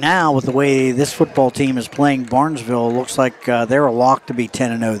right now, with the way this football team is playing, Barnesville looks like they're a lock to be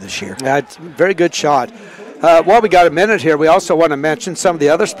 10-0 this year. Yeah, it's a very good shot. While we got a minute here, we also want to mention some of the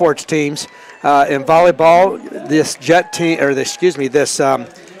other sports teams in volleyball. This this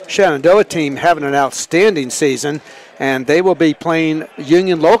Shenandoah team having an outstanding season, and they will be playing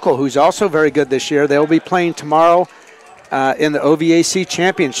Union Local, who's also very good this year. They will be playing tomorrow in the OVAC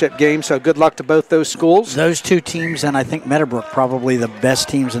championship game, so good luck to both those schools. Those two teams, and I think Meadowbrook, probably the best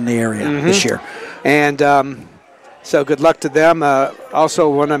teams in the area this year. And so good luck to them. Also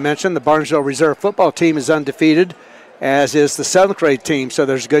want to mention the Barnesville Reserve football team is undefeated, as is the 7th grade team, so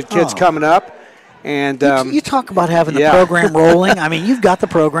there's good kids coming up. And you talk about having the program rolling. I mean, you've got the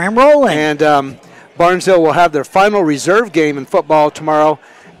program rolling. And Barnesville will have their final reserve game in football tomorrow.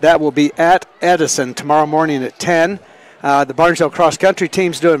 That will be at Edison tomorrow morning at 10. The Barnesville cross-country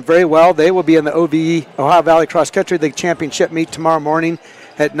team's doing very well. They will be in the OVE, Ohio Valley Cross Country League Championship meet tomorrow morning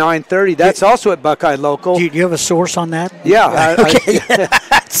at 9:30. That's also at Buckeye Local. Do you have a source on that? Yeah.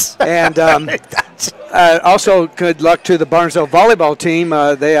 And also good luck to the Barnesville volleyball team.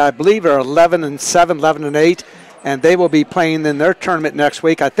 They, I believe, are 11-7, 11-8, and they will be playing in their tournament next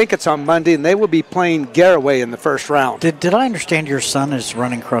week. I think it's on Monday, and they will be playing Garaway in the first round. Did I understand your son is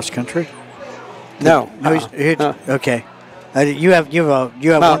running cross country? No. Okay. You have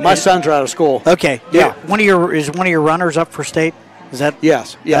my sons are out of school. Okay. Yeah. One of your runners up for state? Is that?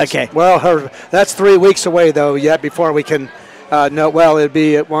 Yes. Okay. Well, that's 3 weeks away though. Yet before we can know. Well,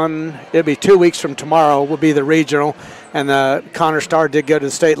 it'll be 2 weeks from tomorrow. Will be the regional, and Connor Starr did go to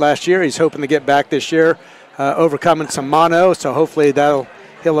the state last year. He's hoping to get back this year, overcoming some mono. So hopefully he'll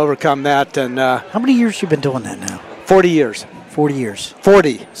overcome that. And how many years you been doing that now? 40 years. 40 years.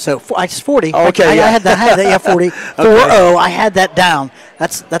 40. So it's 40. Oh, okay. I had that. Yeah, 40. Okay. I had that down.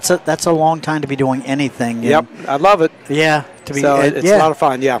 That's a long time to be doing anything. Yep, I love it. Yeah, it's a lot of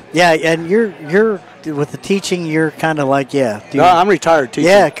fun. Yeah. Yeah, and you're with the teaching. You're kind of like No, I'm retired teaching.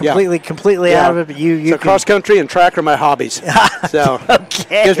 Yeah, completely out of it. But you cross country and track are my hobbies. So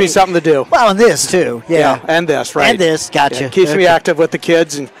okay, gives me something to do. Well, and this too. Yeah, and this right. And this, gotcha. Yeah, keeps me active with the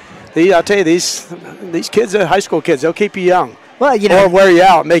kids, and I'll tell you these kids, high school kids, they'll keep you young. Well, or wear you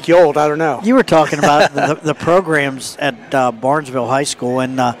out, make you old. I don't know. You were talking about the programs at Barnesville High School,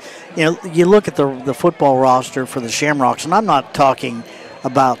 and you look at the football roster for the Shamrocks, and I'm not talking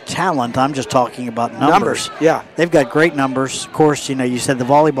about talent. I'm just talking about numbers. Yeah, they've got great numbers. Of course, you said the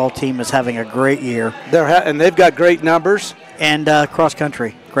volleyball team is having a great year. And they've got great numbers. And cross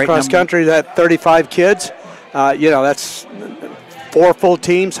country, great cross country. That 35 kids. That's 4 full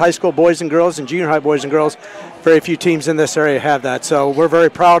teams: high school boys and girls, and junior high boys and girls. Very few teams in this area have that, so we're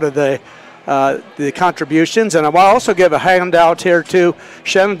very proud of the contributions. And I'll also give a handout here to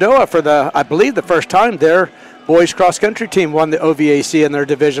Shenandoah for I believe the first time their boys cross country team won the OVAC in their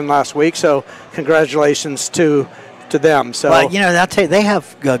division last week. So congratulations to them. So I'll tell you, they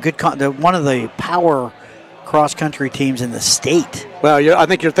have good. One of the power cross-country teams in the state. Well, I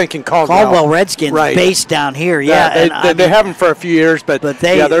think you're thinking Caldwell Redskins, right. Based down here. Yeah, they have them for a few years, but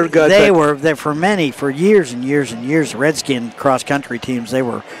they're good. They were there for years and years and years. Redskin cross-country teams. They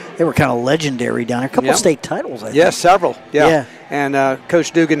were kind of legendary down there. A couple of state titles, I think. Yes, several. Yeah. And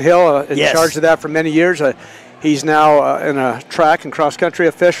Coach Dugan Hill in charge of that for many years. He's now in a track and cross-country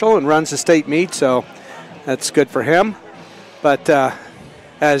official and runs the state meet, so that's good for him. But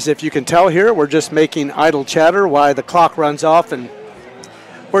as if you can tell here, we're just making idle chatter while the clock runs off, and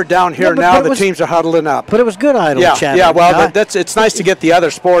we're down here now. The teams are huddling up. But it was good idle chatter. Yeah, well, it's nice to get the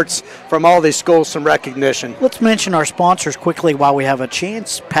other sports from all these schools some recognition. Let's mention our sponsors quickly while we have a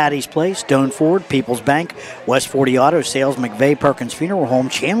chance. Patty's Place, Doan Ford, People's Bank, West 40 Auto Sales, McVeigh Perkins Funeral Home,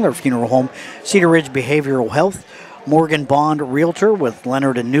 Chandler Funeral Home, Cedar Ridge Behavioral Health, Morgan Bond Realtor with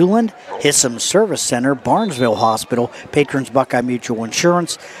Leonard and Newland, Hissam Service Center, Barnesville Hospital, Patrons Buckeye Mutual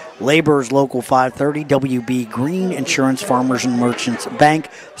Insurance, Laborers Local 530, WB Green Insurance, Farmers and Merchants Bank,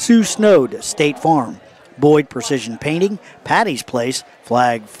 Sue Snowd, State Farm, Boyd Precision Painting, Patty's Place,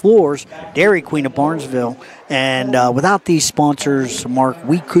 Flag Floors, Dairy Queen of Barnesville. And without these sponsors, Mark,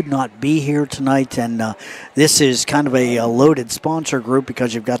 we could not be here tonight. And this is kind of a loaded sponsor group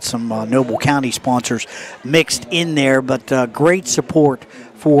because you've got some Noble County sponsors mixed in there. But great support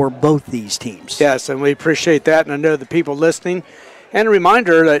for both these teams. Yes, and we appreciate that. And I know the people listening. And a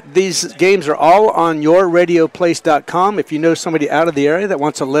reminder that these games are all on yourradioplace.com if you know somebody out of the area that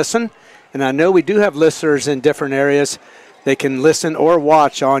wants to listen. And I know we do have listeners in different areas. They can listen or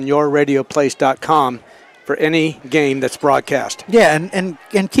watch on yourradioplace.com for any game that's broadcast. Yeah, and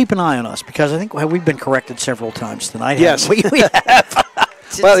keep an eye on us because I think we've been corrected several times tonight. Yes. We have.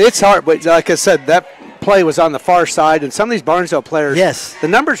 Well, it's hard, but like I said, that play was on the far side, and some of these Barnesville players, yes, the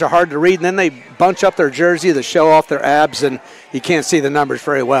numbers are hard to read, and then they bunch up their jersey to show off their abs, and you can't see the numbers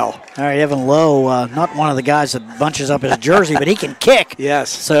very well. All right, Evan Lowe, not one of the guys that bunches up his jersey, but he can kick. Yes.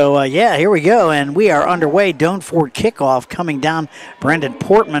 So, yeah, here we go, and we are underway. Doan Ford kickoff coming down. Brendan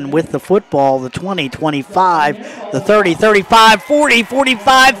Portman with the football, the 20, 25, the 30, 35, 40,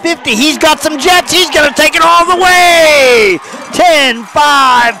 45, 50. He's got some jets. He's going to take it all the way.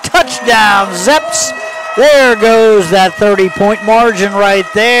 10-5, touchdown, Zeps. There goes that 30-point margin right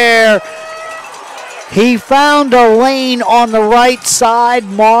there. He found a lane on the right side,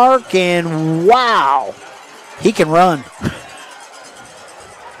 Mark, and wow, he can run.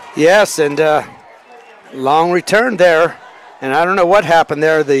 Yes, and long return there. And I don't know what happened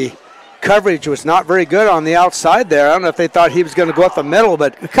there. The coverage was not very good on the outside there. I don't know if they thought he was going to go up the middle,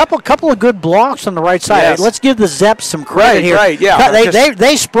 but a couple of good blocks on the right side. Yes. Let's give the Zeps some credit here. Right, yeah.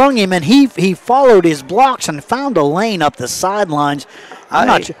 They sprung him, and he followed his blocks and found a lane up the sidelines. I'm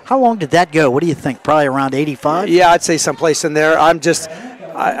not sure. How long did that go? What do you think? Probably around 85? Yeah, I'd say someplace in there. I'm just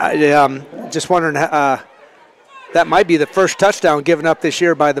just wondering, that might be the first touchdown given up this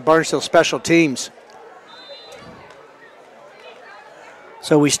year by the Barnesville special teams.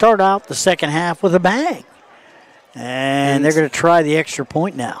 So we start out the second half with a bang. And they're going to try the extra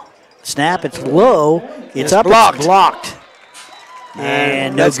point now. Snap, it's low. It's up, blocked. It's blocked.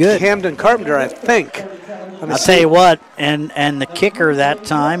 And no that's good. Camden Carpenter, I think. I'll tell you what, and the kicker that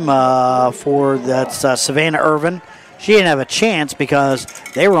time that's Savannah Irvin, she didn't have a chance because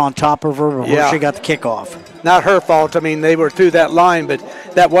they were on top of her before she got the kickoff. Not her fault. I mean, they were through that line, but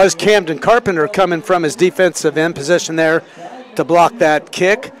that was Camden Carpenter coming from his defensive end position there to block that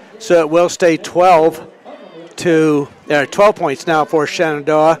kick. So it will stay 12 points now for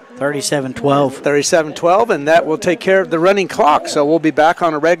Shenandoah. 37-12. 37-12, and that will take care of the running clock. So we'll be back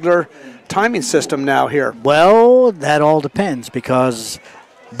on a regular timing system now here. Well, that all depends because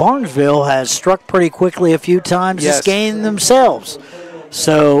Barnesville has struck pretty quickly a few times this game themselves.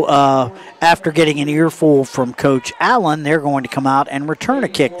 So after getting an earful from Coach Allen, they're going to come out and return a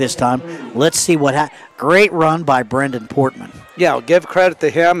kick this time. Let's see what happens. Great run by Brendan Portman. Yeah, I'll give credit to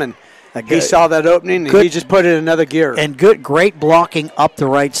him, and he saw that opening, and he just put it in another gear. And great blocking up the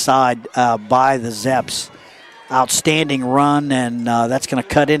right side by the Zeps. Outstanding run, and that's going to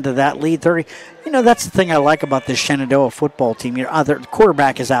cut into that lead 30. You know, that's the thing I like about this Shenandoah football team. You know, their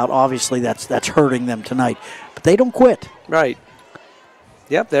quarterback is out. Obviously, that's hurting them tonight. But they don't quit. Right.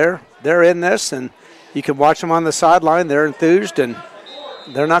 Yep, they're in this, and you can watch them on the sideline. They're enthused, and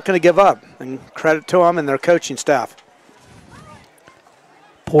they're not going to give up. And credit to them and their coaching staff.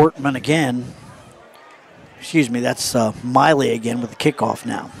 Portman again. Excuse me, that's Miley again with the kickoff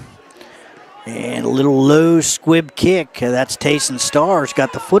now. And a little low squib kick. That's Tayson Starr's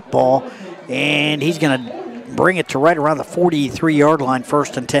got the football, and he's going to bring it to right around the 43-yard line,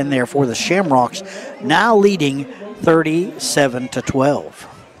 1st and 10 there for the Shamrocks, now leading 37-12.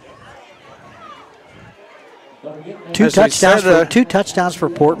 Two touchdowns for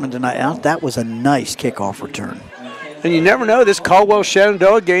Portman tonight. That was a nice kickoff return. And you never know, this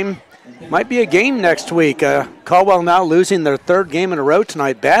Caldwell-Shenandoah game might be a game next week. Caldwell now losing their 3rd game in a row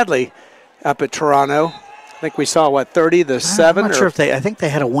tonight badly up at Toronto. I think we saw, 30-7? I'm not sure if I think they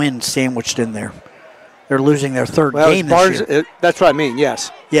had a win sandwiched in there. They're losing their 3rd game this year. That's what I mean,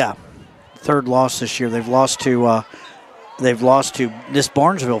 yes. Yeah, 3rd loss this year. They've lost to this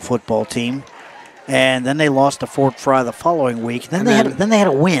Barnesville football team, and then they lost to Fort Fry the following week. Then they had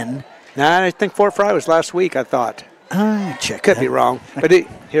a win. Nah, I think Fort Fry was last week, I thought. Check. Could be wrong. But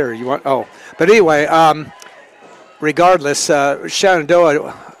here, you want, But anyway, regardless,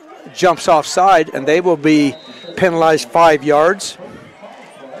 Shenandoah jumps offside, and they will be penalized 5 yards.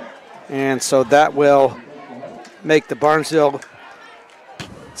 And so that will make the Barnesville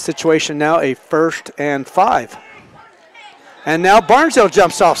situation now a 1st and 5. And now Barnesville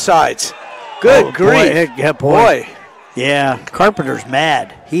jumps off sides. Good grief. Boy, yeah, boy. Yeah, Carpenter's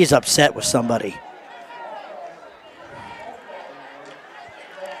mad. He's upset with somebody.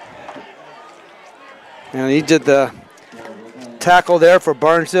 And he did the tackle there for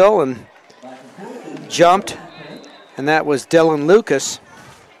Barnesville and jumped, and that was Dylan Lucas.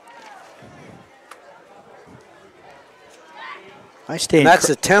 That's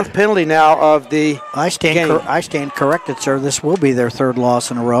the 10th penalty now of the game. I stand corrected, sir. This will be their 3rd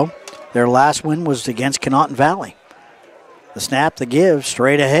loss in a row. Their last win was against Canotton Valley. The snap, the give,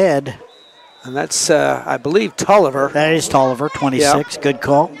 straight ahead. And that's, I believe, Tolliver. That is Tolliver, 26. Yeah. Good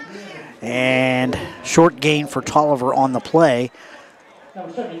call. And short gain for Tolliver on the play.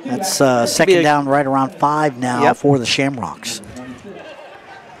 That's second down right around 5 now for the Shamrocks.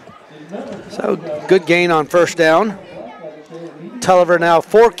 So good gain on 1st down. Tolliver now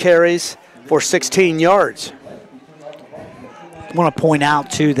 4 carries for 16 yards. I want to point out,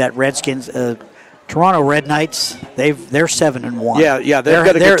 too, that Redskins, Toronto Red Knights, they're 7-1. Yeah,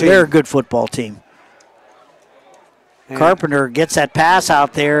 they're a good football team. And Carpenter gets that pass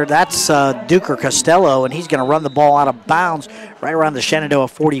out there. That's Duker Costello, and he's going to run the ball out of bounds right around the Shenandoah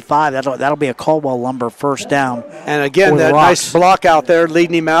 45. That'll be a Caldwell Lumber 1st down. And again, that nice block out there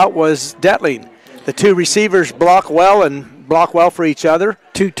leading him out was Detling. The 2 receivers block well for each other.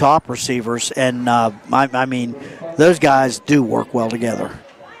 2 top receivers, and I mean, those guys do work well together.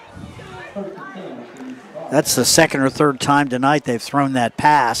 That's the 2nd or 3rd time tonight they've thrown that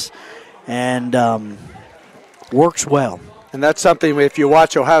pass, and works well. And that's something, if you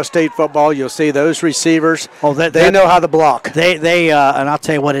watch Ohio State football, you'll see those receivers, they know how to block. And I'll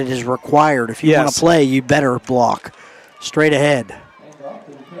tell you what, it is required. If you want to play, you better block. Straight ahead.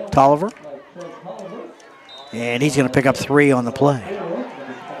 Tolliver. And he's going to pick up 3 on the play.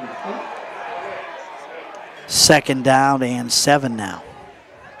 2nd down and 7 now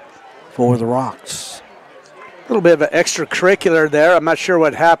for the Rocks. A little bit of an extracurricular there. I'm not sure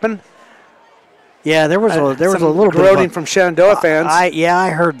what happened. Yeah, there was a little bit of from Shenandoah fans. I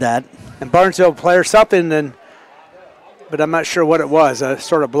heard that. And Barnesville player something, but I'm not sure what it was. A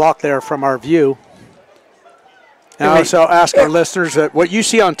sort of block there from our view. And I also ask our listeners that what you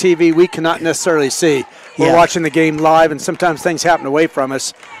see on TV, we cannot necessarily see. We're watching the game live, and sometimes things happen away from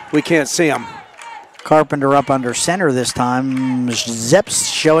us. We can't see them. Carpenter up under center this time.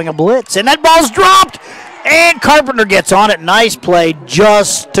 Zeps showing a blitz, and that ball's dropped, and Carpenter gets on it. Nice play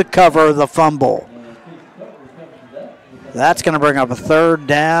just to cover the fumble. That's going to bring up a 3rd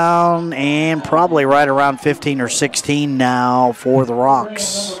down and probably right around 15 or 16 now for the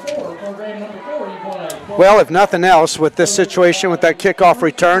Rocks. Well, if nothing else, with this situation, with that kickoff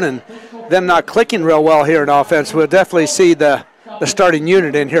return and them not clicking real well here in offense, we'll definitely see the starting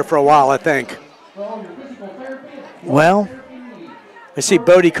unit in here for a while, I think. Well, I see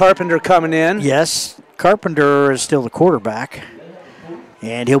Bodie Carpenter coming in. Yes, Carpenter is still the quarterback,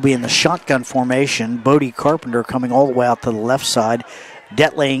 and he'll be in the shotgun formation. Bodie Carpenter coming all the way out to the left side.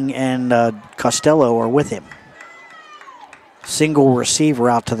 Detling and Costello are with him. Single receiver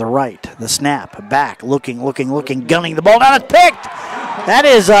out to the right. The snap, back, looking, gunning the ball down. It's picked. That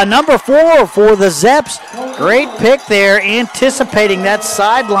is number 4 for the Zeps. Great pick there, anticipating that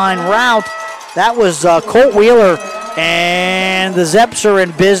sideline route. That was Colt Wheeler, and the Zeps are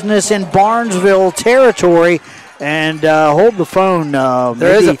in business in Barnesville territory. And hold the phone.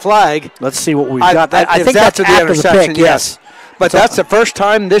 There is a flag. Let's see what we've got. I think that's after the interception, pick, yes. But that's the first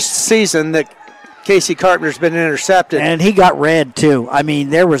time this season that Casey Carpenter's been intercepted. And he got red, too. I mean,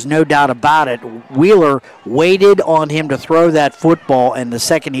 there was no doubt about it. Wheeler waited on him to throw that football, and the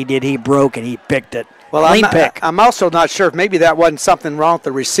second he did, he broke and he picked it. Well, I'm also not sure if maybe that wasn't something wrong with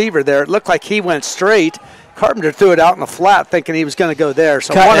the receiver there. It looked like he went straight. Carpenter threw it out in the flat thinking he was going to go there,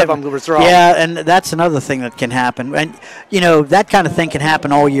 so one of them was wrong. Yeah, and that's another thing that can happen. And, that kind of thing can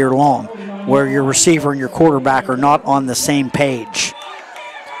happen all year long, where your receiver and your quarterback are not on the same page.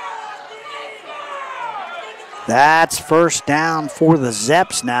 That's 1st down for the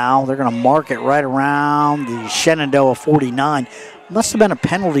Zeps now. They're going to mark it right around the Shenandoah 49. Must have been a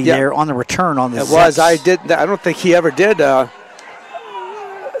penalty there on the return on the Zeps. It was. I don't think he ever did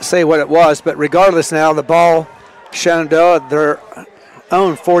say what it was, but regardless now, the ball, Shenandoah, their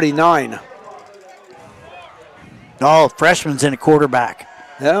own 49. Oh, freshman's in a quarterback.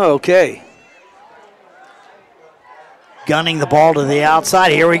 Oh, okay. Gunning the ball to the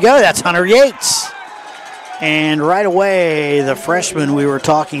outside. Here we go. That's Hunter Yates. And right away, the freshman we were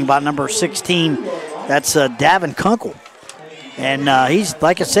talking about, number 16, that's Davin Kunkel. And he's,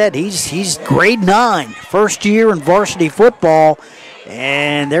 like I said, he's grade 9, first year in varsity football,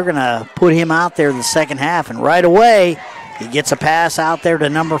 and they're going to put him out there in the second half. And right away, he gets a pass out there to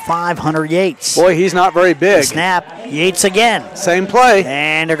number 5, Hunter Yates. Boy, he's not very big. The snap, Yates again. Same play.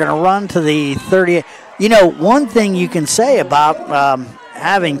 And they're going to run to the 30. You know, one thing you can say about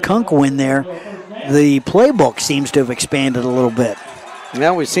having Kunkel in there, the playbook seems to have expanded a little bit.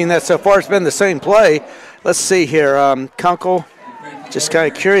 Yeah, we've seen that so far. It's been the same play. Let's see here. Kunkel, just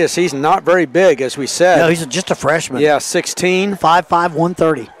kind of curious. He's not very big, as we said. No, he's just a freshman. Yeah, 16. 5'5",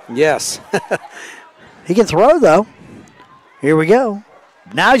 130. Yes. He can throw, though. Here we go.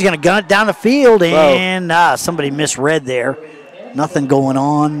 Now he's going to gun it down the field, and somebody misread there. Nothing going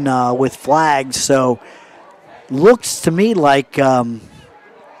on with flags, so looks to me like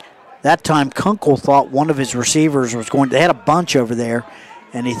that time Kunkel thought one of his receivers was going to, they had a bunch over there,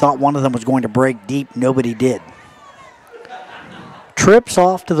 and he thought one of them was going to break deep. Nobody did. Trips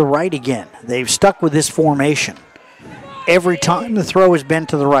off to the right again. They've stuck with this formation. Every time the throw has been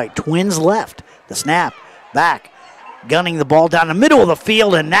to the right. Twins left. The snap, back. Gunning the ball down the middle of the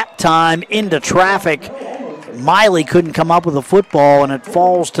field, and that time into traffic. Miley couldn't come up with the football, and it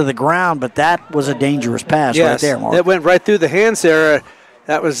falls to the ground, but that was a dangerous pass right there, Mark. It went right through the hands there.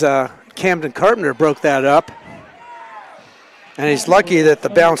 That was Camden Carpenter broke that up. And he's lucky that the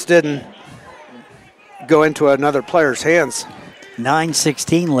bounce didn't go into another player's hands.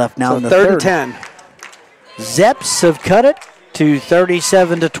 9:16 left now in the third third. and 10. Zeps have cut it to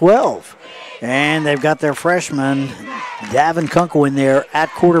 37-12. And they've got their freshman, Davin Kunkel, in there at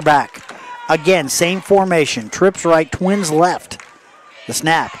quarterback. Again, same formation. Trips right, Twins left. The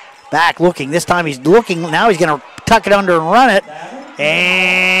snap. Back looking. This time he's looking. Now he's going to tuck it under and run it.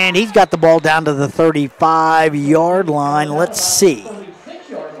 And he's got the ball down to the 35-yard line. Let's see.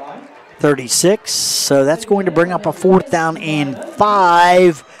 36. So that's going to bring up a 4th down and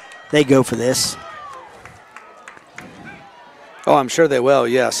 5. They go for this. Oh, I'm sure they will,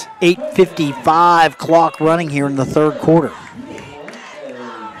 yes. 8:55 clock running here in the third quarter.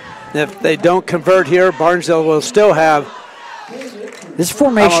 If they don't convert here, Barnesville will still have this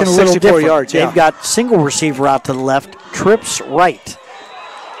formation a little different. Yards, They've got single receiver out to the left, Trips right.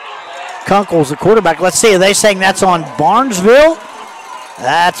 Kunkel's the quarterback. Let's see, are they saying that's on Barnesville?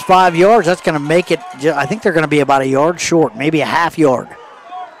 That's 5 yards. That's going to make it, I think they're going to be about a yard short, maybe a half yard.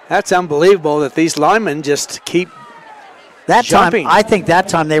 That's unbelievable that these linemen just keep that jumping. Time, I think that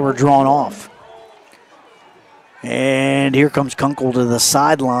time they were drawn off. And here comes Kunkel to the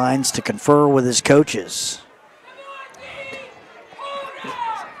sidelines to confer with his coaches.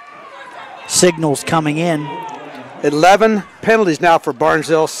 Signals coming in. 11 penalties now for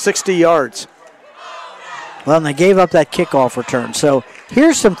Barnesville, 60 yards. Well, and they gave up that kickoff return. So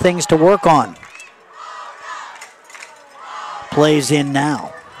here's some things to work on. Plays in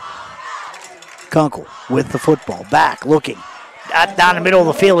now. Kunkel with the football. Back, looking. Down the middle of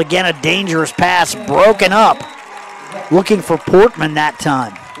the field again, a dangerous pass, broken up. Looking for Portman that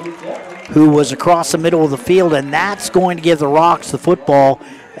time, who was across the middle of the field, and that's going to give the Rocks the football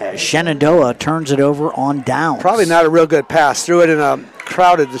as Shenandoah turns it over on downs. Probably not a real good pass. Threw it in a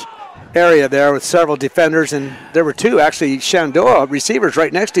crowded area there with several defenders, and there were two, actually, Shenandoah receivers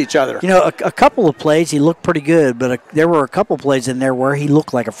right next to each other. You know, a couple of plays he looked pretty good, but there were a couple plays in there where he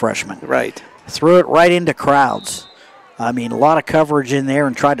looked like a freshman. Right. Threw it right into crowds. I mean, a lot of coverage in there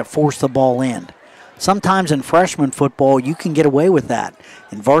and tried to force the ball in. Sometimes in freshman football, you can get away with that.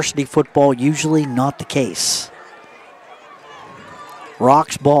 In varsity football, usually not the case.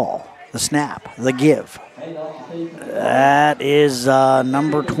 Rocks ball, the snap, the give. That is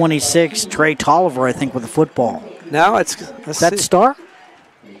number 26, Trey Tolliver, I think, with the football. Now let's that see. Star?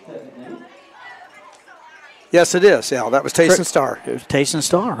 Yes, it is. Yeah, that was Tayson Starr. It was Tayson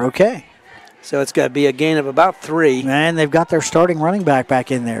Starr, okay. So it's got to be a gain of about 3. And they've got their starting running back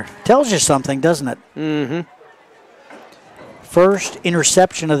in there. Tells you something, doesn't it? Mm-hmm. First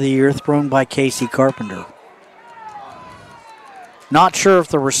interception of the year thrown by Casey Carpenter. Not sure if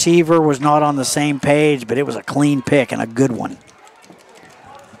the receiver was not on the same page, but it was a clean pick and a good one.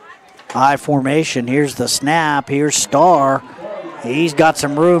 I formation. Here's the snap. Here's Starr. He's got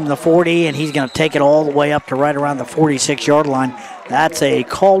some room, the 40, and he's going to take it all the way up to right around the 46-yard line. That's a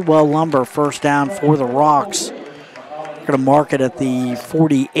Caldwell Lumber first down for the Rocks. They're going to mark it at the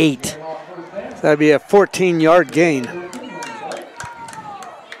 48. That'd be a 14-yard gain.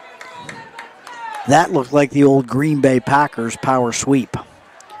 That looked like the old Green Bay Packers power sweep.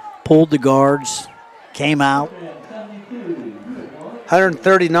 Pulled the guards, came out.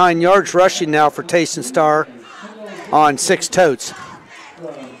 139 yards rushing now for Tayson Starr on 6 totes.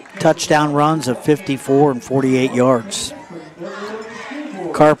 Touchdown runs of 54 and 48 yards.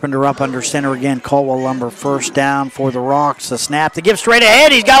 Carpenter up under center again. Caldwell Lumber first down for the Rocks. The snap to give straight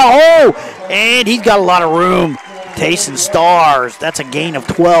ahead. He's got a hole, and he's got a lot of room. Tayson Stars. That's a gain of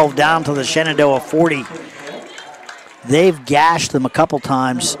 12 down to the Shenandoah 40. They've gashed them a couple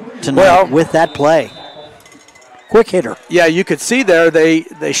times tonight with that play. Quick hitter. Yeah, you could see there they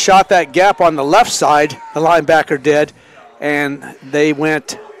shot that gap on the left side, the linebacker did, and they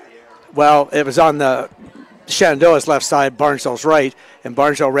went, well, it was on the Shenandoah's left side, Barnesville's right, and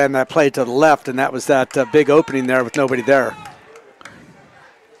Barnesville ran that play to the left, and that was that big opening there with nobody there.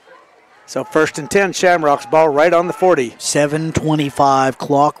 So 1st and 10, Shamrocks, ball right on the 40. 7:25,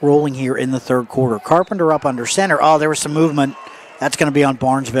 clock rolling here in the third quarter. Carpenter up under center. Oh, there was some movement. That's going to be on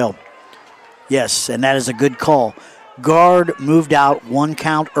Barnesville. Yes, and that is a good call. Guard moved out 1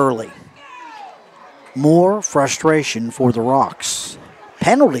 count early. More frustration for the Rocks.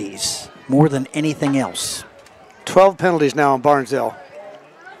 Penalties more than anything else. 12 penalties now on Barnesville.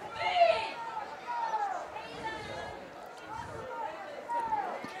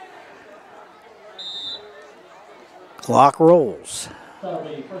 Clock rolls.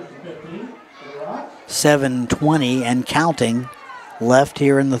 7:20 and counting left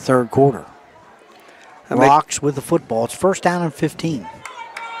here in the third quarter. Rocks with the football. It's 1st down and 15.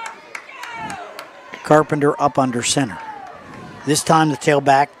 Carpenter up under center. This time the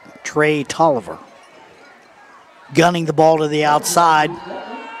tailback, Trey Tolliver. Gunning the ball to the outside.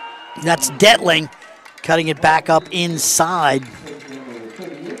 That's Detling cutting it back up inside.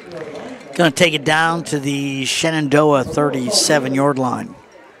 Going to take it down to the Shenandoah 37-yard line.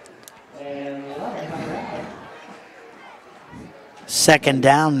 2nd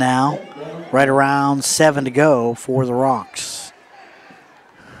down now. Right around 7 to go for the Rocks.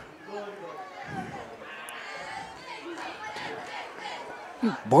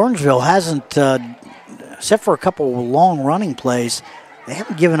 Barnesville hasn't, except for a couple of long running plays, they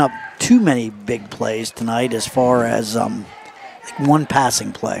haven't given up too many big plays tonight as far as one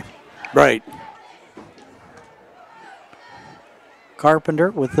passing play. Right.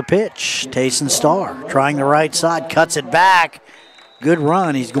 Carpenter with the pitch. Tayson Starr trying the right side, cuts it back. Good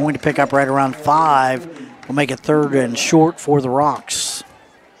run. He's going to pick up right around 5. We'll make it 3rd and short for the Rocks.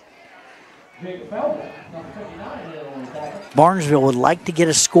 Barnesville would like to get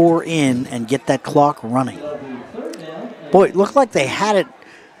a score in and get that clock running. Boy, it looked like they had it.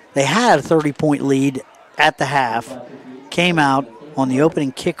 They had a 30-point lead at the half. Came out on the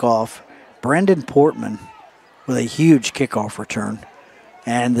opening kickoff. Brendan Portman with a huge kickoff return.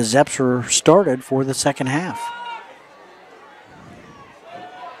 And the Zeps were started for the second half.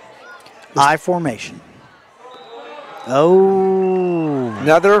 I formation. Oh.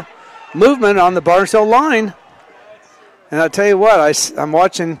 Another movement on the Barnesville line. And I'll tell you what, I'm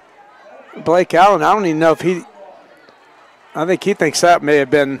watching Blake Allen. I don't even know if I think he thinks that may have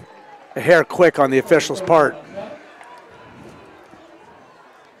been a hair quick on the official's part.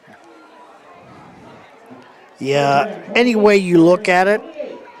 Yeah, any way you look at it.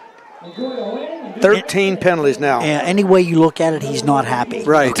 13 penalties now. Yeah, any way you look at it, he's not happy.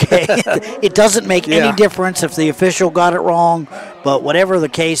 Right. Okay? It doesn't make any difference if the official got it wrong, but whatever the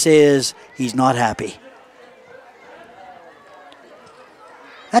case is, he's not happy.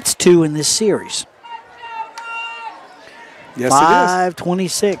 That's 2 in this series. Yes,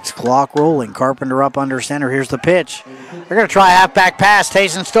 5:26, clock rolling. Carpenter up under center. Here's the pitch. They're going to try a halfback pass.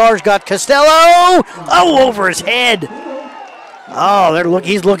 Tayson Starr's got Costello. Oh, over his head. Oh,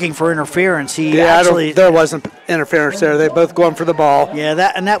 he's looking for interference. There wasn't interference there. They're both going for the ball. Yeah,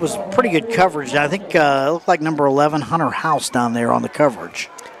 that was pretty good coverage. I think it looked like number 11, Hunter House, down there on the coverage.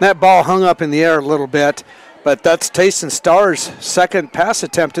 That ball hung up in the air a little bit, but that's Tayson Starr's second pass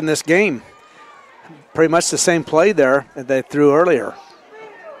attempt in this game. Pretty much the same play there that they threw earlier.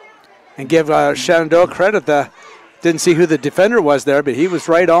 And give Shenandoah credit. Didn't see who the defender was there, but he was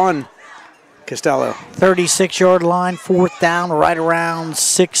right on Costello. 36-yard line, 4th down, right around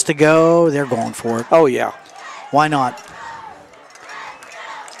 6 to go. They're going for it. Oh, yeah. Why not?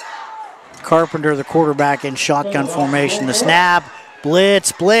 Carpenter, the quarterback, in shotgun formation. The snap,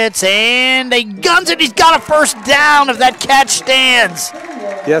 blitz, and he guns it. He's got a first down if that catch stands.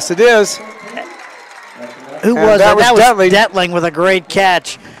 Yes, it is. Who was that? That was Detling with a great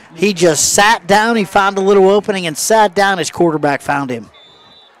catch. He just sat down. He found a little opening and sat down. His quarterback found him.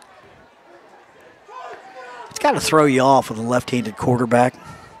 It's got to throw you off with a left-handed quarterback.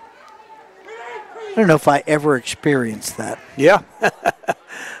 I don't know if I ever experienced that. Yeah.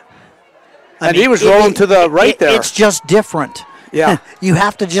 And he was rolling to the right there. It's just different. Yeah. You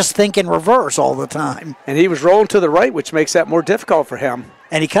have to just think in reverse all the time. And he was rolling to the right, which makes that more difficult for him.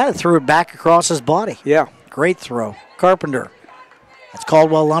 And he kind of threw it back across his body. Yeah. Great throw. Carpenter That's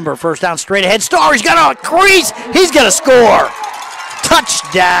Caldwell Lumber. First down, straight ahead. Starr, he's got a crease. He's going to score.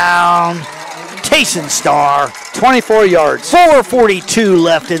 Touchdown, Tayson Starr. 24 yards. 4:42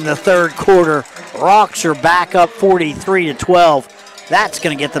 left in the third quarter. Rocks are back up 43-12. That's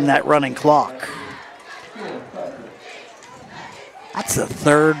going to get them that running clock. That's the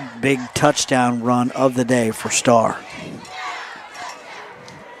third big touchdown run of the day for Starr.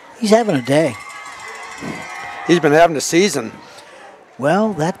 He's having a day. He's been having a season.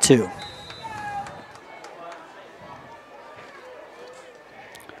 Well, that too.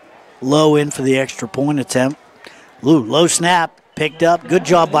 Low in for the extra point attempt. Low snap, picked up. Good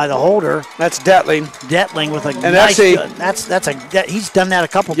job by the holder. That's Detling. Detling with a and nice. Actually, he's done that a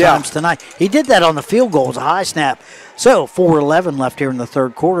couple times tonight. He did that on the field goal. It was a high snap. So 4:11 left here in the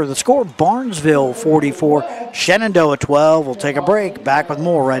third quarter. The score: Barnesville 44, Shenandoah 12. We'll take a break. Back with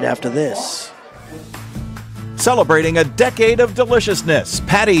more right after this. Celebrating a decade of deliciousness,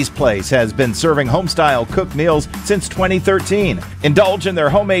 Patty's Place has been serving home-style cooked meals since 2013. Indulge in their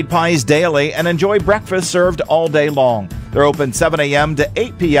homemade pies daily and enjoy breakfast served all day long. They're open 7 a.m. to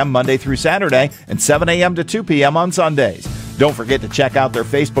 8 p.m. Monday through Saturday and 7 a.m. to 2 p.m. on Sundays. Don't forget to check out their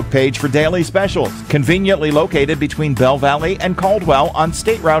Facebook page for daily specials, conveniently located between Bell Valley and Caldwell on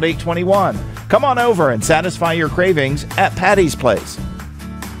State Route 821. Come on over and satisfy your cravings at Patty's Place.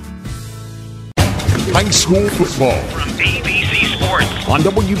 High school football from ABC Sports on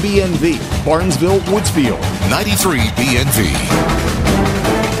WBNV, Barnesville, Woodsfield, 93 BNV.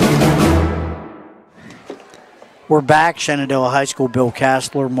 We're back. Shenandoah High School, Bill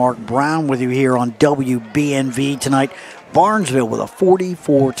Castler, Mark Brown with you here on WBNV tonight. Barnesville with a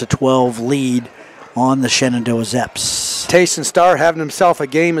 44-12 lead on the Shenandoah Zeps. Tayson Starr having himself a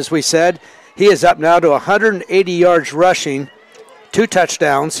game, as we said. He is up now to 180 yards rushing, 2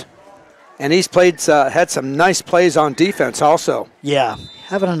 touchdowns. And he's had some nice plays on defense also. Yeah,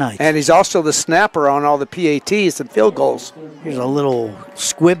 having a night. And he's also the snapper on all the PATs and field goals. Here's a little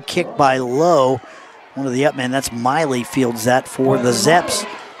squib kick by Lowe. One of the up men, that's Miley, fields that for the Zeps.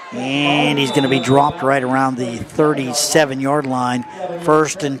 And he's going to be dropped right around the 37-yard line.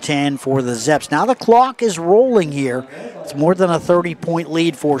 1st and 10 for the Zeps. Now the clock is rolling here. It's more than a 30-point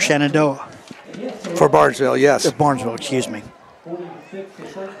lead for Shenandoah. For Barnesville, yes. Barnesville, excuse me.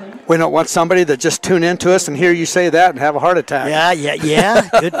 We don't want somebody to just tune into us and hear you say that and have a heart attack. Yeah.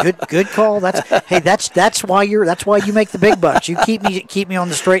 Good call. That's why you make the big bucks. You keep me on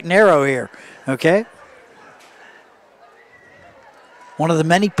the straight and narrow here. Okay? One of the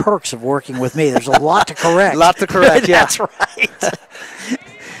many perks of working with me. There's a lot to correct. Yeah. That's right.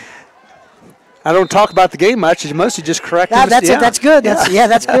 I don't talk about the game much. It's mostly just correcting. That's it. That's good. That's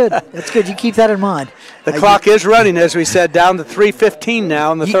good. That's good. You keep that in mind. The clock is running, as we said, down to 3:15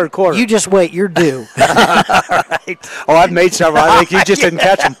 now in the third quarter. You just wait. You're due. Right. Oh, I've made several. I think you just didn't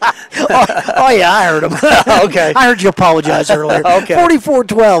catch them. Yeah, I heard them. Okay. I heard you apologize earlier. Okay.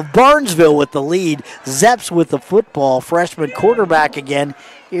 44-12. Barnesville with the lead. Zeps with the football. Freshman quarterback again.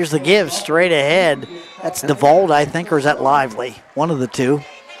 Here's the give straight ahead. That's DeVault, I think, or is that Lively? One of the two.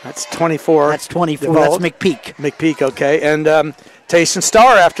 That's 24. That's 24. DeVault. That's McPeak. McPeak, okay. And Tayson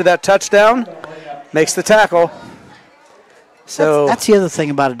Starr, after that touchdown, makes the tackle. So that's the other thing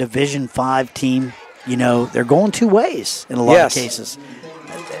about a Division V team. You know, they're going two ways in a lot of cases.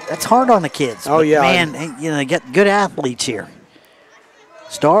 That's hard on the kids. Oh, yeah. Man, they get good athletes here.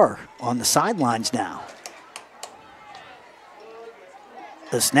 Starr on the sidelines now.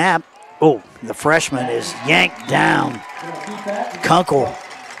 The snap. Oh, the freshman is yanked down. Kunkel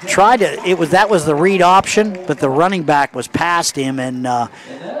tried to. That was the read option, but the running back was past him, and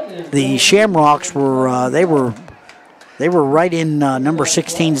the Shamrocks were they were right in number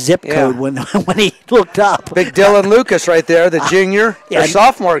 16 zip code when he looked up. Big Dylan Lucas right there, the junior, or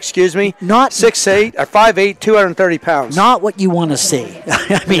sophomore, excuse me. Not 6'8", or 5'8", 230 pounds. Not what you want to see.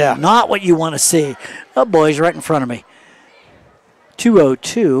 I mean, not what you want to see. Oh, boys, right in front of me.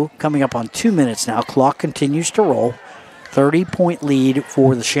 2:02, coming up on 2 minutes now. Clock continues to roll. 30-point lead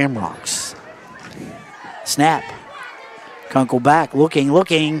for the Shamrocks. Snap. Kunkel back,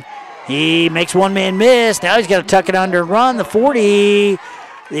 looking. He makes one man miss. Now he's got to tuck it under and run. The 40.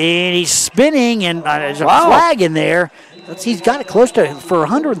 And he's spinning, and there's a flag in there. He's got it close to, for a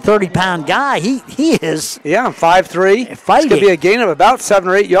 130-pound guy, he is. Yeah, 5'3". Fighting. It's going to be a gain of about 7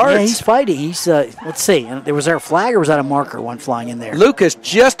 or 8 yards. Yeah, he's fighting. He's, let's see. Was there a flag or was that a marker one flying in there? Lucas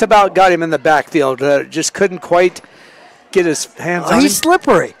just about got him in the backfield. Just couldn't quite get his hands on him. He's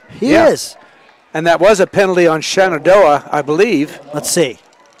slippery. He is. And that was a penalty on Shenandoah, I believe. Let's see.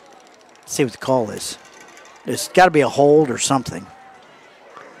 Let's see what the call is. There's got to be a hold or something.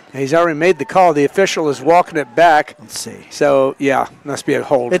 He's already made the call. The official is walking it back. Let's see. So, yeah, must be a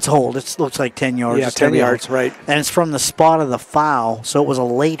hold. It's a hold. It looks like 10 yards. Yeah, 10 yards, right. And it's from the spot of the foul, so it was a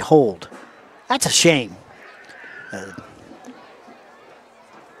late hold. That's a shame.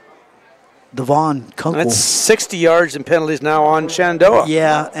 Devon Kunkel. That's 60 yards and penalties now on Shenandoah.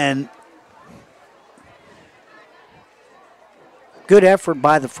 Yeah, and good effort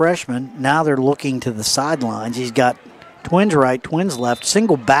by the freshman. Now they're looking to the sidelines. He's got twins right, twins left.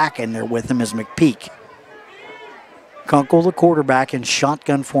 Single back in there with him is McPeak. Kunkel, the quarterback, in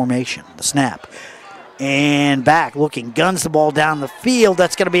shotgun formation. The snap. And back looking, guns the ball down the field.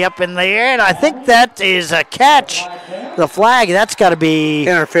 That's going to be up in the air, and I think that is a catch. The flag, that's got to be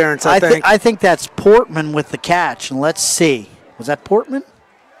interference, I think. I think that's Portman with the catch, and let's see. Was that Portman?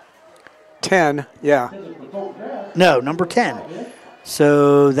 10, yeah. No, number 10.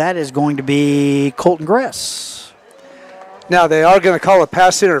 So that is going to be Colton Gress. Now, they are going to call a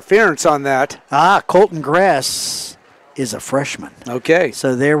pass interference on that. Colton Gress is a freshman. Okay.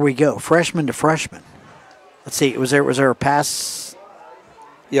 So there we go, freshman to freshman. Let's see, was there a pass?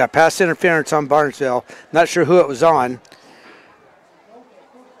 Yeah, pass interference on Barnesville. Not sure who it was on.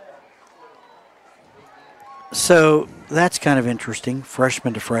 So that's kind of interesting,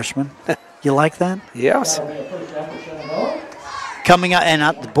 freshman to freshman. You like that? Yes. Coming out,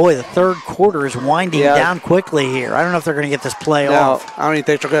 and boy, the third quarter is winding down quickly here. I don't know if they're going to get this play off. No, I don't even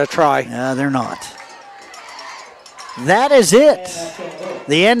think they're going to try. No, they're not. That is it.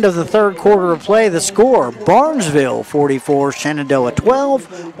 The end of the third quarter of play. The score, Barnesville 44, Shenandoah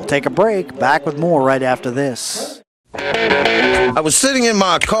 12. We'll take a break. Back with more right after this. I was sitting in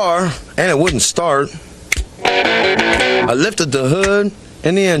my car, and it wouldn't start. I lifted the hood,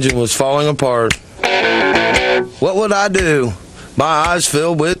 and the engine was falling apart. What would I do? My eyes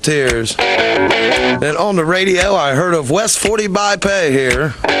filled with tears. Then on the radio, I heard of West 40 by Pay here,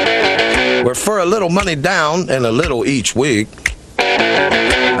 where for a little money down and a little each week,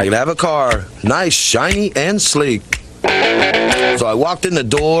 I could have a car, nice, shiny, and sleek. So I walked in the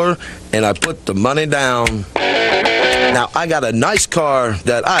door, and I put the money down. Now I got a nice car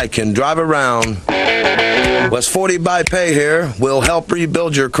that I can drive around. West 40 by Pay here will help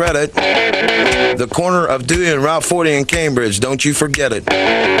rebuild your credit. The corner of Dewey and Route 40 in Cambridge, don't you forget it.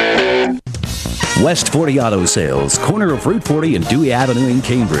 West 40 Auto Sales, corner of Route 40 and Dewey Avenue in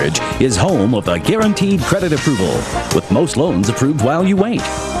Cambridge, is home of the guaranteed credit approval, with most loans approved while you wait.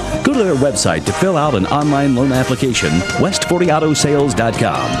 Go to their website to fill out an online loan application,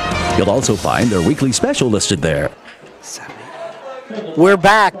 west40autosales.com. You'll also find their weekly special listed there. We're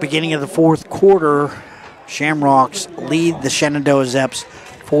back, beginning of the fourth quarter. Shamrocks lead the Shenandoah Zeps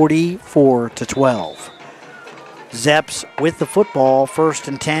 44-12. Zeps with the football, 1st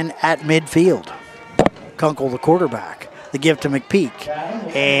and 10 at midfield. Kunkel, the quarterback. The give to McPeak,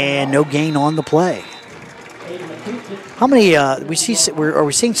 and no gain on the play. How many? Are we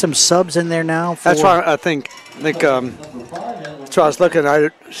seeing some subs in there now? That's why I think. So I was looking.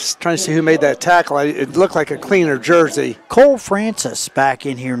 I was trying to see who made that tackle. It looked like a cleaner jersey. Cole Francis back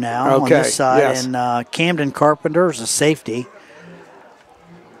in here now on this side, yes. And Camden Carpenter is a safety.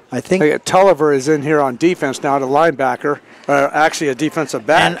 I think Tulliver is in here on defense now, the linebacker, actually a defensive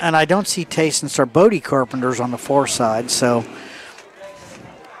back. And I don't see Tayson Sarbodi Carpenter's on the far side, so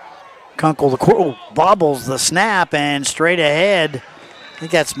Kunkel bobbles the snap and straight ahead. I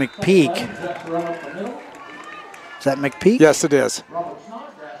think that's McPeak. Is that McPeak? Yes, it is.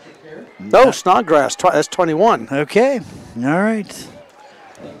 No, Snodgrass. That's 21. Okay. All right.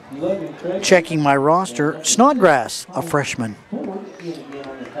 Checking my roster. Snodgrass, a freshman.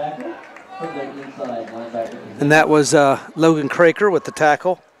 And that was Logan Craker with the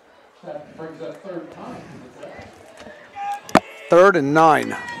tackle. 3rd and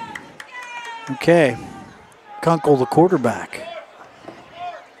 9. Okay. Kunkel, the quarterback.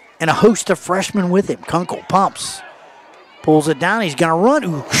 And a host of freshmen with him. Kunkel pumps. Pulls it down. He's going to run.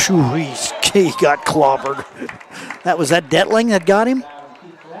 Ooh, he got clobbered. Was that Detling that got him?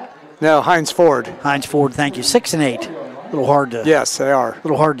 No, Heinz Ford. Heinz Ford, thank you. 6 and 8. A little hard to. Yes, they are. A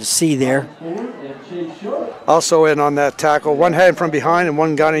little hard to see there. Also in on that tackle. One had him from behind and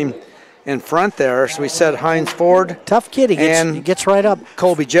one got him in front there. So we said Heinz Ford. Tough kid. He gets right up.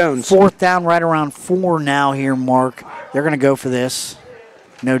 Colby Jones. 4th down, right around 4 now here, Mark. They're going to go for this.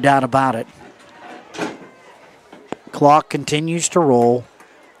 No doubt about it. Clock continues to roll.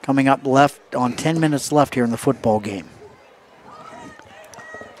 Coming up left on 10 minutes left here in the football game.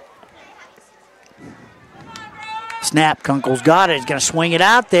 Snap, Kunkel's got it. He's going to swing it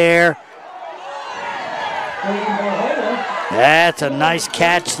out there. That's a nice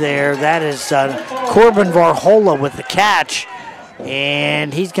catch there. That is Corbin Varhola with the catch.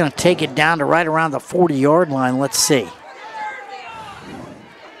 And he's going to take it down to right around the 40-yard line. Let's see.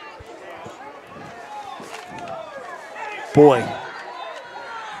 Boy.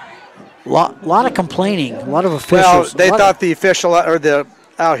 Lot of complaining, a lot of officials. Well, they thought the official or the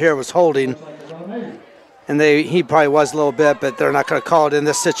out here was holding, and he probably was a little bit, but they're not going to call it in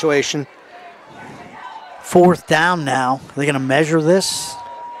this situation. 4th down now. Are they going to measure this?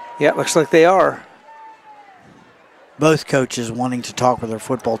 Yeah, it looks like they are. Both coaches wanting to talk with their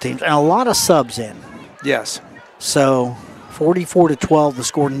football teams, and a lot of subs in. Yes. So 44-12, the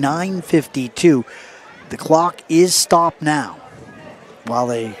score 9:52. The clock is stopped now while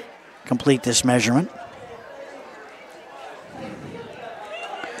they complete this measurement.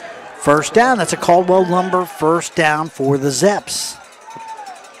 1st down, that's a Caldwell Lumber 1st down for the Zeps.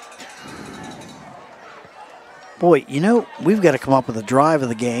 Boy, you know, we've got to come up with a drive of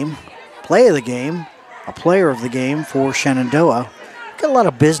the game, play of the game, a player of the game for Shenandoah. Got a lot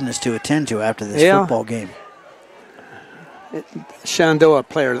of business to attend to after this football game. Shenandoah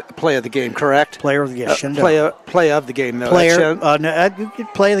play of the game, correct? Player of the game. Shenandoah. Play of the game, though. Player. No, you could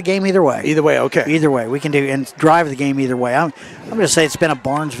play the game either way. Either way, okay. Either way, we can do and drive the game either way. I'm going to say it's been a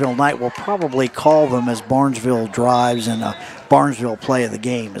Barnesville night. We'll probably call them as Barnesville drives and a Barnesville play of the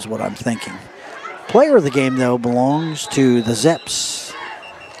game is what I'm thinking. Player of the game, though, belongs to the Zeps.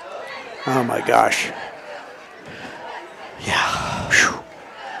 Oh my gosh. Yeah. Whew.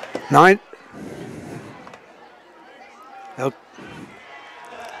 9.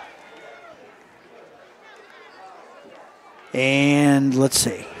 And let's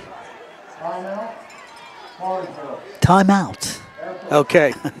see. Timeout.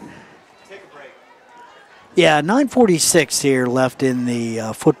 Okay. Yeah, 9:46 here left in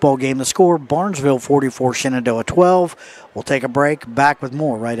the football game. The score, Barnesville 44, Shenandoah 12. We'll take a break. Back with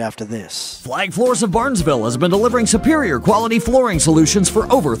more right after this. Flag Floors of Barnesville has been delivering superior quality flooring solutions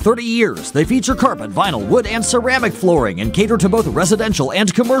for over 30 years. They feature carpet, vinyl, wood, and ceramic flooring and cater to both residential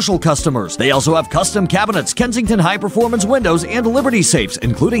and commercial customers. They also have custom cabinets, Kensington high-performance windows, and Liberty safes,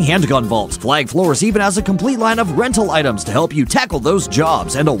 including handgun vaults. Flag Floors even has a complete line of rental items to help you tackle those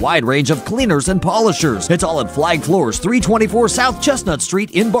jobs and a wide range of cleaners and polishers. It's all at Flag Floors, 324 South Chestnut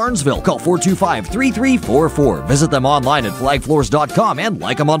Street in Barnesville. Call 425-3344. Visit them online at flagfloors.com and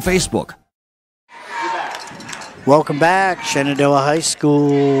like them on Facebook. Welcome back. Shenandoah High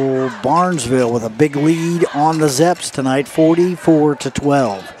School, Barnesville with a big lead on the Zeps tonight,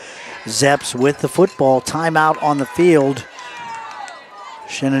 44-12. Zeps with the football. Timeout on the field.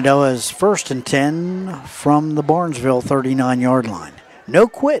 Shenandoah's 1st and 10 from the Barnesville 39-yard line. No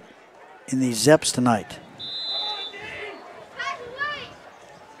quit in these Zeps tonight.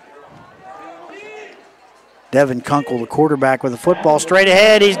 Devin Kunkel, the quarterback, with the football straight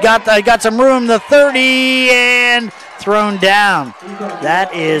ahead. He's got some room. The 30 and thrown down.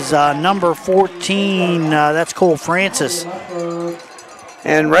 That is number 14. That's Cole Francis.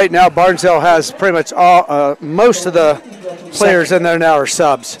 And right now, Barnesville has pretty much all most of the players in there now are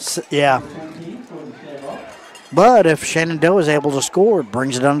subs. Yeah. But if Shenandoah is able to score, it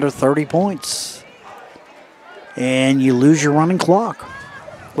brings it under 30 points. And you lose your running clock.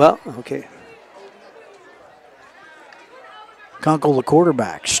 Well, okay. Kunkel, the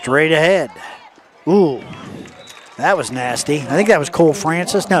quarterback, straight ahead. Ooh, that was nasty. I think that was Cole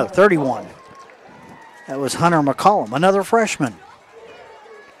Francis. No, 31. That was Hunter McCollum, another freshman.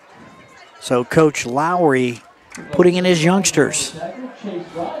 So Coach Lowry putting in his youngsters.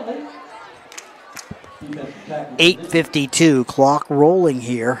 8:52, clock rolling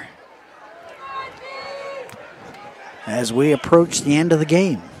here as we approach the end of the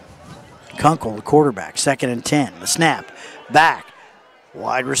game. Kunkel, the quarterback, 2nd and 10. The snap. Back,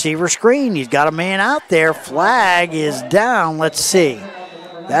 wide receiver screen. He's got a man out there. Flag is down. Let's see.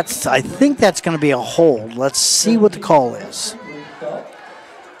 I think that's going to be a hold. Let's see what the call is.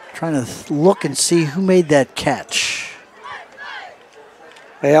 Trying to look and see who made that catch.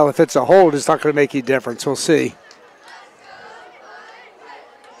 Well, if it's a hold, it's not going to make any difference. We'll see.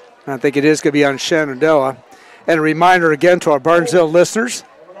 I think it is going to be on Shenandoah. And a reminder again to our Barnesville listeners,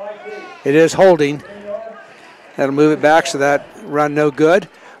 it is holding. That'll move it back, so that run no good.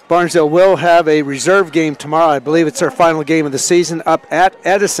 Barnesville will have a reserve game tomorrow. I believe it's their final game of the season up at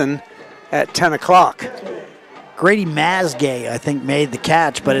Edison at 10 o'clock. Grady Masgay, I think, made the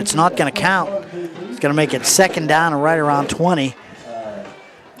catch, but it's not going to count. It's going to make it 2nd down and right around 20.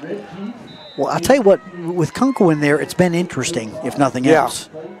 Well, I'll tell you what, with Kunkel in there, it's been interesting, if nothing else.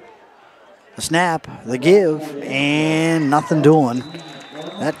 The snap, the give, and nothing doing.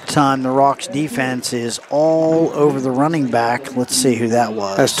 That time the Rocks defense is all over the running back. Let's see who that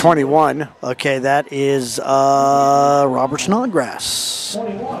was. That's 21. Okay, that is Robert Snodgrass.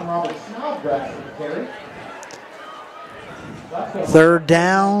 21, Robert Snodgrass for the carry. Third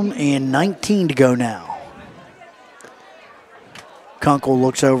down and 19 to go now. Kunkel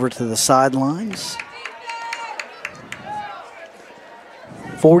looks over to the sidelines.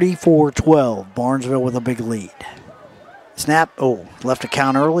 44-12, Barnesville with a big lead. Snap, oh, left a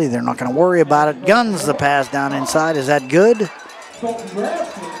count early. They're not going to worry about it. Guns the pass down inside. Is that good?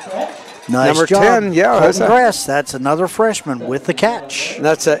 Nice Number job. 10, yeah. That's another freshman with the catch.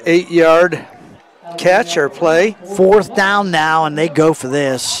 That's an 8-yard catch or play. Fourth down now, and they go for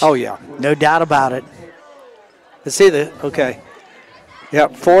this. Oh, yeah. No doubt about it. Let's see okay.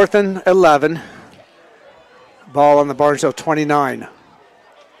 Yep, 4th and 11. Ball on the Barnesville 29.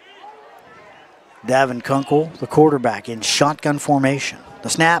 Davin Kunkel, the quarterback, in shotgun formation. The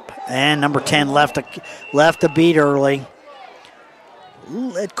snap, and number 10 left a beat early.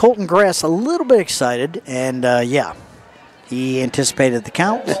 Colton Grass a little bit excited, and yeah, he anticipated the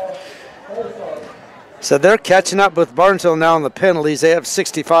count. So they're catching up with Barnesville now on the penalties. They have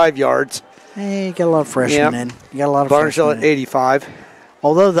 65 yards. Hey, you got a lot of freshmen in. You got a lot of Barnesville at 85.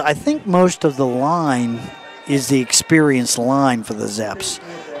 Although I think most of the line is the experienced line for the Zeps.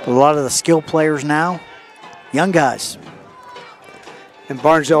 But a lot of the skill players now, young guys. And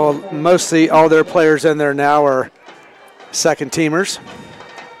Barnesville, mostly all their players in there now are second teamers.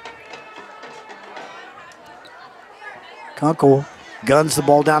 Kunkel guns the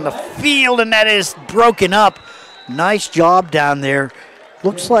ball down the field, and that is broken up. Nice job down there.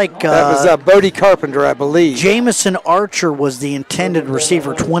 Looks like that was Bodie Carpenter, I believe. Jamison Archer was the intended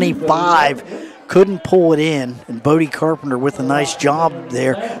receiver, 25. Couldn't pull it in, and Bodie Carpenter with a nice job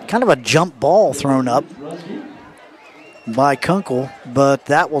there. Kind of a jump ball thrown up by Kunkel, but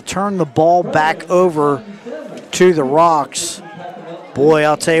that will turn the ball back over to the Rocks. Boy,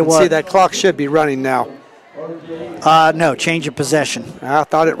 I'll tell you what. See, that clock should be running now. No, change of possession. I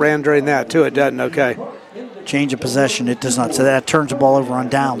thought it ran during that, too. It doesn't, okay. Change of possession, it does not. So that turns the ball over on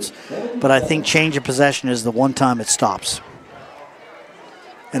downs. But I think change of possession is the one time it stops.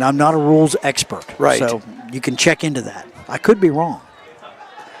 And I'm not a rules expert. Right. So you can check into that. I could be wrong.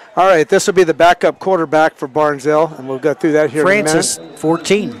 All right, this will be the backup quarterback for Barnesville, and we'll go through that here Francis, in a minute.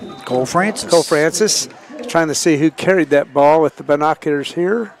 14, Cole Francis. Cole Francis, trying to see who carried that ball with the binoculars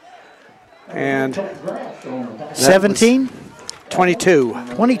here. And 17? 22.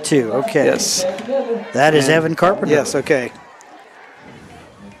 22, okay. Yes. That is Evan Carpenter. Yes, okay.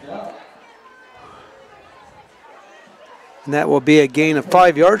 And that will be a gain of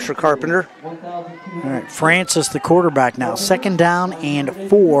 5 yards for Carpenter. All right, Francis, the quarterback now. 2nd down and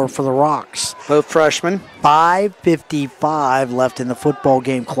 4 for the Rocks. Both freshmen. 5:55 left in the football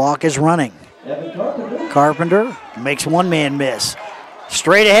game. Clock is running. Carpenter makes one man miss.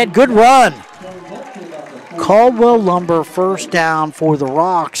 Straight ahead, good run. Caldwell Lumber first down for the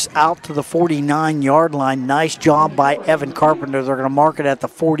Rocks out to the 49-yard line. Nice job by Evan Carpenter. They're going to mark it at the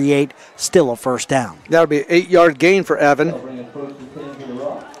 48, still a first down. That'll be an 8-yard gain for Evan. A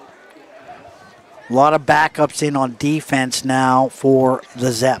lot of backups in on defense now for the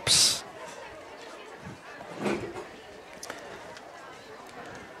Zeps.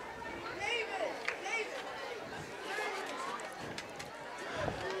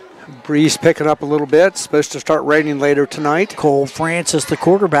 Breeze picking up a little bit. Supposed to start raining later tonight. Cole Francis, the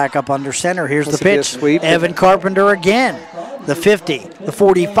quarterback, up under center. Here's This the will be a pitch. sweep. Evan Carpenter again. The 50, the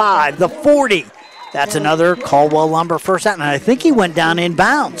 45, the 40. That's another Caldwell Lumber first down. And I think he went down in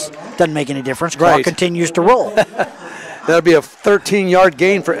bounds. Doesn't make any difference. Clock Right. continues to roll. That'll be a 13-yard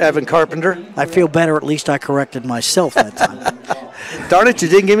gain for Evan Carpenter. I feel better. At least I corrected myself that time. Darn it, you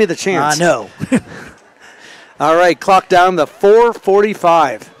didn't give me the chance. I know. All right, clock down to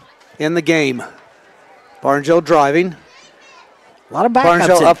 4:45 in the game. Barnesville driving. A lot of backups.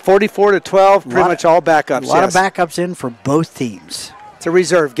 Barnesville up 44-12, pretty much all backups. A lot yes. of backups in for both teams. It's a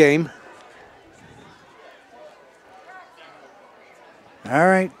reserve game. All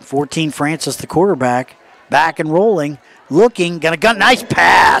right, 14 Francis, the quarterback, back and rolling, looking, got a gun, nice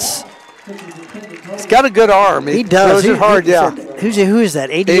pass. He's got a good arm. He does. Throws it hard, yeah. Who is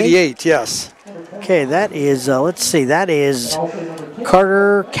that, 88? 88, yes. Okay, that is, let's see, that is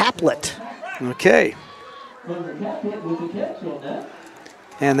Carter Caplet. Okay.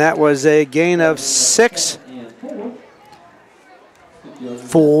 And that was a gain of 6.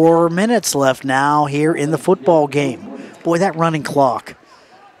 4 minutes left now here in the football game. Boy, that running clock.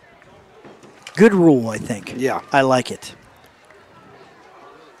 Good rule, I think. Yeah. I like it.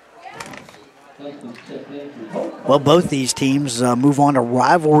 Well, both these teams move on to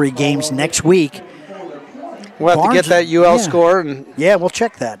rivalry games next week. We'll have to get that UL score. Yeah, we'll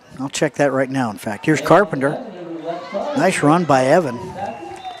check that. I'll check that right now, in fact. Here's Carpenter. Nice run by Evan.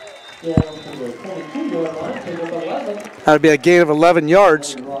 That would be a gain of 11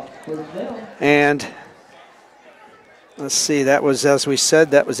 yards. And let's see, that was, as we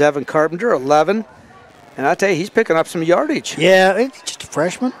said, that was Evan Carpenter, 11. And I tell you, he's picking up some yardage. Yeah, it's just a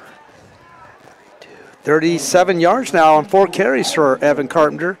freshman. 37 yards now on 4 carries for Evan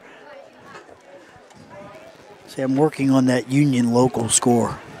Carpenter. See, I'm working on that Union local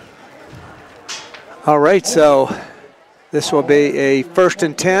score. All right, so this will be a 1st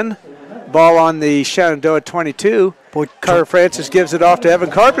and 10. Ball on the Shenandoah 22. Carter Francis gives it off to Evan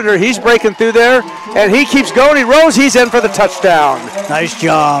Carpenter. He's breaking through there, and he keeps going. He rolls. He's in for the touchdown. Nice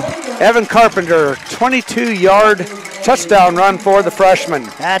job. Evan Carpenter, 22-yard touchdown run for the freshman.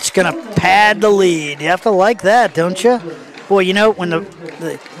 That's going to pad the lead. You have to like that, don't you? Boy, you know, when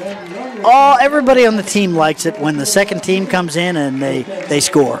everybody on the team likes it when the second team comes in and they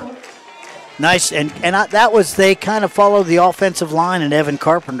score. Nice, and that was, they kind of followed the offensive line and Evan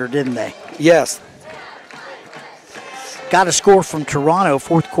Carpenter, didn't they? Yes. Got a score from Toronto,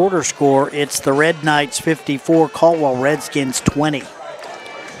 fourth quarter score. It's the Red Knights 54, Caldwell Redskins 20.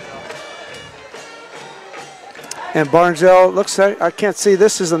 And Barnesville, looks like, I can't see,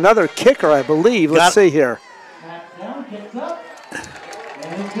 this is another kicker, I believe. Let's see here.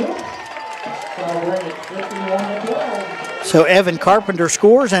 So Evan Carpenter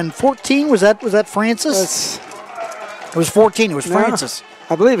scores, and 14, was that Francis? It was 14, it was Francis.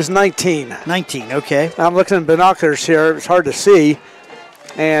 I believe it's 19. 19, okay. I'm looking at binoculars here, it's hard to see.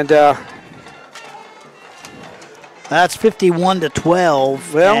 And that's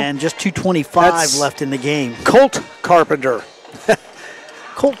 51-12, and just 2:25 left in the game. Colt Carpenter.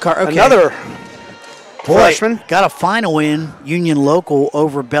 Okay. Another freshman. Got a final win, Union local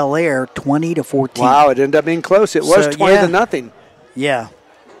over Bel Air, 20-14. Wow, it ended up being close. It was 20-0. Yeah.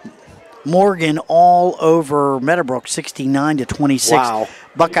 Morgan all over Meadowbrook, 69-26. Wow.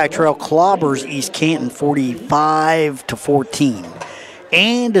 Buckeye Trail clobbers East Canton, 45-14.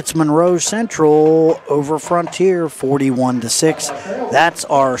 And it's Monroe Central over Frontier, 41-6. That's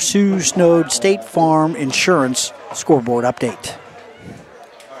our Sioux Snowed State Farm Insurance scoreboard update.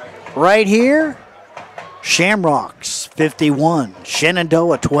 Right here, Shamrocks 51,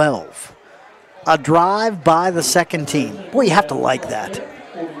 Shenandoah 12. A drive by the second team. Boy, you have to like that.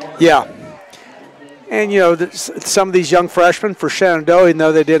 Yeah. And, you know, some of these young freshmen for Shenandoah, even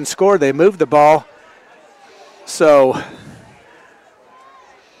though they didn't score, they moved the ball. So,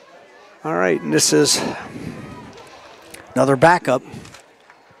 all right, and this is another backup.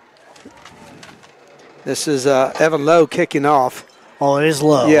 This is Evan Lowe kicking off. Oh, it is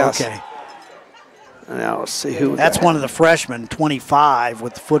Lowe. Yes. Okay. Now let's see who. That's one of the freshmen, 25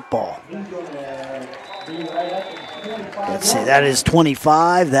 with the football. Let's see, that is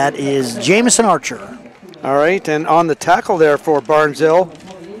 25. That is Jamison Archer. All right, and on the tackle there for Barnesville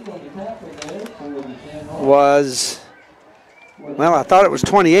was, well, I thought it was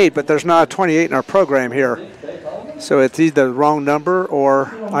 28, but there's not a 28 in our program here. So it's either the wrong number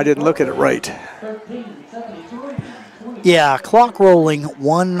or I didn't look at it right. Yeah, clock rolling,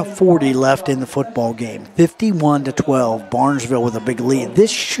 1:40 left in the football game. 51-12, Barnesville with a big lead. This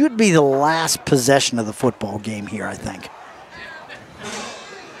should be the last possession of the football game here, I think.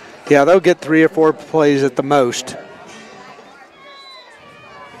 Yeah, they'll get 3 or 4 plays at the most.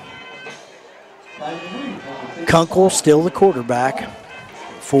 Kunkel still the quarterback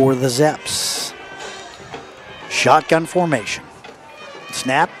for the Zeps. Shotgun formation.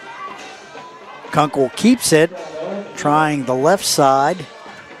 Snap. Kunkel keeps it, trying the left side.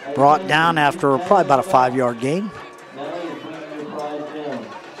 Brought down after probably about a 5-yard gain.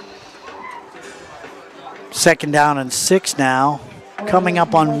 Second down and 6 now. Coming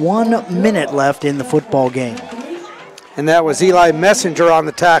up on 1 minute left in the football game. And that was Eli Messenger on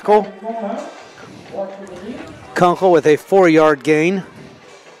the tackle. Kunkel with a 4-yard gain.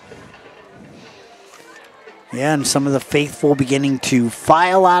 Yeah, and some of the faithful beginning to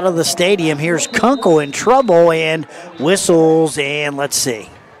file out of the stadium. Here's Kunkel in trouble and whistles, and let's see.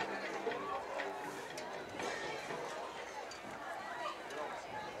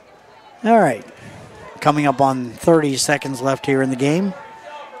 All right, coming up on 30 seconds left here in the game.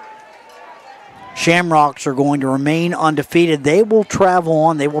 Shamrocks are going to remain undefeated. They will travel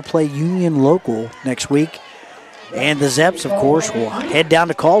on. They will play Union local next week. And the Zeps, of course, will head down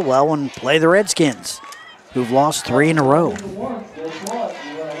to Caldwell and play the Redskins, who've lost 3 in a row.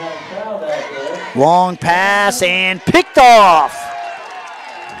 Long pass and picked off.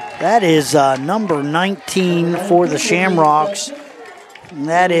 That is number 19 for the Shamrocks. And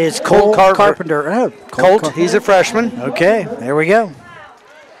that is Colt Carpenter. Oh, Colt, he's a freshman. Okay, there we go.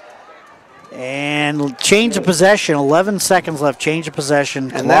 And change of possession, 11 seconds left, change of possession.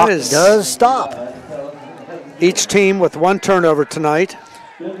 And clock that does stop. Each team with one turnover tonight.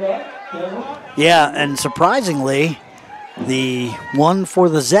 Yeah, and surprisingly, the one for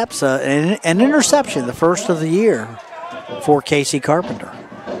the Zeps, an interception, the first of the year for Casey Carpenter.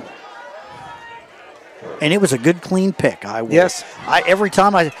 And it was a good, clean pick. Yes. Every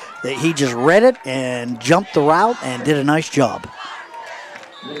time he just read it and jumped the route and did a nice job.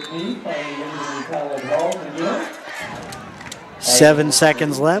 7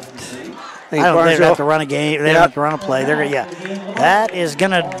 seconds left. They don't have to run a game. They don't have to run a play. That is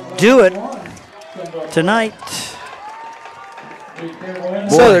going to do it tonight.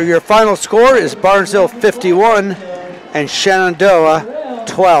 So your final score is Barnesville 51 and Shenandoah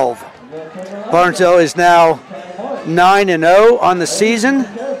 12. Barnesville is now 9-0 on the season,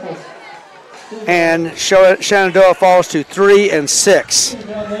 and Shenandoah falls to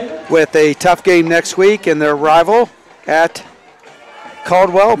 3-6 with a tough game next week in their rival at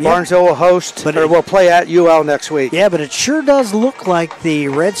Caldwell. Yep. Barnesville will will play at UL next week. Yeah, but it sure does look like the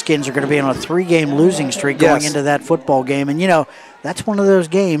Redskins are going to be on a 3-game losing streak going into that football game. And, that's one of those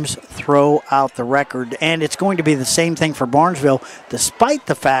games, throw out the record. And it's going to be the same thing for Barnesville, despite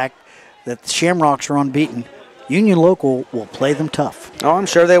the fact that the Shamrocks are unbeaten. Union Local will play them tough. Oh, I'm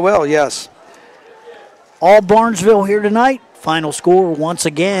sure they will, yes. All Barnesville here tonight. Final score, once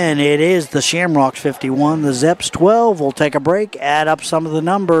again, it is the Shamrocks 51, the Zeps 12. We'll take a break, add up some of the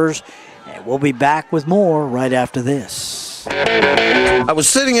numbers, and we'll be back with more right after this. I was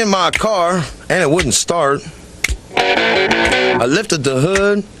sitting in my car, and it wouldn't start. I lifted the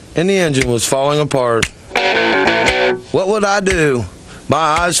hood, and the engine was falling apart. What would I do? My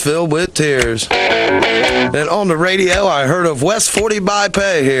eyes filled with tears. Then on the radio, I heard of West 40 by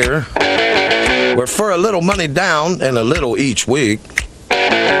Pay here, where for a little money down and a little each week,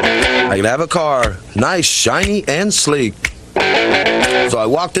 I could have a car, nice, shiny, and sleek. So I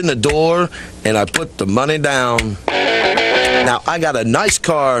walked in the door, and I put the money down. Now I got a nice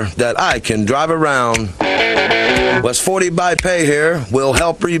car that I can drive around. West 40 by Pay here will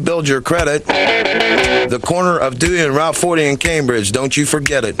help rebuild your credit. The corner of Dewey and Route 40 in Cambridge, don't you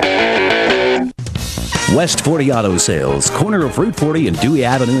forget it. West 40 Auto Sales, corner of Route 40 and Dewey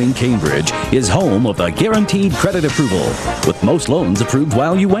Avenue in Cambridge, is home of the guaranteed credit approval, with most loans approved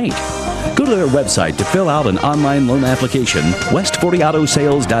while you wait. Go to their website to fill out an online loan application,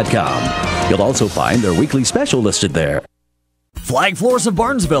 west40autosales.com. You'll also find their weekly special listed there. Flag Floors of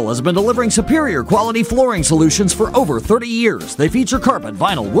Barnesville has been delivering superior quality flooring solutions for over 30 years. They feature carpet,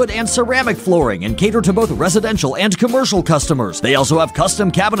 vinyl, wood, and ceramic flooring and cater to both residential and commercial customers. They also have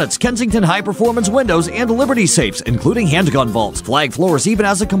custom cabinets, Kensington high-performance windows, and Liberty safes, including handgun vaults. Flag Floors even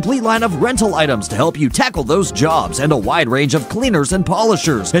has a complete line of rental items to help you tackle those jobs and a wide range of cleaners and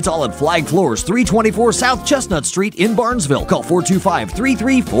polishers. It's all at Flag Floors, 324 South Chestnut Street in Barnesville. Call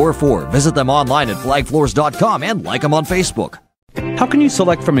 425-3344. Visit them online at flagfloors.com and like them on Facebook. How can you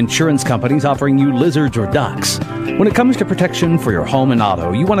select from insurance companies offering you lizards or ducks? When it comes to protection for your home and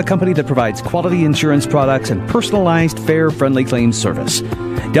auto, you want a company that provides quality insurance products and personalized, fair, friendly claims service.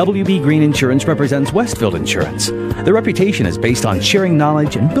 WB Green Insurance represents Westfield Insurance. Their reputation is based on sharing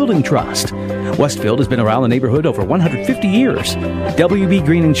knowledge and building trust. Westfield has been around the neighborhood over 150 years. WB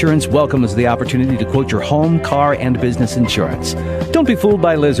Green Insurance welcomes the opportunity to quote your home, car, and business insurance. Don't be fooled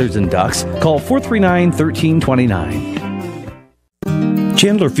by lizards and ducks. Call 439-1329.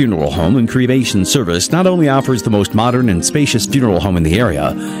 Chandler Funeral Home and Cremation Service not only offers the most modern and spacious funeral home in the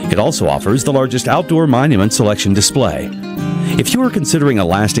area, it also offers the largest outdoor monument selection display. If you are considering a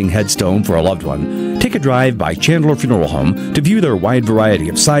lasting headstone for a loved one, take a drive by Chandler Funeral Home to view their wide variety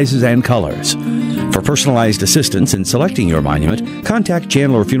of sizes and colors. For personalized assistance in selecting your monument, contact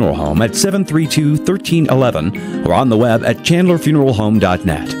Chandler Funeral Home at 732-1311 or on the web at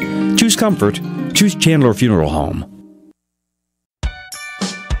chandlerfuneralhome.net. Choose comfort. Choose Chandler Funeral Home.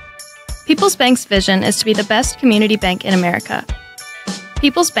 People's Bank's vision is to be the best community bank in America.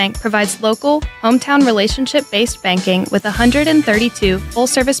 People's Bank provides local, hometown relationship-based banking with 132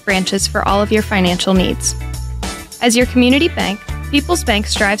 full-service branches for all of your financial needs. As your community bank, People's Bank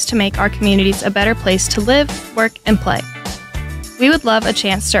strives to make our communities a better place to live, work, and play. We would love a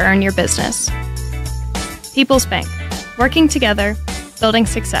chance to earn your business. People's Bank, working together, building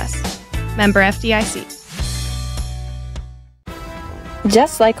success. Member FDIC.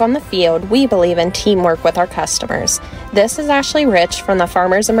 Just like on the field, we believe in teamwork with our customers. This is Ashley Rich from the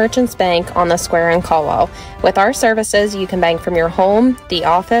Farmers and Merchants Bank on the Square in Caldwell. With our services, you can bank from your home, the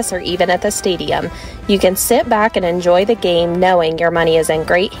office, or even at the stadium. You can sit back and enjoy the game knowing your money is in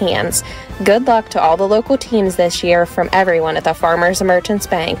great hands. Good luck to all the local teams this year from everyone at the Farmers and Merchants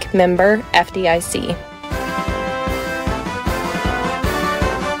Bank, member FDIC.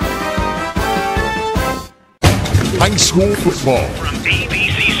 High school football from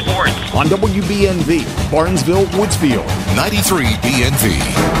ABC Sports on WBNV, Barnesville, Woodsfield, 93 BNV.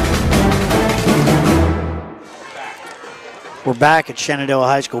 We're back at Shenandoah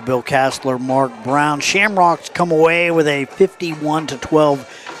High School. Bill Castler, Mark Brown. Shamrocks come away with a 51-12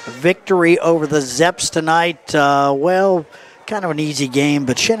 victory over the Zeps tonight. Kind of an easy game,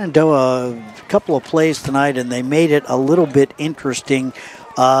 but Shenandoah, a couple of plays tonight, and they made it a little bit interesting.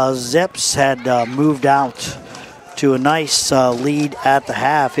 Zeps had moved out to a nice lead at the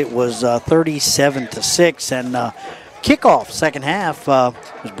half. It was 37-6, and kickoff second half was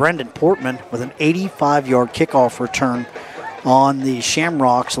Brendan Portman with an 85-yard kickoff return on the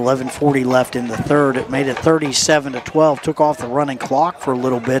Shamrocks. 11:40 left in the third. It made it 37-12. Took off the running clock for a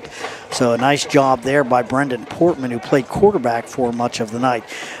little bit, so a nice job there by Brendan Portman, who played quarterback for much of the night.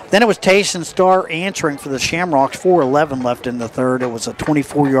 Then it was Tayson Starr answering for the Shamrocks. 4:11 left in the third. It was a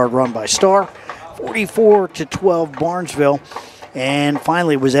 24-yard run by Starr. 44-12 Barnesville. And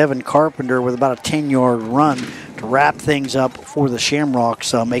finally it was Evan Carpenter with about a 10-yard run to wrap things up for the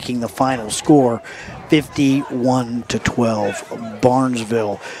Shamrocks, making the final score 51-12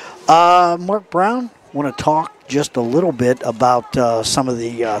 Barnesville. Mark Brown, want to talk just a little bit about some of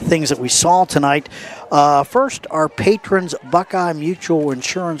the things that we saw tonight. First, our patrons, Buckeye Mutual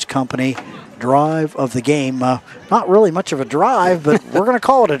Insurance Company, drive of the game. Not really much of a drive, but we're going to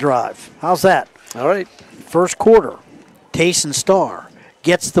call it a drive. How's that? All right. First quarter, Tayson Starr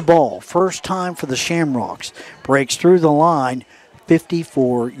gets the ball. First time for the Shamrocks. Breaks through the line.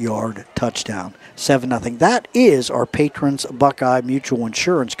 54-yard touchdown. 7-0. That is our patrons, Buckeye Mutual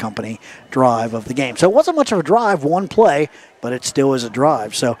Insurance Company, drive of the game. So it wasn't much of a drive, one play, but it still is a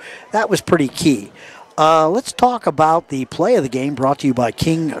drive. So that was pretty key. Let's talk about the play of the game brought to you by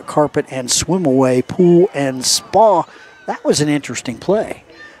King Carpet and Swimaway Pool and Spa. That was an interesting play.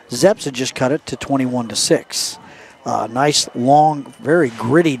 Zeps had just cut it to 21-6. Nice, long, very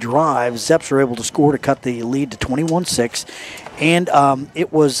gritty drive. Zeps were able to score to cut the lead to 21-6. And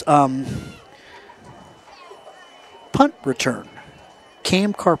it was punt return.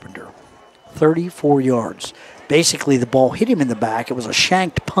 Cam Carpenter, 34 yards. Basically, the ball hit him in the back. It was a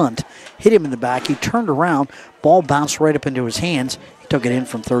shanked punt. Hit him in the back. He turned around. Ball bounced right up into his hands. He took it in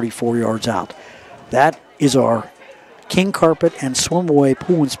from 34 yards out. That is our King Carpet and Swimaway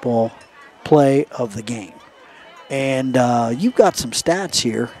Pool and Spa play of the game. And you've got some stats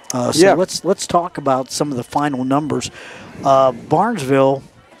here. So let's talk about some of the final numbers. Barnesville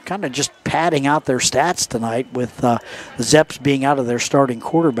kind of just padding out their stats tonight with the Zeps being out of their starting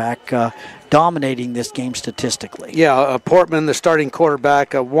quarterback, dominating this game statistically. Yeah, Portman, the starting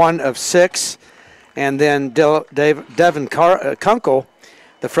quarterback, 1 of 6. And then Devin Kunkel,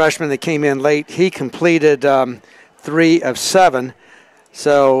 the freshman that came in late, he completed 3 of 7.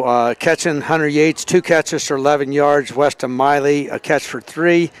 So catching Hunter Yates, 2 catches for 11 yards. Weston Miley, a catch for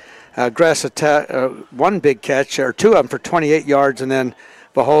 3. Gressa, 1 big catch, or 2 of them for 28 yards. And then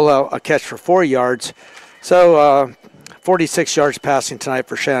Vahola, a catch for 4 yards. So 46 yards passing tonight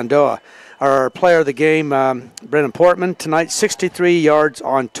for Shenandoah. Our player of the game, Brendan Portman, tonight 63 yards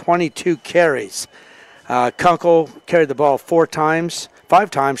on 22 carries. Kunkel carried the ball 5 times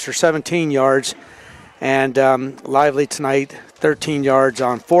for 17 yards. And Lively tonight, 13 yards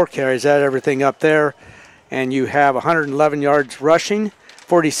on 4 carries. Add everything up there. And you have 111 yards rushing,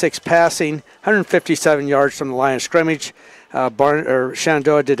 46 passing, 157 yards from the line of scrimmage.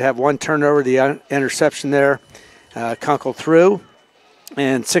 Shenandoah did have 1 turnover, the interception there. Kunkel threw.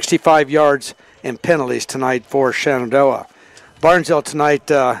 And 65 yards in penalties tonight for Shenandoah. Barnesville tonight,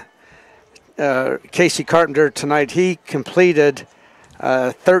 Casey Carpenter tonight, he completed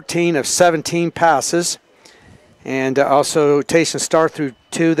 13 of 17 passes. And also Tayson Starr threw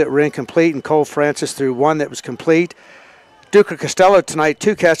 2 that were incomplete, and Cole Francis threw 1 that was complete. Duca Costello tonight,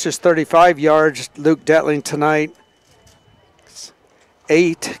 2 catches, 35 yards. Luke Detling tonight,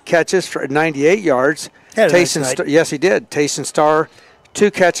 8 catches for 98 yards. Yes, he did. Tayson Starr,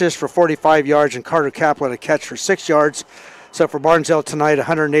 2 catches for 45 yards, and Carter Kaplan a catch for 6 yards. So for Barnesville tonight,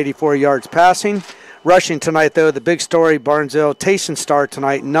 184 yards passing. Rushing tonight, though, the big story, Barnesville, Tayson Starr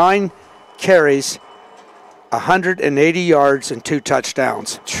tonight, 9 carries, 180 yards, and 2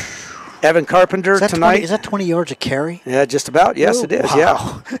 touchdowns. Evan Carpenter tonight. Is that 20 yards a carry? Yeah, just about. Yes, it is. Wow.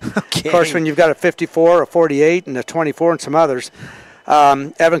 Yeah. Okay. Of course, when you've got a 54, a 48, and a 24, and some others.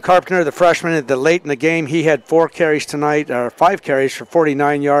 Evan Carpenter, the freshman, late in the game, he had 5 carries for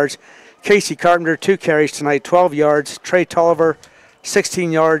 49 yards. Casey Carpenter, 2 carries tonight, 12 yards. Trey Tolliver,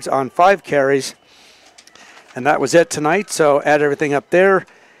 16 yards on 5 carries. And that was it tonight. So add everything up there.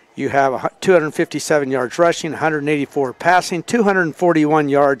 You have 257 yards rushing, 184 passing, 241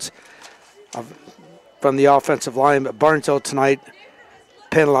 yards from the offensive line. But Barnesville tonight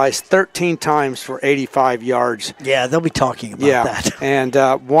penalized 13 times for 85 yards. Yeah, they'll be talking about that. And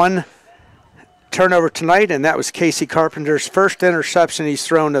 1 turnover tonight, and that was Casey Carpenter's first interception he's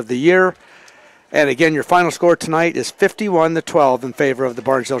thrown of the year. And again, your final score tonight is 51-12 in favor of the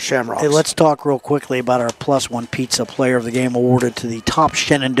Barnesville Shamrocks. Hey, let's talk real quickly about our +1 pizza player of the game awarded to the top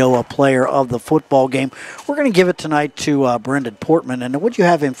Shenandoah player of the football game. We're going to give it tonight to Brendan Portman. And what'd you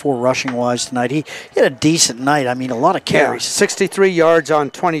have him for rushing-wise tonight? He had a decent night. I mean, a lot of carries. 63 yards on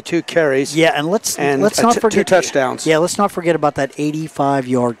 22 carries. Yeah, and let's not forget 2 touchdowns. Yeah, let's not forget about that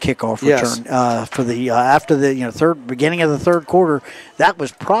 85-yard kickoff return for the after the beginning of the third quarter. That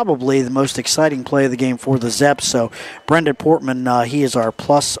was probably the most exciting play of the game for the Zeps. So Brendan Portman, he is our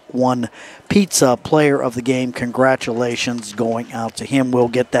 +1 pizza player of the game. Congratulations going out to him. We'll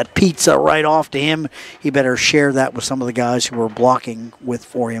get that pizza right off to him. He better share that with some of the guys who were blocking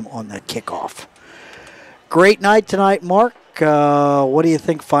for him on that kickoff. Great night tonight, Mark. What do you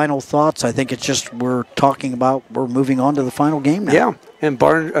think? Final thoughts? I think it's just we're moving on to the final game now. Yeah, and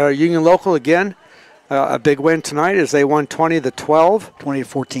Union Local again. A big win tonight as they won 20-12.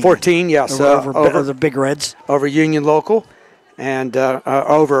 20-14. 14, yes. Over the Big Reds. Over Union Local. And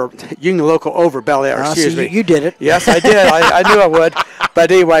over Union Local over Bel Air, excuse me. You did it. Yes, I did. I knew I would. But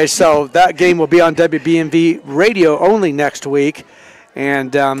anyway, so that game will be on WBMV radio only next week.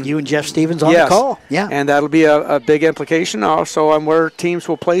 And you and Jeff Stevens on the call. Yeah. And that'll be a big implication also on where teams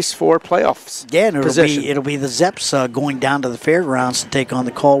will place for playoffs. Yeah, and it'll be the Zeps going down to the fairgrounds to take on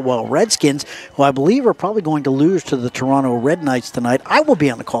the Caldwell Redskins, who I believe are probably going to lose to the Toronto Red Knights tonight. I will be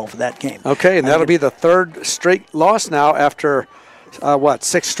on the call for that game. Okay, and that'll be the 3rd straight loss now after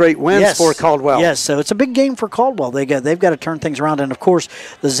 6 straight wins for Caldwell. Yes, so it's a big game for Caldwell. They've got to turn things around, and of course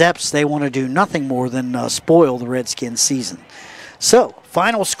the Zeps, they want to do nothing more than spoil the Redskins season. So,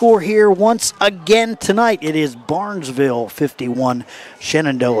 final score here once again tonight. It is Barnesville 51,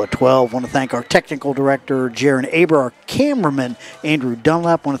 Shenandoah 12. I want to thank our technical director, Jaron Aber, our cameraman, Andrew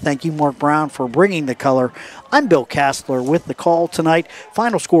Dunlap. I want to thank you, Mark Brown, for bringing the color. I'm Bill Castler with the call tonight.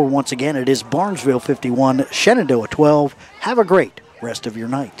 Final score once again, it is Barnesville 51, Shenandoah 12. Have a great rest of your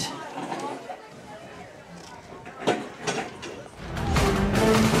night.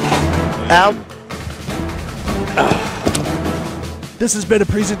 Out. This has been a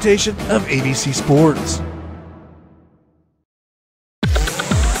presentation of ABC Sports.